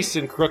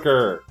 Jason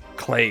Crooker.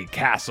 Clay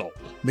Castle.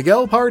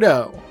 Miguel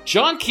Pardo.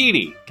 John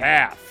Keaty.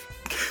 Calf.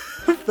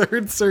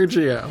 Third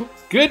Sergio.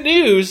 Good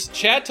news!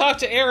 Chad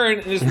talked to Aaron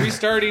and is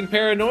restarting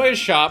Paranoia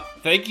Shop.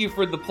 Thank you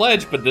for the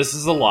pledge, but this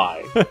is a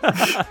lie.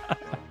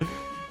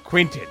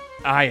 Quentin,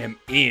 I am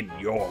in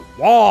your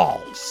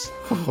walls.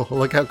 Oh,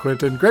 look out,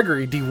 Quentin.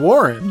 Gregory D.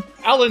 Warren.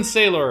 Alan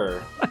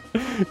Saylor.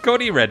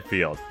 Cody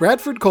Redfield.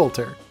 Bradford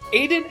Coulter.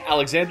 Aiden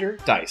Alexander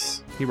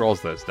Dice. He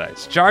rolls those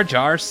dice. Jar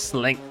Jar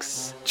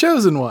Slinks.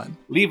 Chosen One.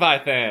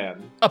 Levi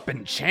Than. Up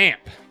and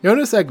Champ.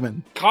 Jonas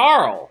Eggman.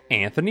 Carl.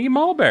 Anthony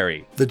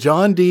Mulberry. The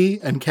John D.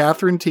 and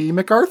Catherine T.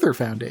 MacArthur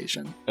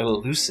Foundation.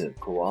 Elusive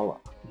Koala.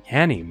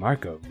 Yanni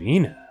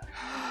Markovina.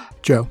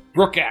 Joe.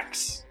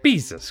 Brookaxe.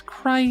 Jesus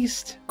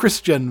Christ.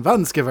 Christian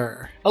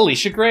Vanskiver.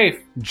 Alicia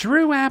Grafe.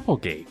 Drew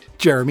Applegate.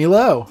 Jeremy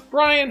Lowe.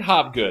 Brian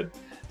Hobgood.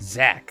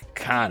 Zach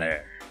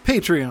Connor.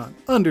 Patreon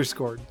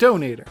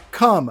 _donator,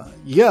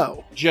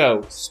 yo.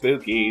 Joe,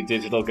 Spooky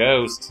Digital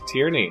Ghost,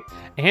 Tierney.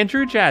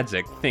 Andrew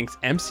Jadzik thinks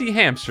MC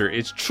Hamster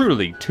is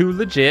truly too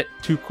legit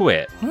to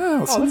quit.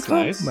 Wow, some that's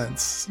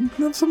compliments.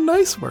 Nice. Some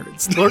nice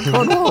words. Lord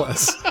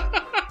Cornwallis.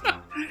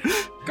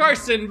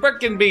 Carson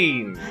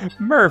Birkenbean.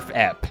 Murph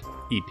Ep.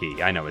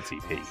 EP. I know it's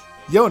EP.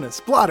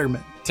 Jonas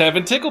Blotterman.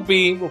 Tevin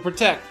Ticklebean will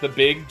protect the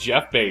big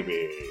Jeff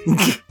baby.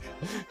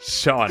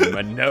 Sean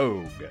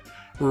Minogue.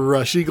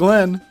 Rushy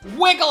Glenn.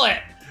 Wiggle it!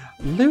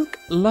 Luke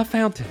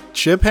LaFountain.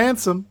 Chip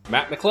Handsome.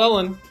 Matt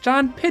McClellan.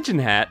 John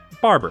Pigeonhat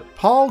Barber.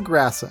 Paul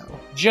Grasso.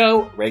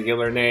 Joe,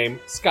 regular name,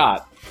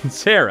 Scott.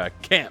 Sarah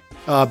Camp.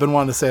 I've been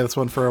wanting to say this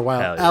one for a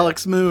while. Yeah.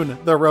 Alex Moon,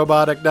 the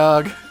robotic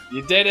dog.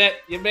 You did it.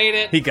 You made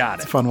it. He got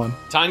It's a it. fun one.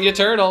 Tanya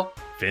Turtle.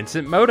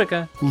 Vincent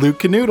Modica. Luke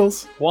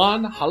Canoodles.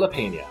 Juan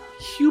Jalapeno.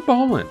 Hugh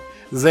Boland.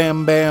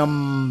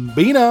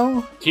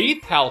 Zambambino.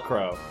 Keith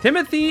Halcrow.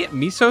 Timothy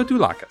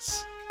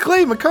Misodulakis.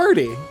 Clay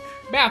McCarty.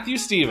 Matthew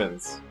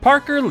Stevens.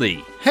 Parker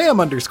Lee.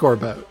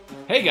 Ham_boat.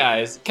 Hey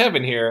guys,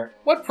 Kevin here.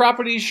 What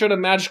properties should a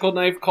magical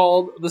knife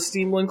called the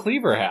Steamlin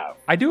Cleaver have?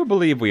 I do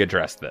believe we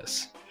addressed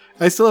this.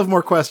 I still have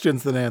more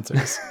questions than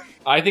answers.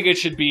 I think it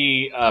should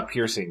be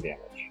piercing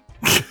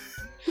damage.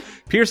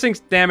 Piercing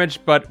damage,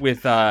 but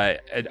with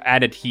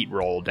added heat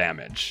roll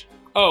damage.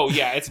 Oh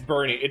yeah, it's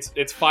burning.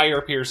 It's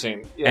fire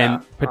piercing. Yeah.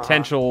 And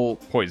potential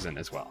poison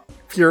as well.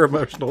 Pure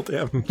emotional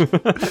damage.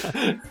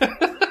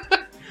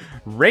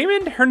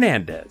 Raymond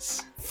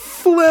Hernandez.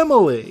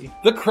 Flemily.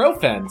 The Crow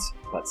Fens,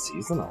 but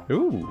seasonal.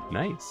 Ooh,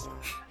 nice.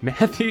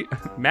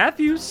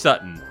 Matthew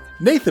Sutton.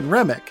 Nathan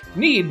Remick.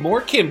 Need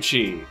more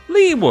kimchi.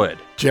 Lee Wood.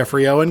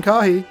 Jeffrey Owen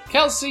Cahy.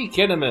 Kelsey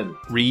Kinnaman.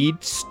 Reed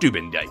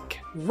Stubendike.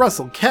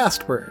 Russell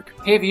Castberg.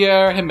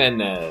 Javier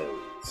Jimenez.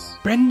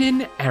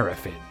 Brendan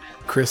Arafin.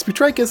 Chris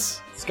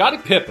Petrakis. Scottie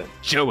Pippen.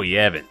 Joey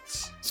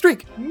Evans.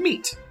 Streak.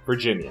 Meet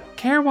Virginia.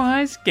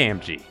 Carewise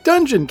Gamgee.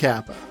 Dungeon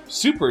Kappa.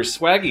 Super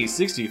Swaggy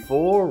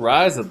 64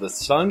 Rise of the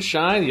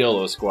Sunshine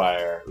YOLO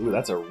Squire. Ooh,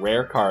 that's a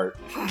rare card.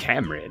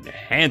 Cameron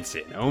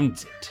Hansen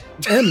owns it.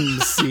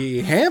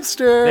 MC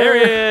Hamster. There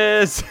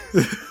he is.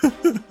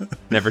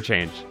 Never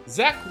change.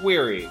 Zach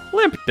Weary.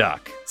 Limp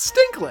Duck.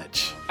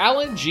 Stinklich.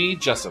 Alan G.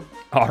 Jussum.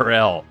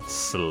 RL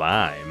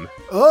Slime.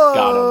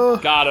 Oh.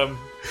 Got him.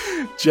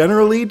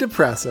 Generally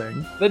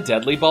depressing. The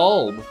Deadly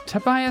Bulb.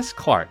 Tobias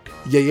Clark.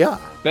 Yeah.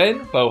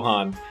 Ben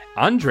Bohan.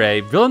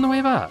 Andre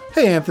Villanueva.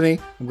 Hey, Anthony.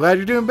 I'm glad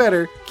you're doing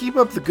better. Keep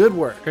up the good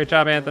work. Great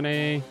job,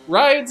 Anthony.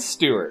 Ryan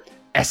Stewart.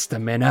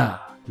 Estamina.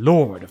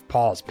 Lord of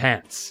Paul's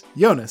Pants.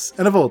 Jonas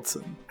and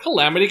Evoltson.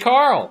 Calamity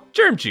Carl.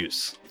 Germ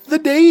Juice. The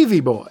Davy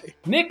Boy.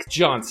 Nick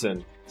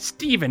Johnson.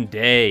 Stephen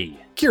Day.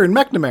 Kieran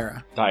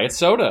McNamara. Diet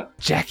Soda.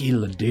 Jackie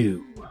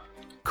Ledoux.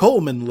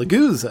 Coleman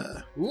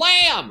Laguza.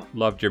 Lamb.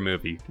 Loved your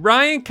movie.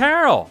 Ryan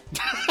Carroll.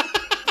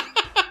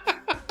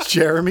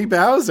 Jeremy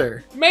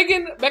Bowser.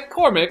 Megan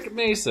McCormick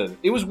Mason.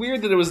 It was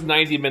weird that it was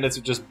 90 minutes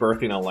of just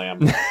birthing a lamb.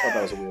 I thought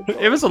that was a weird choice.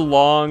 It was a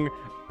long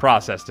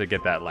process to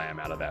get that lamb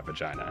out of that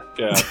vagina.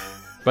 Yeah.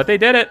 But they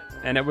did it,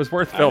 and it was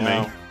worth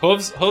filming.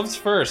 Hooves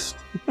first.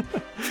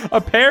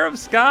 A pair of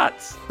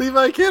Scots.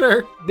 Levi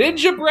Kidder.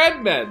 Ninja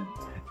Breadmen.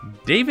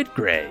 David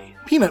Gray.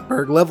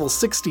 Peanutberg level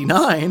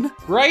 69.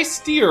 Bryce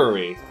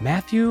Deary.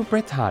 Matthew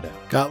Bretado.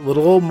 Got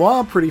little old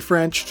moi pretty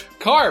Frenched.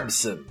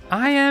 Carbson.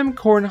 I am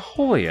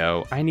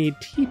Cornholio. I need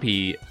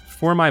TP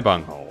for my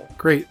bunghole.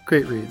 Great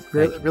read.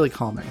 Really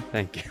calming.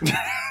 Thank you.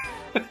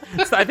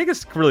 I think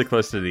it's really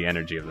close to the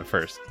energy of the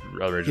first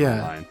original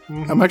line.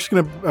 Mm-hmm. I'm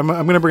actually I'm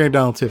gonna bring it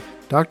down to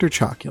Dr.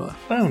 Chocula.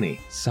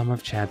 Phony. Some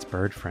of Chad's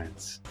bird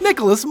friends.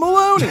 Nicholas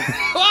Maloney.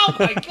 Oh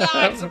my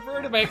god, it's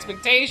averted my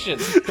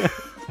expectations.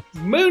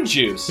 Moon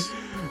Juice.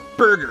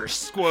 Burger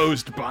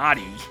Squozed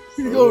Body.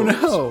 Oh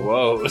no.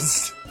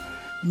 Woes.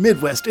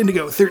 Midwest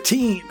Indigo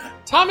 13.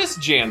 Thomas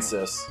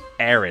Jansis.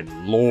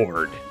 Aaron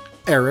Lord.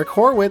 Eric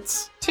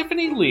Horwitz.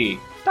 Tiffany Lee.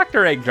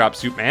 Dr. Egg Drop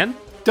Soup Man.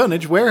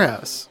 Dunnage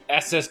Warehouse.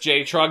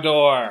 SSJ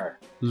Trogdor.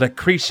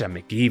 Lucretia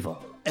McEvil.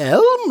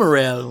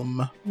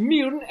 Elmrealm.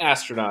 Mutant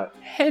Astronaut.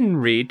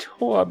 Henry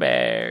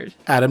Torbert.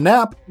 Adam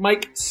Knapp.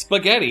 Mike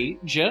Spaghetti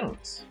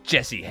Jones.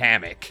 Jesse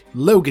Hammock.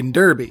 Logan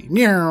Derby.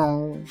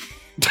 Meow.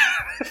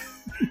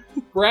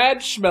 Brad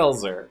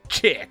Schmelzer.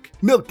 Chick.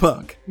 Milk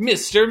Punk.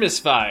 Mr.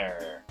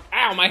 Misfire.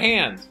 Ow, my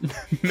hand.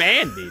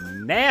 Mandy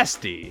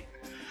Nasty.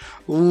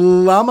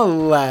 Llama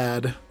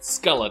Lad.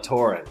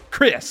 Skullatorin.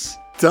 Chris.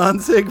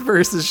 Danzig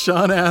versus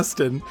Sean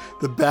Astin.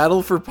 The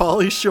battle for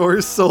Pauly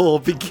Shore's soul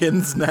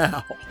begins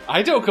now.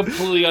 I don't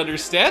completely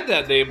understand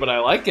that name, but I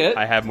like it.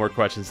 I have more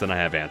questions than I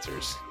have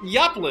answers.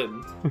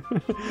 Yoplin.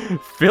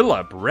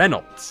 Philip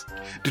Reynolds.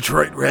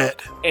 Detroit Red.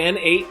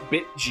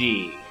 N8-Bit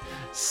G.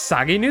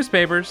 Soggy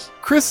Newspapers.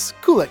 Chris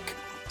Kulik.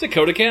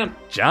 Dakota Kemp.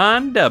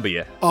 John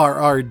W.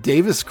 R.R.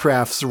 Davis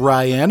Crafts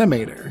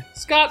Ryanimator.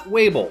 Scott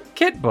Wable.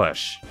 Kit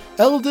Bush.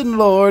 Elden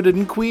Lord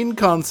and Queen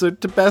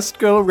Concert to Best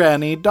Girl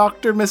Ranny,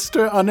 Dr.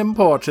 Mr.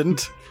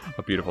 Unimportant.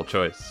 A beautiful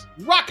choice.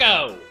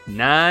 Rocco.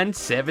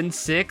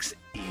 976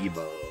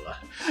 Evil.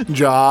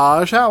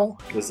 Josh Howell.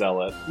 The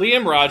Zealot.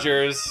 Liam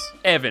Rogers.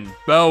 Evan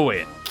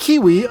Bowen.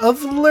 Kiwi of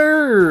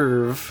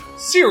Lerv.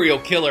 Serial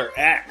Killer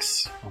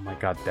X. Oh my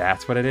god,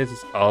 that's what it is?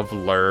 It's of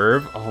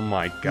Lerv? Oh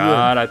my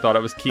god, I thought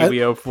it was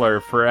Kiwi O'Fleur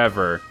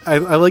forever. I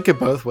like it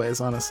both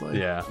ways, honestly.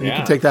 Yeah. You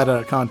can take that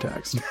out of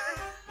context.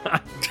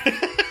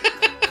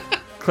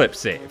 Clip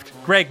saved.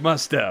 Greg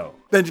Musto.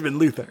 Benjamin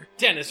Luther.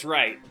 Dennis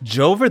Wright.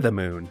 Jover the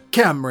Moon.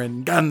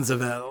 Cameron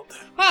Ganzeveld.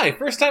 Hi,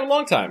 first time,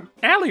 long time.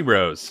 Allie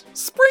Rose.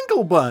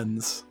 Sprinkle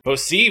Buns.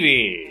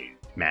 Bosivi.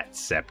 Matt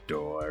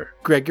Septor.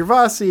 Greg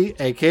Gervasi,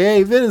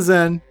 a.k.a.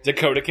 Vitizen.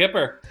 Dakota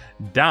Kipper.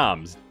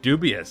 Dom's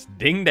Dubious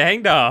Ding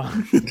Dang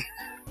Dong.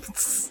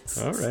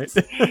 All right.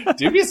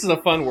 Dubious is a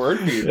fun word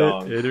for you,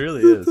 Dong. It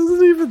really is. It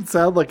doesn't even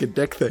sound like a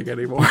dick thing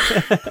anymore.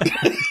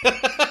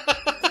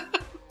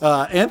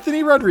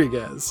 Anthony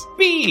Rodriguez.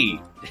 B.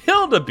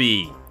 Hilda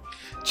B.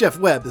 Jeff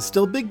Webb is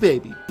still Big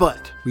Baby,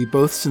 but we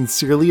both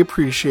sincerely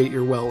appreciate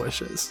your well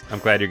wishes. I'm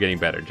glad you're getting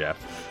better, Jeff.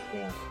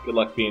 Yeah. Good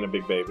luck being a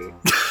big baby.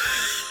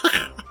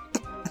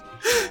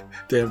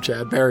 Damn,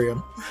 Chad, bury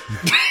him.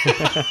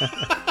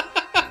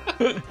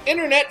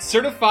 Internet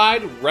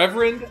certified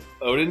Reverend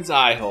Odin's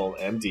Eyehole,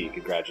 MD.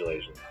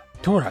 Congratulations.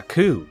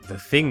 Toraku, the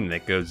thing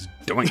that goes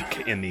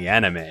doink in the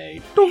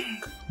anime.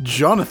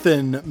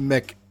 Jonathan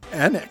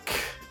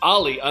McEnick.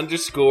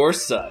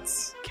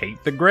 Ollie_Suts.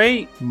 Kate the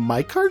Great.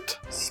 Mike Hart.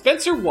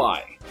 Spencer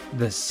Y.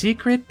 The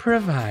Secret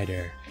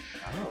Provider.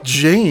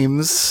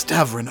 James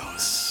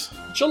Stavronos.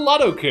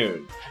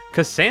 Gelato-kun.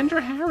 Cassandra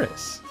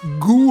Harris.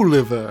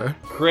 Gulliver.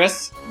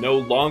 Chris no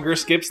longer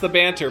skips the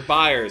banter.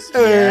 Buyers.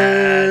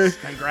 Yes.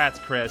 Congrats,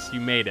 Chris.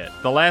 You made it.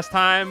 The last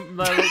time,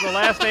 the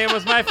last name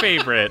was my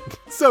favorite.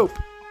 Soap.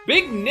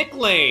 Big Nick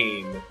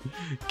Lane.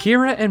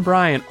 Kira and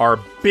Brian are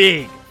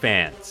big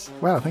fans.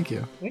 Wow, thank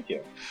you. Thank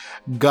you.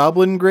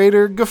 Goblin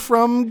Grader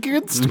from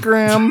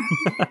Instagram.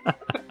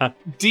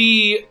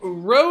 D.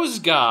 Rose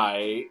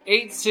Guy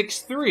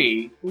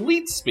 863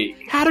 Leet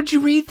Speak. How did you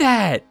read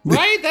that?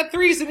 Right? That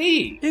 3's an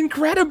E.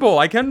 Incredible.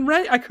 I couldn't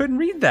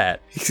read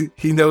that.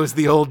 He knows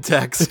the old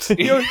text.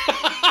 A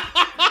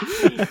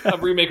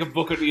remake of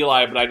Book of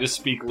Eli, but I just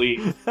speak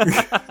Leet.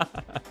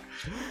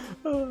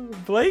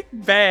 Blake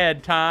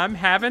Bad Time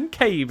having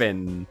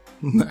caving.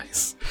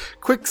 Nice.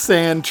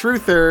 Quicksand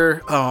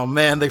Truther. Oh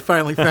man, they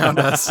finally found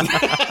us.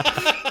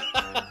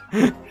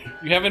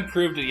 You haven't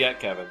proved it yet,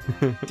 Kevin.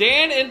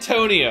 Dan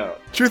Antonio.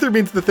 Truther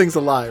means the thing's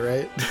a lie,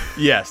 right?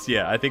 Yes,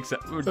 yeah, I think so.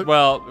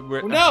 Well,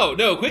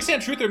 no.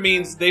 Quicksand Truther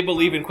means they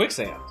believe in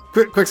quicksand.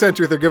 Quicksand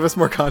Truther, give us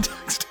more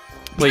context.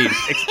 Please,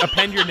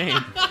 append your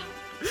name.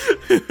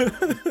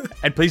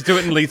 And please do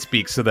it in Leet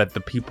Speak so that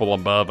the people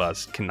above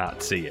us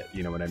cannot see it.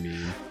 You know what I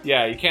mean?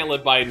 Yeah, you can't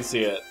let Biden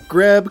see it.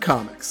 Greb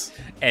Comics.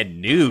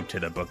 And new to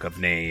the Book of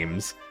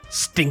Names,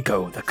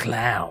 Stinko the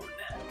Clown.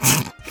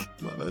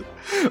 Love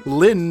it.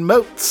 Lynn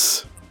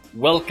Moats.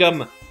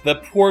 Welcome, the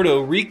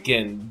Puerto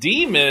Rican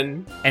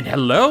Demon. And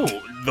hello,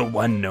 the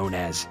one known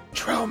as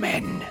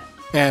Troman.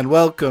 And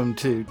welcome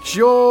to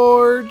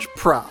George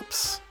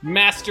Props.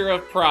 Master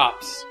of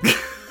Props.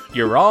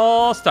 You're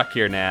all stuck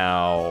here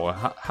now.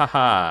 Ha ha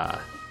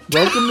ha.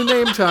 Welcome to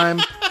Name Time.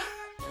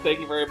 Thank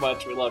you very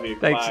much. We love you.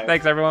 Thanks, Bye.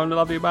 Thanks everyone. We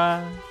love you.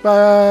 Bye.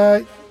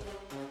 Bye.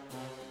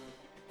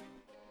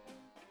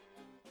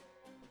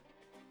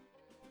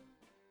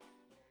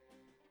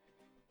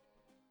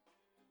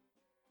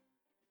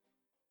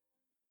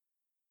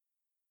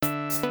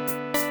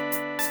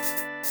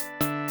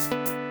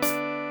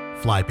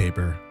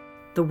 Flypaper.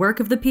 The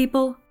work of the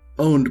people.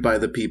 Owned by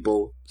the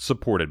people.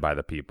 Supported by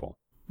the people.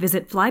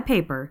 Visit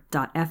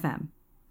flypaper.fm.